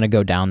don't want to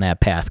go down that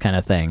path kind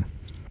of thing.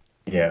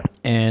 Yeah.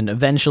 And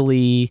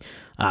eventually,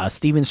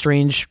 Stephen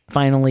Strange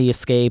finally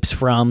escapes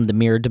from the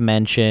mirror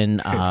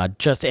dimension,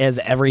 just as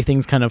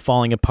everything's kind of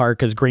falling apart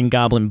because Green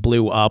Goblin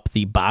blew up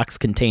the box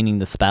containing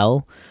the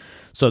spell.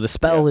 So the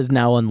spell is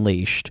now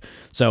unleashed.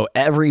 So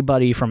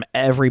everybody from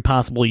every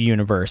possible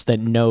universe that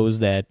knows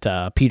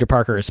that Peter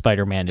Parker is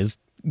Spider-Man is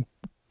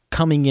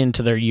coming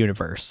into their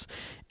universe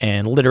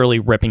and literally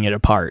ripping it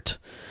apart.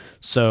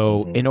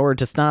 So in order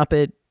to stop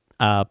it,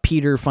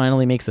 Peter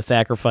finally makes a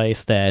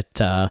sacrifice that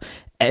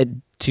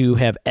to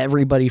have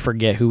everybody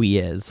forget who he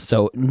is.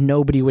 So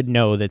nobody would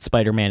know that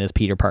Spider-Man is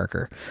Peter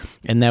Parker.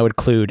 And that would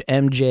include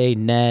MJ,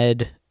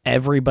 Ned,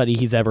 everybody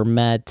he's ever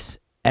met,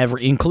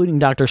 including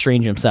Doctor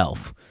Strange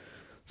himself.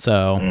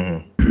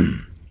 So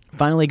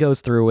finally goes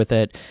through with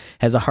it,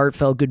 has a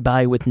heartfelt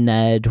goodbye with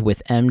Ned,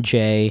 with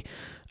MJ.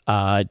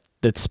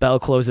 The spell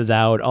closes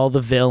out. All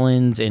the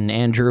villains and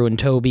Andrew and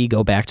Toby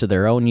go back to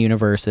their own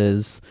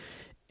universes,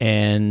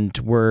 and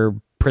we're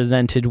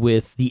presented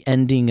with the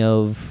ending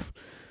of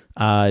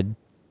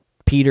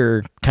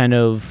Peter kind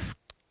of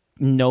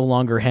no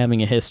longer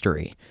having a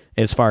history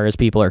as far as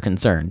people are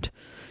concerned.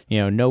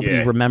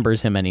 Nobody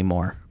remembers him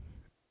anymore.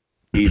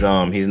 He's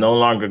no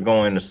longer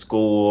going to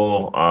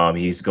school.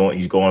 He's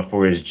going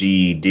for his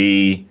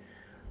GED.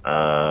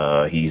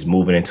 He's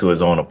moving into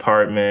his own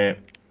apartment.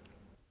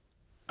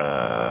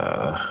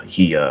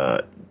 He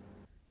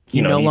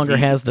no longer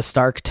has the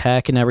Stark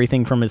tech and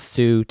everything from his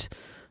suit,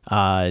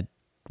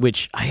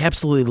 which I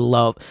absolutely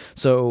love.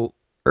 So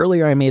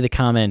earlier I made the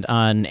comment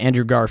on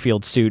Andrew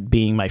Garfield's suit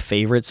being my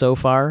favorite so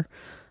far.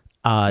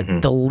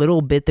 The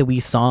little bit that we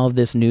saw of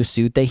this new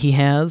suit that he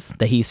has,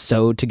 that he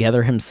sewed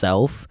together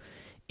himself,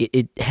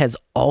 it has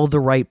all the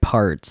right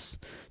parts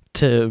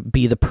to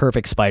be the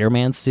perfect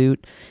Spider-Man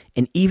suit.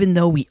 And even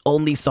though we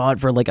only saw it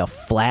for like a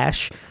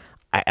flash,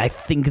 I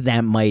think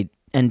that might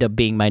end up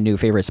being my new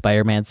favorite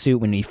Spider-Man suit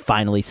when we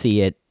finally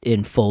see it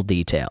in full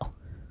detail.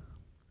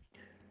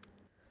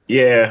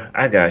 Yeah,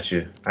 I got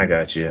you.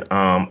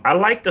 I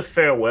like the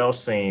farewell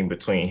scene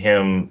between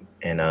him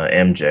and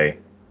MJ.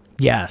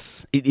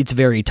 Yes, it's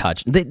very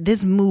touching.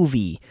 This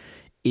movie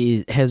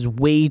has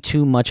way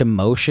too much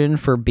emotion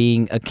for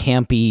being a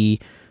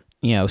campy,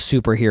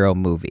 superhero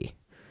movie.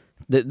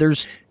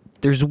 There's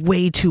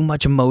way too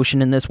much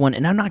emotion in this one,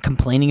 and I'm not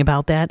complaining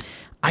about that.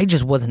 I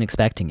just wasn't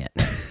expecting it.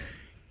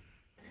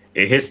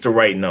 It hits the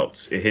right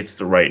notes.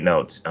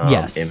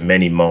 Yes. In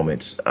many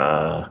moments.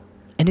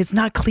 And it's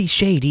not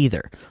cliched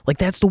either. Like,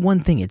 that's the one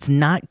thing. It's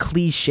not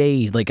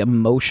cliched, like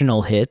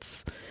emotional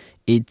hits.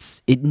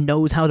 It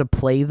knows how to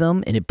play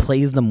them, and it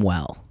plays them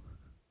well.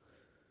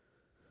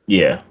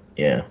 Yeah.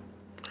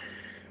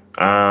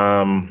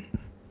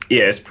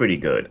 It's pretty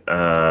good.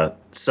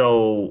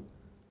 So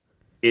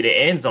it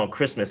ends on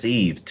Christmas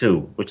Eve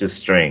too, which is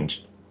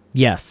strange.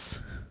 Yes.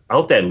 I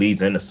hope that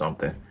leads into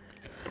something.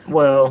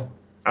 Well,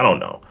 I don't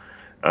know.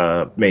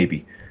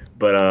 Maybe.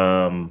 But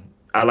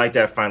I like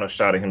that final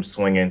shot of him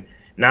swinging.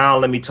 Now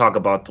let me talk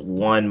about the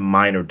one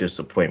minor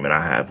disappointment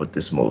I have with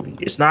this movie.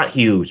 It's not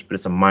huge, but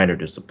it's a minor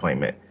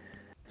disappointment.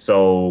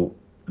 So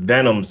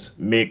Venom's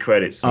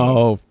mid-credit scene.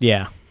 Oh,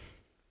 yeah.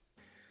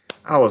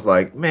 I was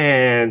like,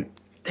 man,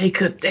 they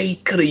could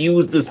have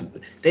used this.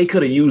 They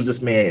could have used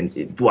this man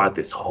throughout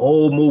this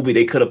whole movie.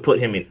 They could have put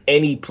him in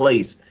any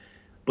place,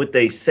 but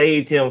they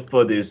saved him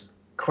for this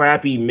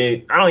crappy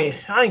I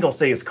ain't gonna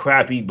say it's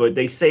crappy, but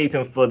they saved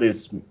him for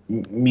this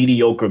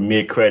mediocre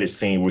mid-credit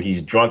scene where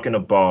he's drunk in a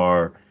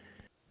bar.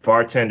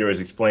 Bartender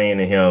is explaining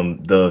to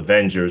him the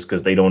Avengers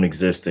because they don't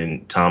exist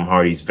in Tom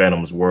Hardy's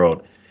Venom's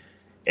world,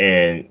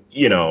 and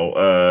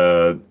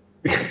I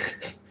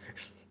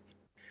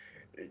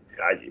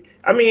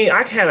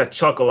had a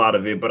chuckle out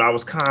of it, but I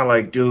was kind of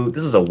like, dude,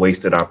 this is a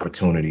wasted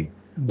opportunity.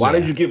 Why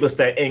did you give us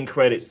that end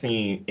credit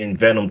scene in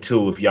Venom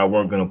 2 if y'all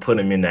weren't going to put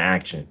him into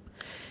action?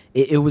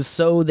 It was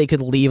so they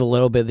could leave a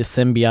little bit of the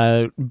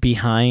symbiote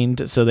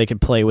behind so they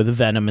could play with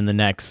Venom in the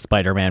next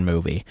Spider-Man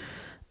movie.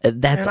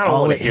 That's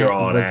all it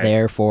was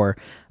there for.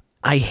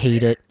 I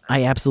hate it.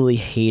 I absolutely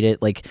hate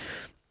it. Like,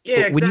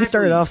 exactly. When you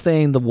started off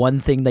saying the one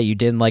thing that you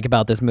didn't like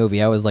about this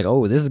movie, I was like,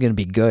 oh, this is going to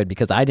be good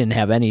because I didn't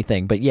have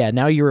anything. But yeah,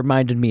 now you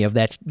reminded me of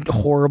that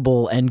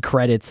horrible end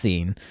credit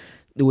scene,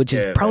 which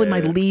is probably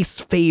my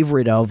least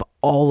favorite of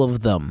all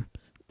of them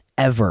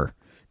ever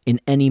in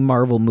any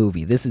Marvel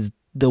movie. This is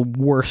the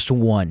worst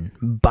one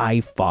by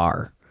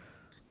far.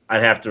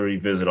 I'd have to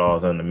revisit all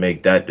of them to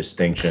make that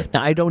distinction.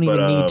 Now, I don't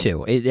even need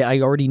to. I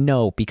already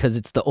know because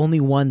it's the only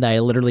one that I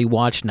literally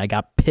watched and I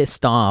got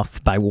pissed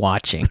off by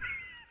watching.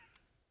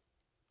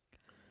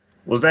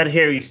 Was that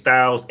Harry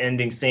Styles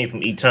ending scene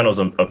from Eternals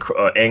a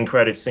end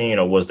credit scene,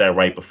 or was that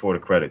right before the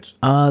credits?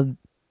 I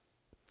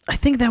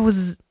think that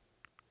was...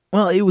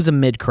 Well, it was a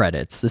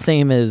mid-credits, the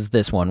same as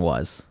this one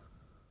was.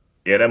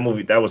 Yeah, that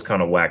movie, that was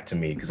kind of whack to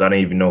me because I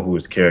didn't even know who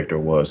his character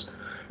was.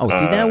 Oh,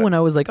 see, that one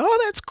I was like, oh,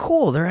 that's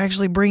cool. They're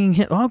actually bringing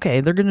him.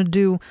 Okay, they're going to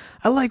do...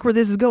 I like where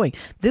this is going.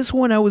 This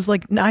one I was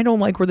like, I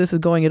don't like where this is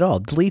going at all.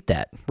 Delete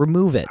that.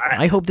 Remove it.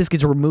 I hope this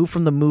gets removed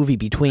from the movie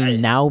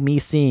between now me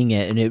seeing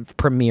it and it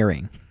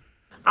premiering.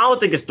 I don't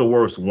think it's the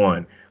worst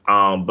one,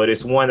 but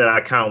it's one that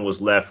I kind of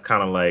was left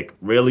kind of like,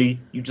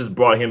 really? You just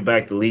brought him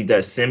back to leave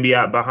that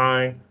symbiote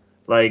behind?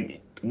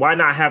 Like, why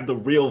not have the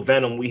real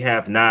Venom we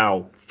have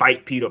now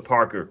fight Peter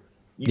Parker?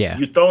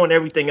 You're throwing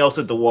everything else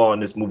at the wall in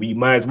this movie. You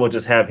might as well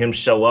just have him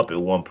show up at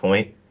one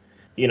point,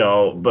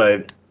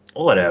 but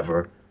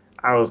whatever.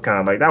 I was kind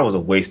of like, that was a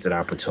wasted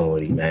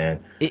opportunity, man.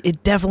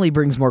 It definitely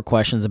brings more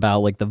questions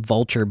about like the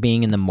Vulture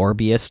being in the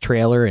Morbius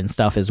trailer and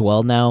stuff as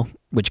well now,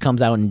 which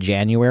comes out in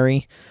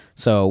January.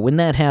 So when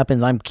that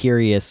happens, I'm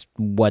curious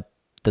what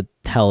the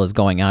hell is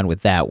going on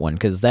with that one,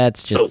 because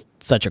that's just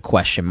such a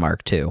question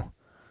mark too.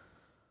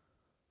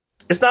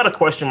 It's not a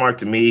question mark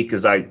to me,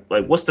 because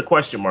what's the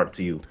question mark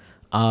to you?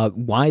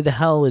 Why the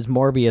hell is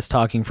Morbius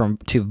talking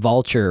to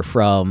Vulture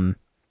from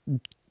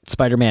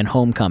Spider-Man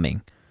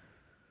Homecoming?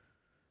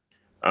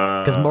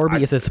 Because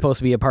Morbius is supposed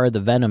to be a part of the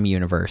Venom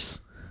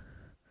universe.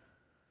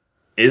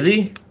 Is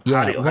he?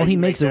 Yeah, he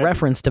makes a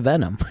reference to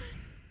Venom.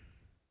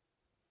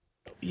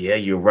 Yeah,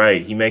 you're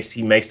right. He makes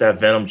that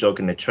Venom joke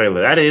in the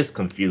trailer. That is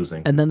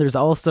confusing. And then there's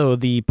also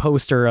the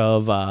poster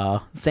of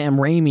Sam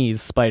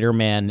Raimi's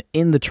Spider-Man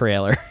in the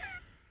trailer.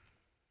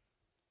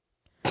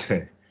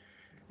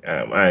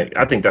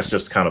 I think that's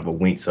just kind of a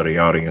wink to the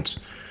audience.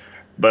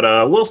 But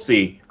we'll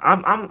see.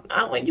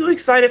 You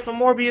excited for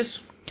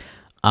Morbius?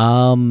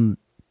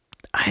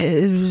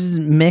 It was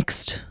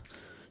mixed.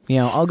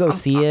 I'll go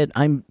see it.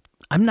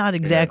 I'm not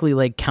exactly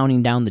like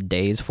counting down the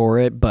days for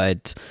it,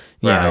 but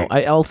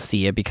I'll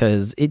see it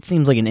because it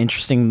seems like an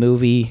interesting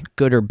movie,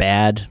 good or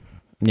bad.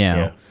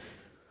 Yeah.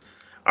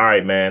 All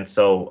right, man.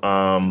 So,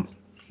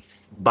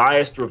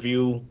 biased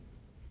review,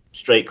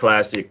 straight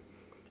classic,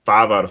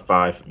 5 out of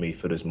 5 for me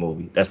for this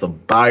movie. That's a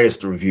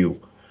biased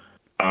review.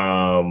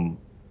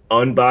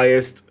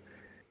 Unbiased,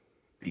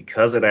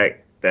 because of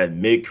that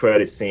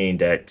mid-credit scene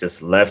that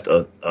just left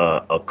a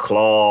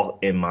claw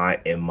in my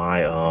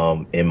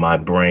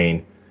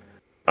brain.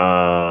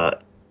 I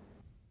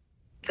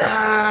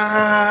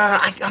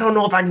don't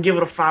know if I can give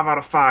it a 5 out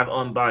of 5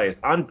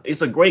 unbiased.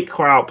 It's a great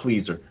crowd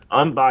pleaser.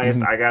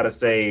 Unbiased, I gotta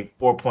say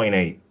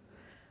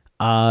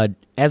 4.8.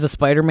 As a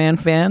Spider-Man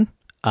fan,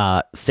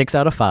 6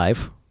 out of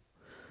 5,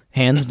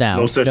 hands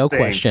down, no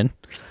question.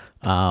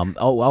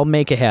 I'll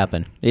make it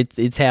happen.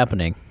 It's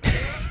happening.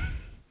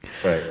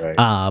 Right.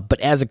 But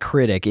as a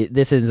critic,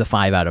 this is a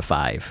 5 out of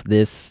 5.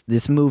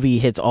 This movie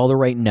hits all the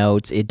right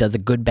notes. It does a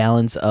good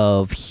balance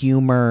of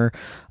humor.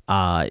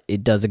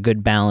 It does a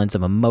good balance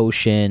of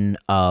emotion,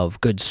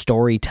 of good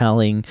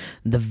storytelling.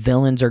 The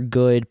villains are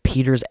good.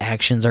 Peter's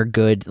actions are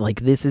good. Like,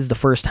 this is the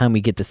first time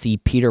we get to see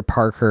Peter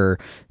Parker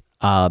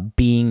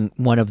being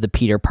one of the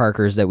Peter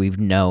Parkers that we've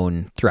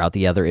known throughout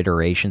the other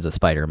iterations of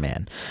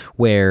Spider-Man,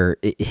 where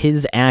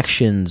his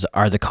actions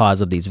are the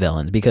cause of these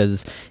villains.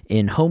 Because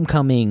in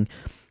Homecoming,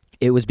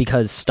 it was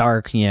because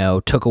Stark,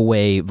 took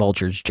away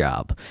Vulture's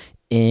job.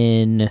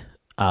 In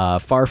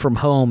Far From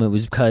Home, it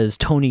was because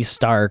Tony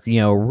Stark,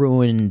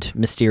 ruined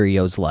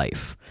Mysterio's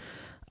life.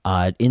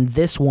 In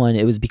this one,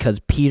 it was because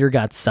Peter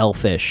got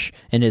selfish,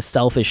 and his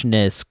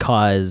selfishness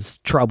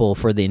caused trouble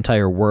for the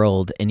entire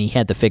world, and he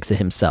had to fix it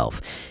himself.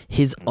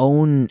 His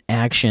own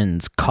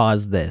actions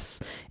caused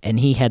this, and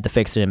he had to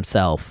fix it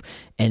himself.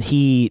 And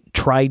he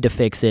tried to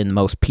fix it in the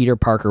most Peter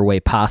Parker way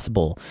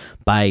possible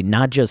by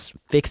not just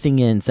fixing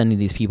it and sending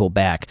these people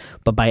back,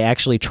 but by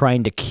actually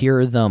trying to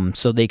cure them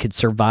so they could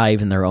survive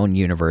in their own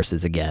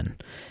universes again.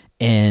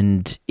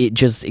 And it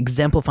just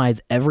exemplifies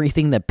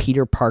everything that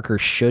Peter Parker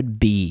should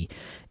be.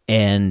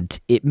 And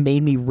it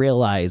made me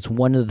realize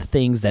one of the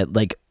things that,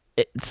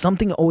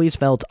 something always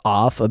felt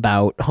off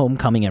about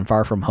Homecoming and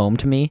Far From Home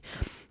to me.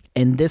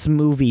 And this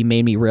movie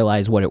made me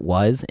realize what it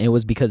was. And it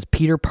was because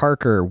Peter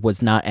Parker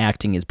was not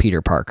acting as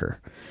Peter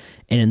Parker.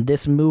 And in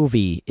this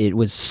movie, it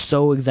was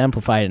so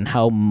exemplified in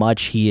how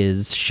much he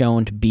is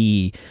shown to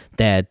be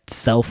that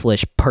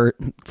selfless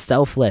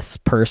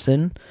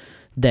person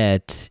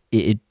that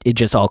it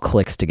just all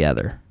clicks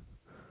together.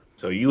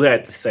 So you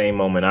had the same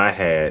moment I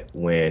had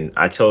when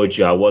I told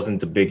you I wasn't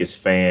the biggest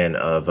fan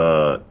of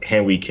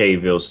Henry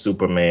Cavill's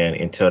Superman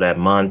until that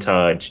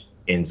montage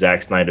in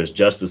Zack Snyder's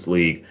Justice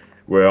League,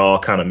 where it all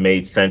kind of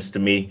made sense to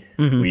me.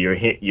 Mm-hmm. Where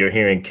you're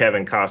hearing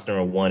Kevin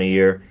Costner in one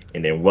ear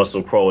and then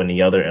Russell Crowe in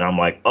the other, and I'm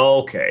like,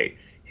 okay,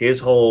 his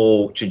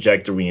whole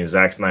trajectory in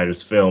Zack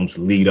Snyder's films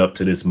lead up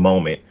to this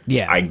moment.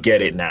 Yeah, I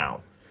get it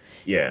now.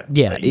 Yeah.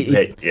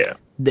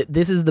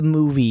 This is the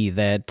movie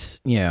that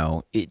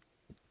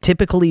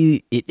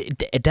typically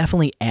it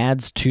definitely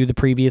adds to the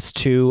previous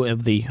two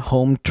of the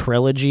Home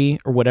trilogy,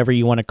 or whatever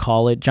you want to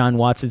call it, John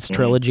Watts'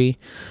 trilogy.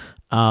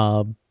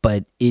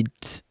 But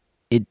it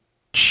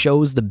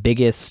shows the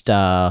biggest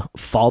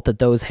fault that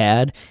those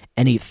had,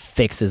 and he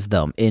fixes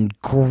them in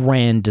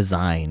grand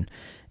design.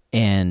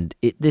 And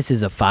this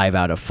is a 5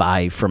 out of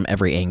 5 from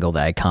every angle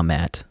that I come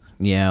at.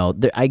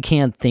 I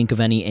can't think of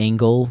any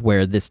angle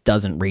where this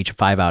doesn't reach a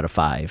 5 out of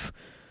 5.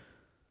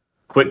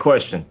 Quick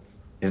question.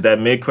 Is that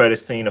mid-credit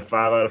scene a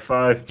 5 out of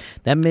 5?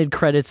 That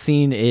mid-credit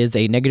scene is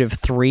a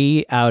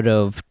 -3 out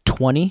of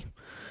 20,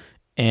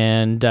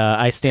 and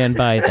I stand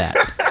by that.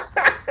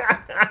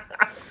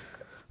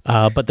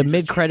 But the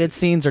mid-credit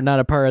scenes are not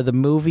a part of the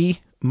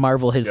movie.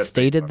 Marvel has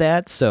stated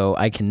that, so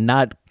I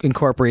cannot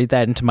incorporate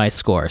that into my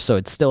score. So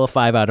it's still a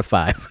 5 out of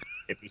 5.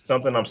 If it's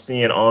something I'm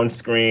seeing on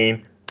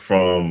screen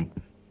from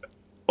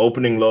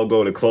opening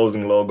logo to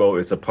closing logo,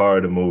 it's a part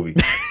of the movie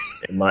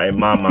in my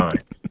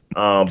mind.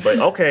 But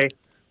okay,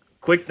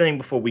 quick thing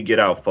before we get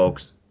out,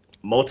 folks.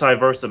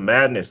 Multiverse of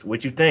Madness.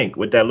 What you think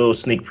with that little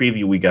sneak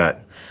preview we got?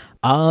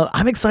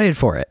 I'm excited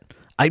for it.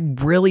 I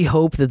really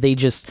hope that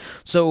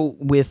so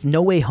with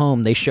No Way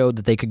Home, they showed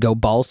that they could go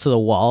balls to the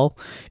wall.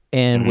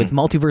 And with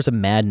Multiverse of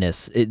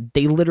Madness,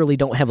 they literally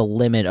don't have a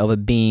limit of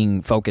it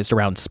being focused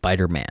around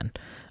Spider-Man.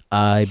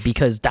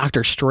 Because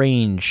Doctor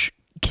Strange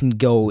can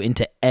go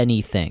into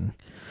anything.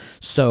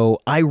 So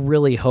I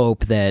really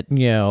hope that,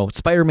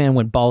 Spider-Man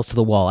went balls to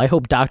the wall. I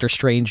hope Doctor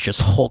Strange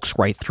just hulks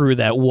right through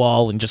that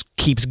wall and just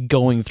keeps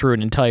going through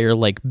an entire,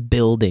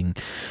 building,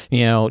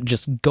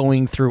 just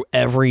going through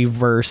every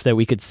verse that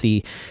we could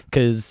see.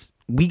 Because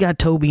we got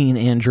Toby and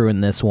Andrew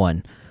in this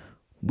one.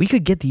 We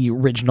could get the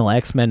original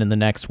X-Men in the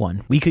next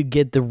one. We could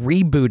get the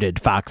rebooted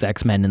Fox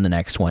X-Men in the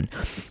next one.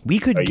 We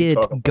could get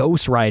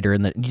Ghost Rider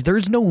in the...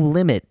 There's no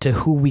limit to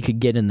who we could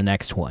get in the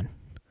next one.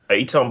 Are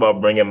you talking about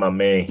bringing my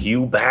man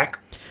Hugh back?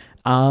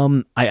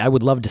 I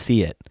would love to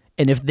see it.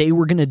 And if they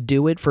were going to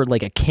do it for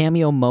like a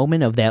cameo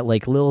moment of that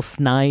like little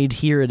snide,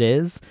 here it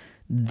is,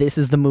 this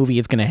is the movie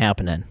it's going to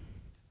happen in.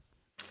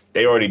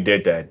 They already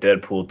did that,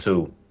 Deadpool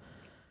 2.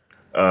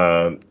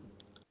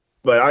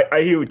 But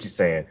I hear what you're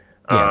saying.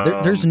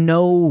 Yeah, there's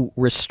no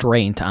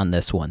restraint on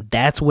this one.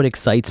 That's what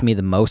excites me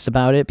the most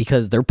about it,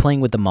 because they're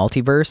playing with the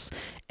multiverse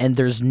and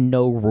there's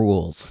no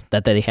rules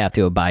that they have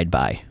to abide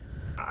by.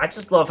 I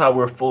just love how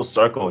we're full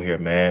circle here,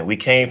 man. We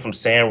came from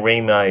Sam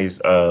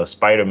Raimi's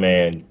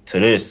Spider-Man to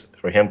this,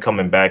 for him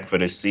coming back for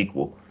this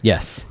sequel.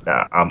 Yes.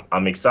 Now,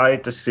 I'm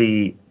excited to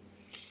see.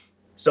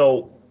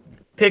 So,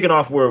 picking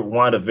off where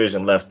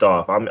WandaVision left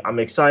off, I'm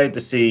excited to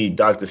see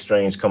Doctor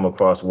Strange come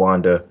across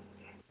Wanda.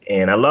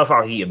 And I love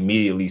how he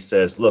immediately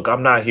says, look,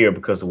 I'm not here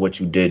because of what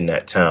you did in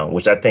that town,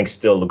 which I think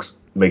still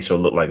makes her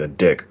look like a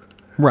dick.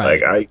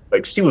 Right.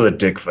 Like she was a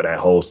dick for that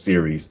whole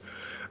series.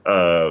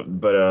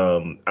 But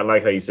I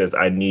like how he says,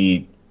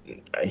 he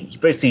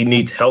basically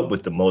needs help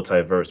with the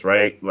multiverse,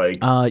 right? Like,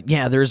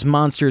 yeah, there's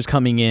monsters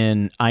coming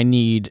in. I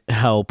need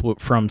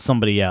help from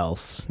somebody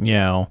else, you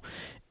know,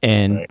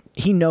 and right.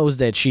 He knows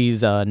that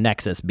she's a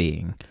Nexus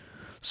being.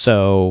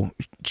 So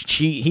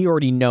he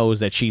already knows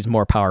that she's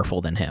more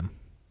powerful than him.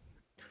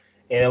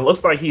 And it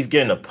looks like he's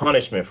getting a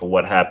punishment for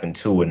what happened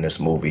too in this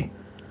movie.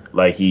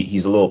 Like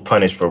he's a little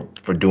punished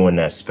for doing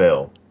that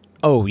spell.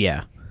 Oh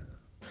yeah.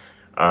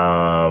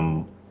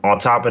 On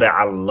top of that,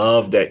 I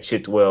love that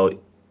Chitwell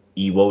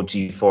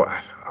Ejiofor.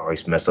 I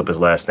always mess up his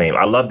last name.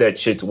 I love that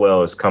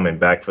Chitwell is coming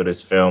back for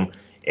this film,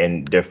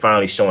 and they're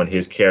finally showing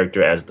his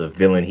character as the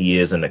villain he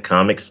is in the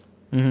comics.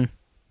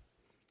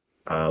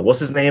 Mm-hmm. What's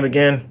his name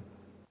again?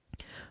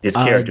 His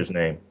character's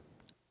name.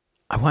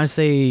 I want to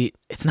say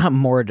it's not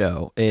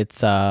Mordo.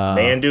 It's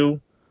Mandu.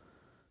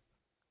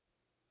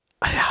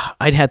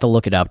 I'd have to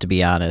look it up, to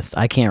be honest.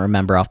 I can't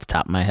remember off the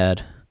top of my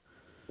head.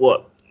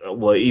 Well,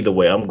 either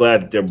way, I'm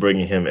glad that they're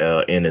bringing him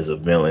in as a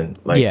villain,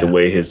 like the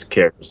way his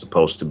character's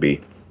supposed to be.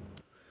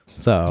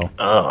 So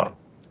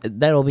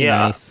that'll be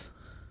nice.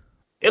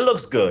 It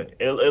looks good.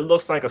 It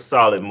looks like a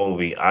solid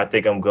movie. I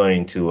think I'm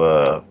going to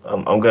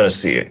I'm going to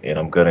see it, and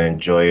I'm going to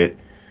enjoy it.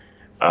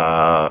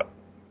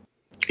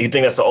 You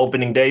think that's an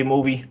opening day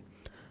movie?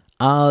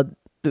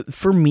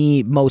 For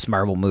me, most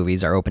Marvel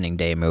movies are opening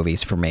day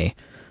movies for me.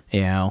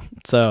 You know,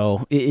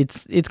 so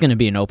it's going to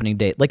be an opening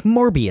day. Like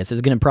Morbius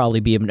is going to probably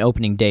be an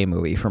opening day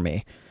movie for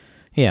me.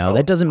 You know,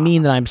 that doesn't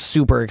mean that I'm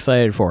super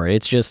excited for it.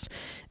 It's just,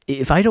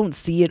 if I don't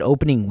see it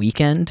opening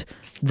weekend,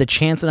 the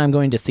chance that I'm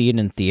going to see it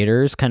in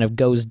theaters kind of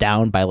goes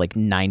down by like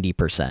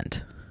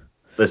 90%.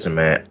 Listen,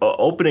 man,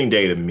 opening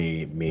day to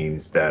me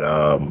means that,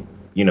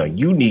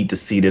 you need to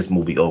see this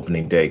movie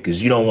opening day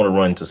because you don't want to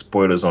run into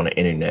spoilers on the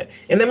internet.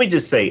 And let me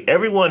just say,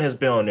 everyone has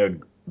been on their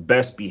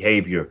best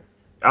behavior.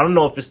 I don't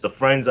know if it's the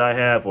friends I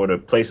have or the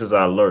places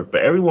I lurk,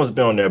 but everyone's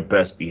been on their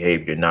best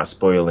behavior, not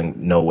spoiling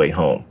No Way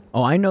Home.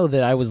 Oh, I know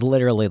that I was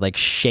literally like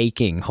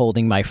shaking,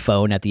 holding my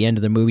phone at the end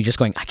of the movie, just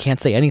going, I can't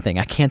say anything.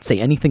 I can't say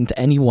anything to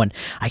anyone.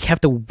 I have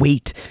to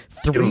wait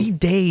 3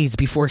 days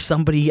before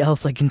somebody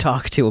else I can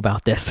talk to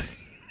about this.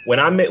 When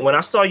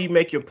I saw you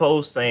make your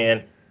post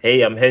saying,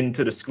 hey, I'm heading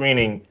to the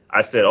screening,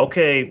 I said,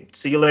 okay,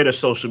 see you later,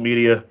 social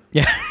media.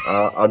 Yeah.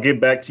 I'll get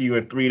back to you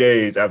in 3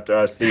 days after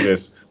I see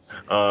this.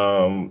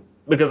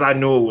 Because I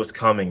knew it was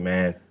coming,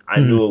 man. I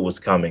knew it was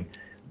coming.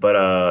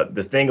 But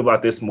the thing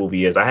about this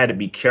movie is I had to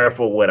be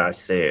careful what I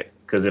said.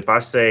 Because if I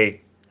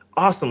say,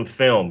 awesome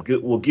film,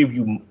 will give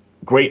you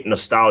great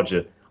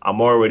nostalgia,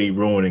 I'm already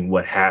ruining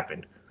what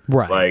happened.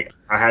 Right. Like,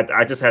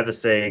 I just had to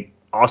say,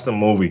 awesome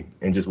movie,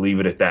 and just leave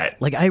it at that.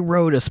 Like, I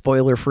wrote a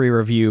spoiler-free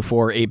review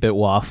for 8-Bit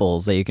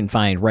Waffles that you can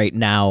find right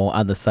now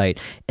on the site,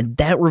 and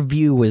that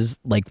review was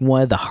like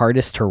one of the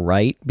hardest to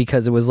write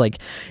because it was like,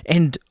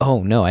 and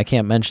oh no, I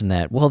can't mention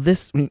that. Well,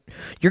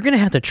 you're gonna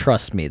have to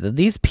trust me that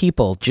these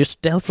people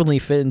just definitely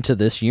fit into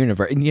this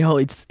universe, and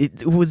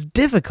it was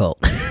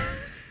difficult.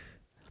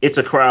 It's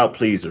a crowd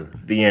pleaser.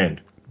 The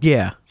end.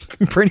 Yeah,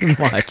 pretty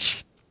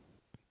much.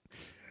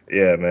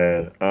 Yeah,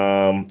 man.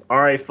 All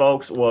right,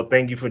 folks. Well,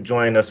 thank you for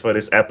joining us for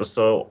this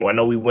episode. Well, I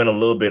know we went a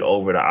little bit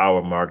over the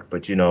hour mark,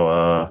 but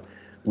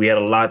we had a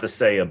lot to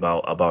say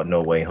about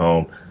No Way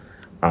Home.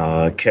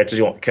 Catch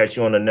you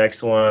on the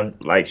next one.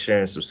 Like, share,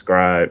 and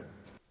subscribe.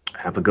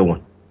 Have a good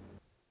one.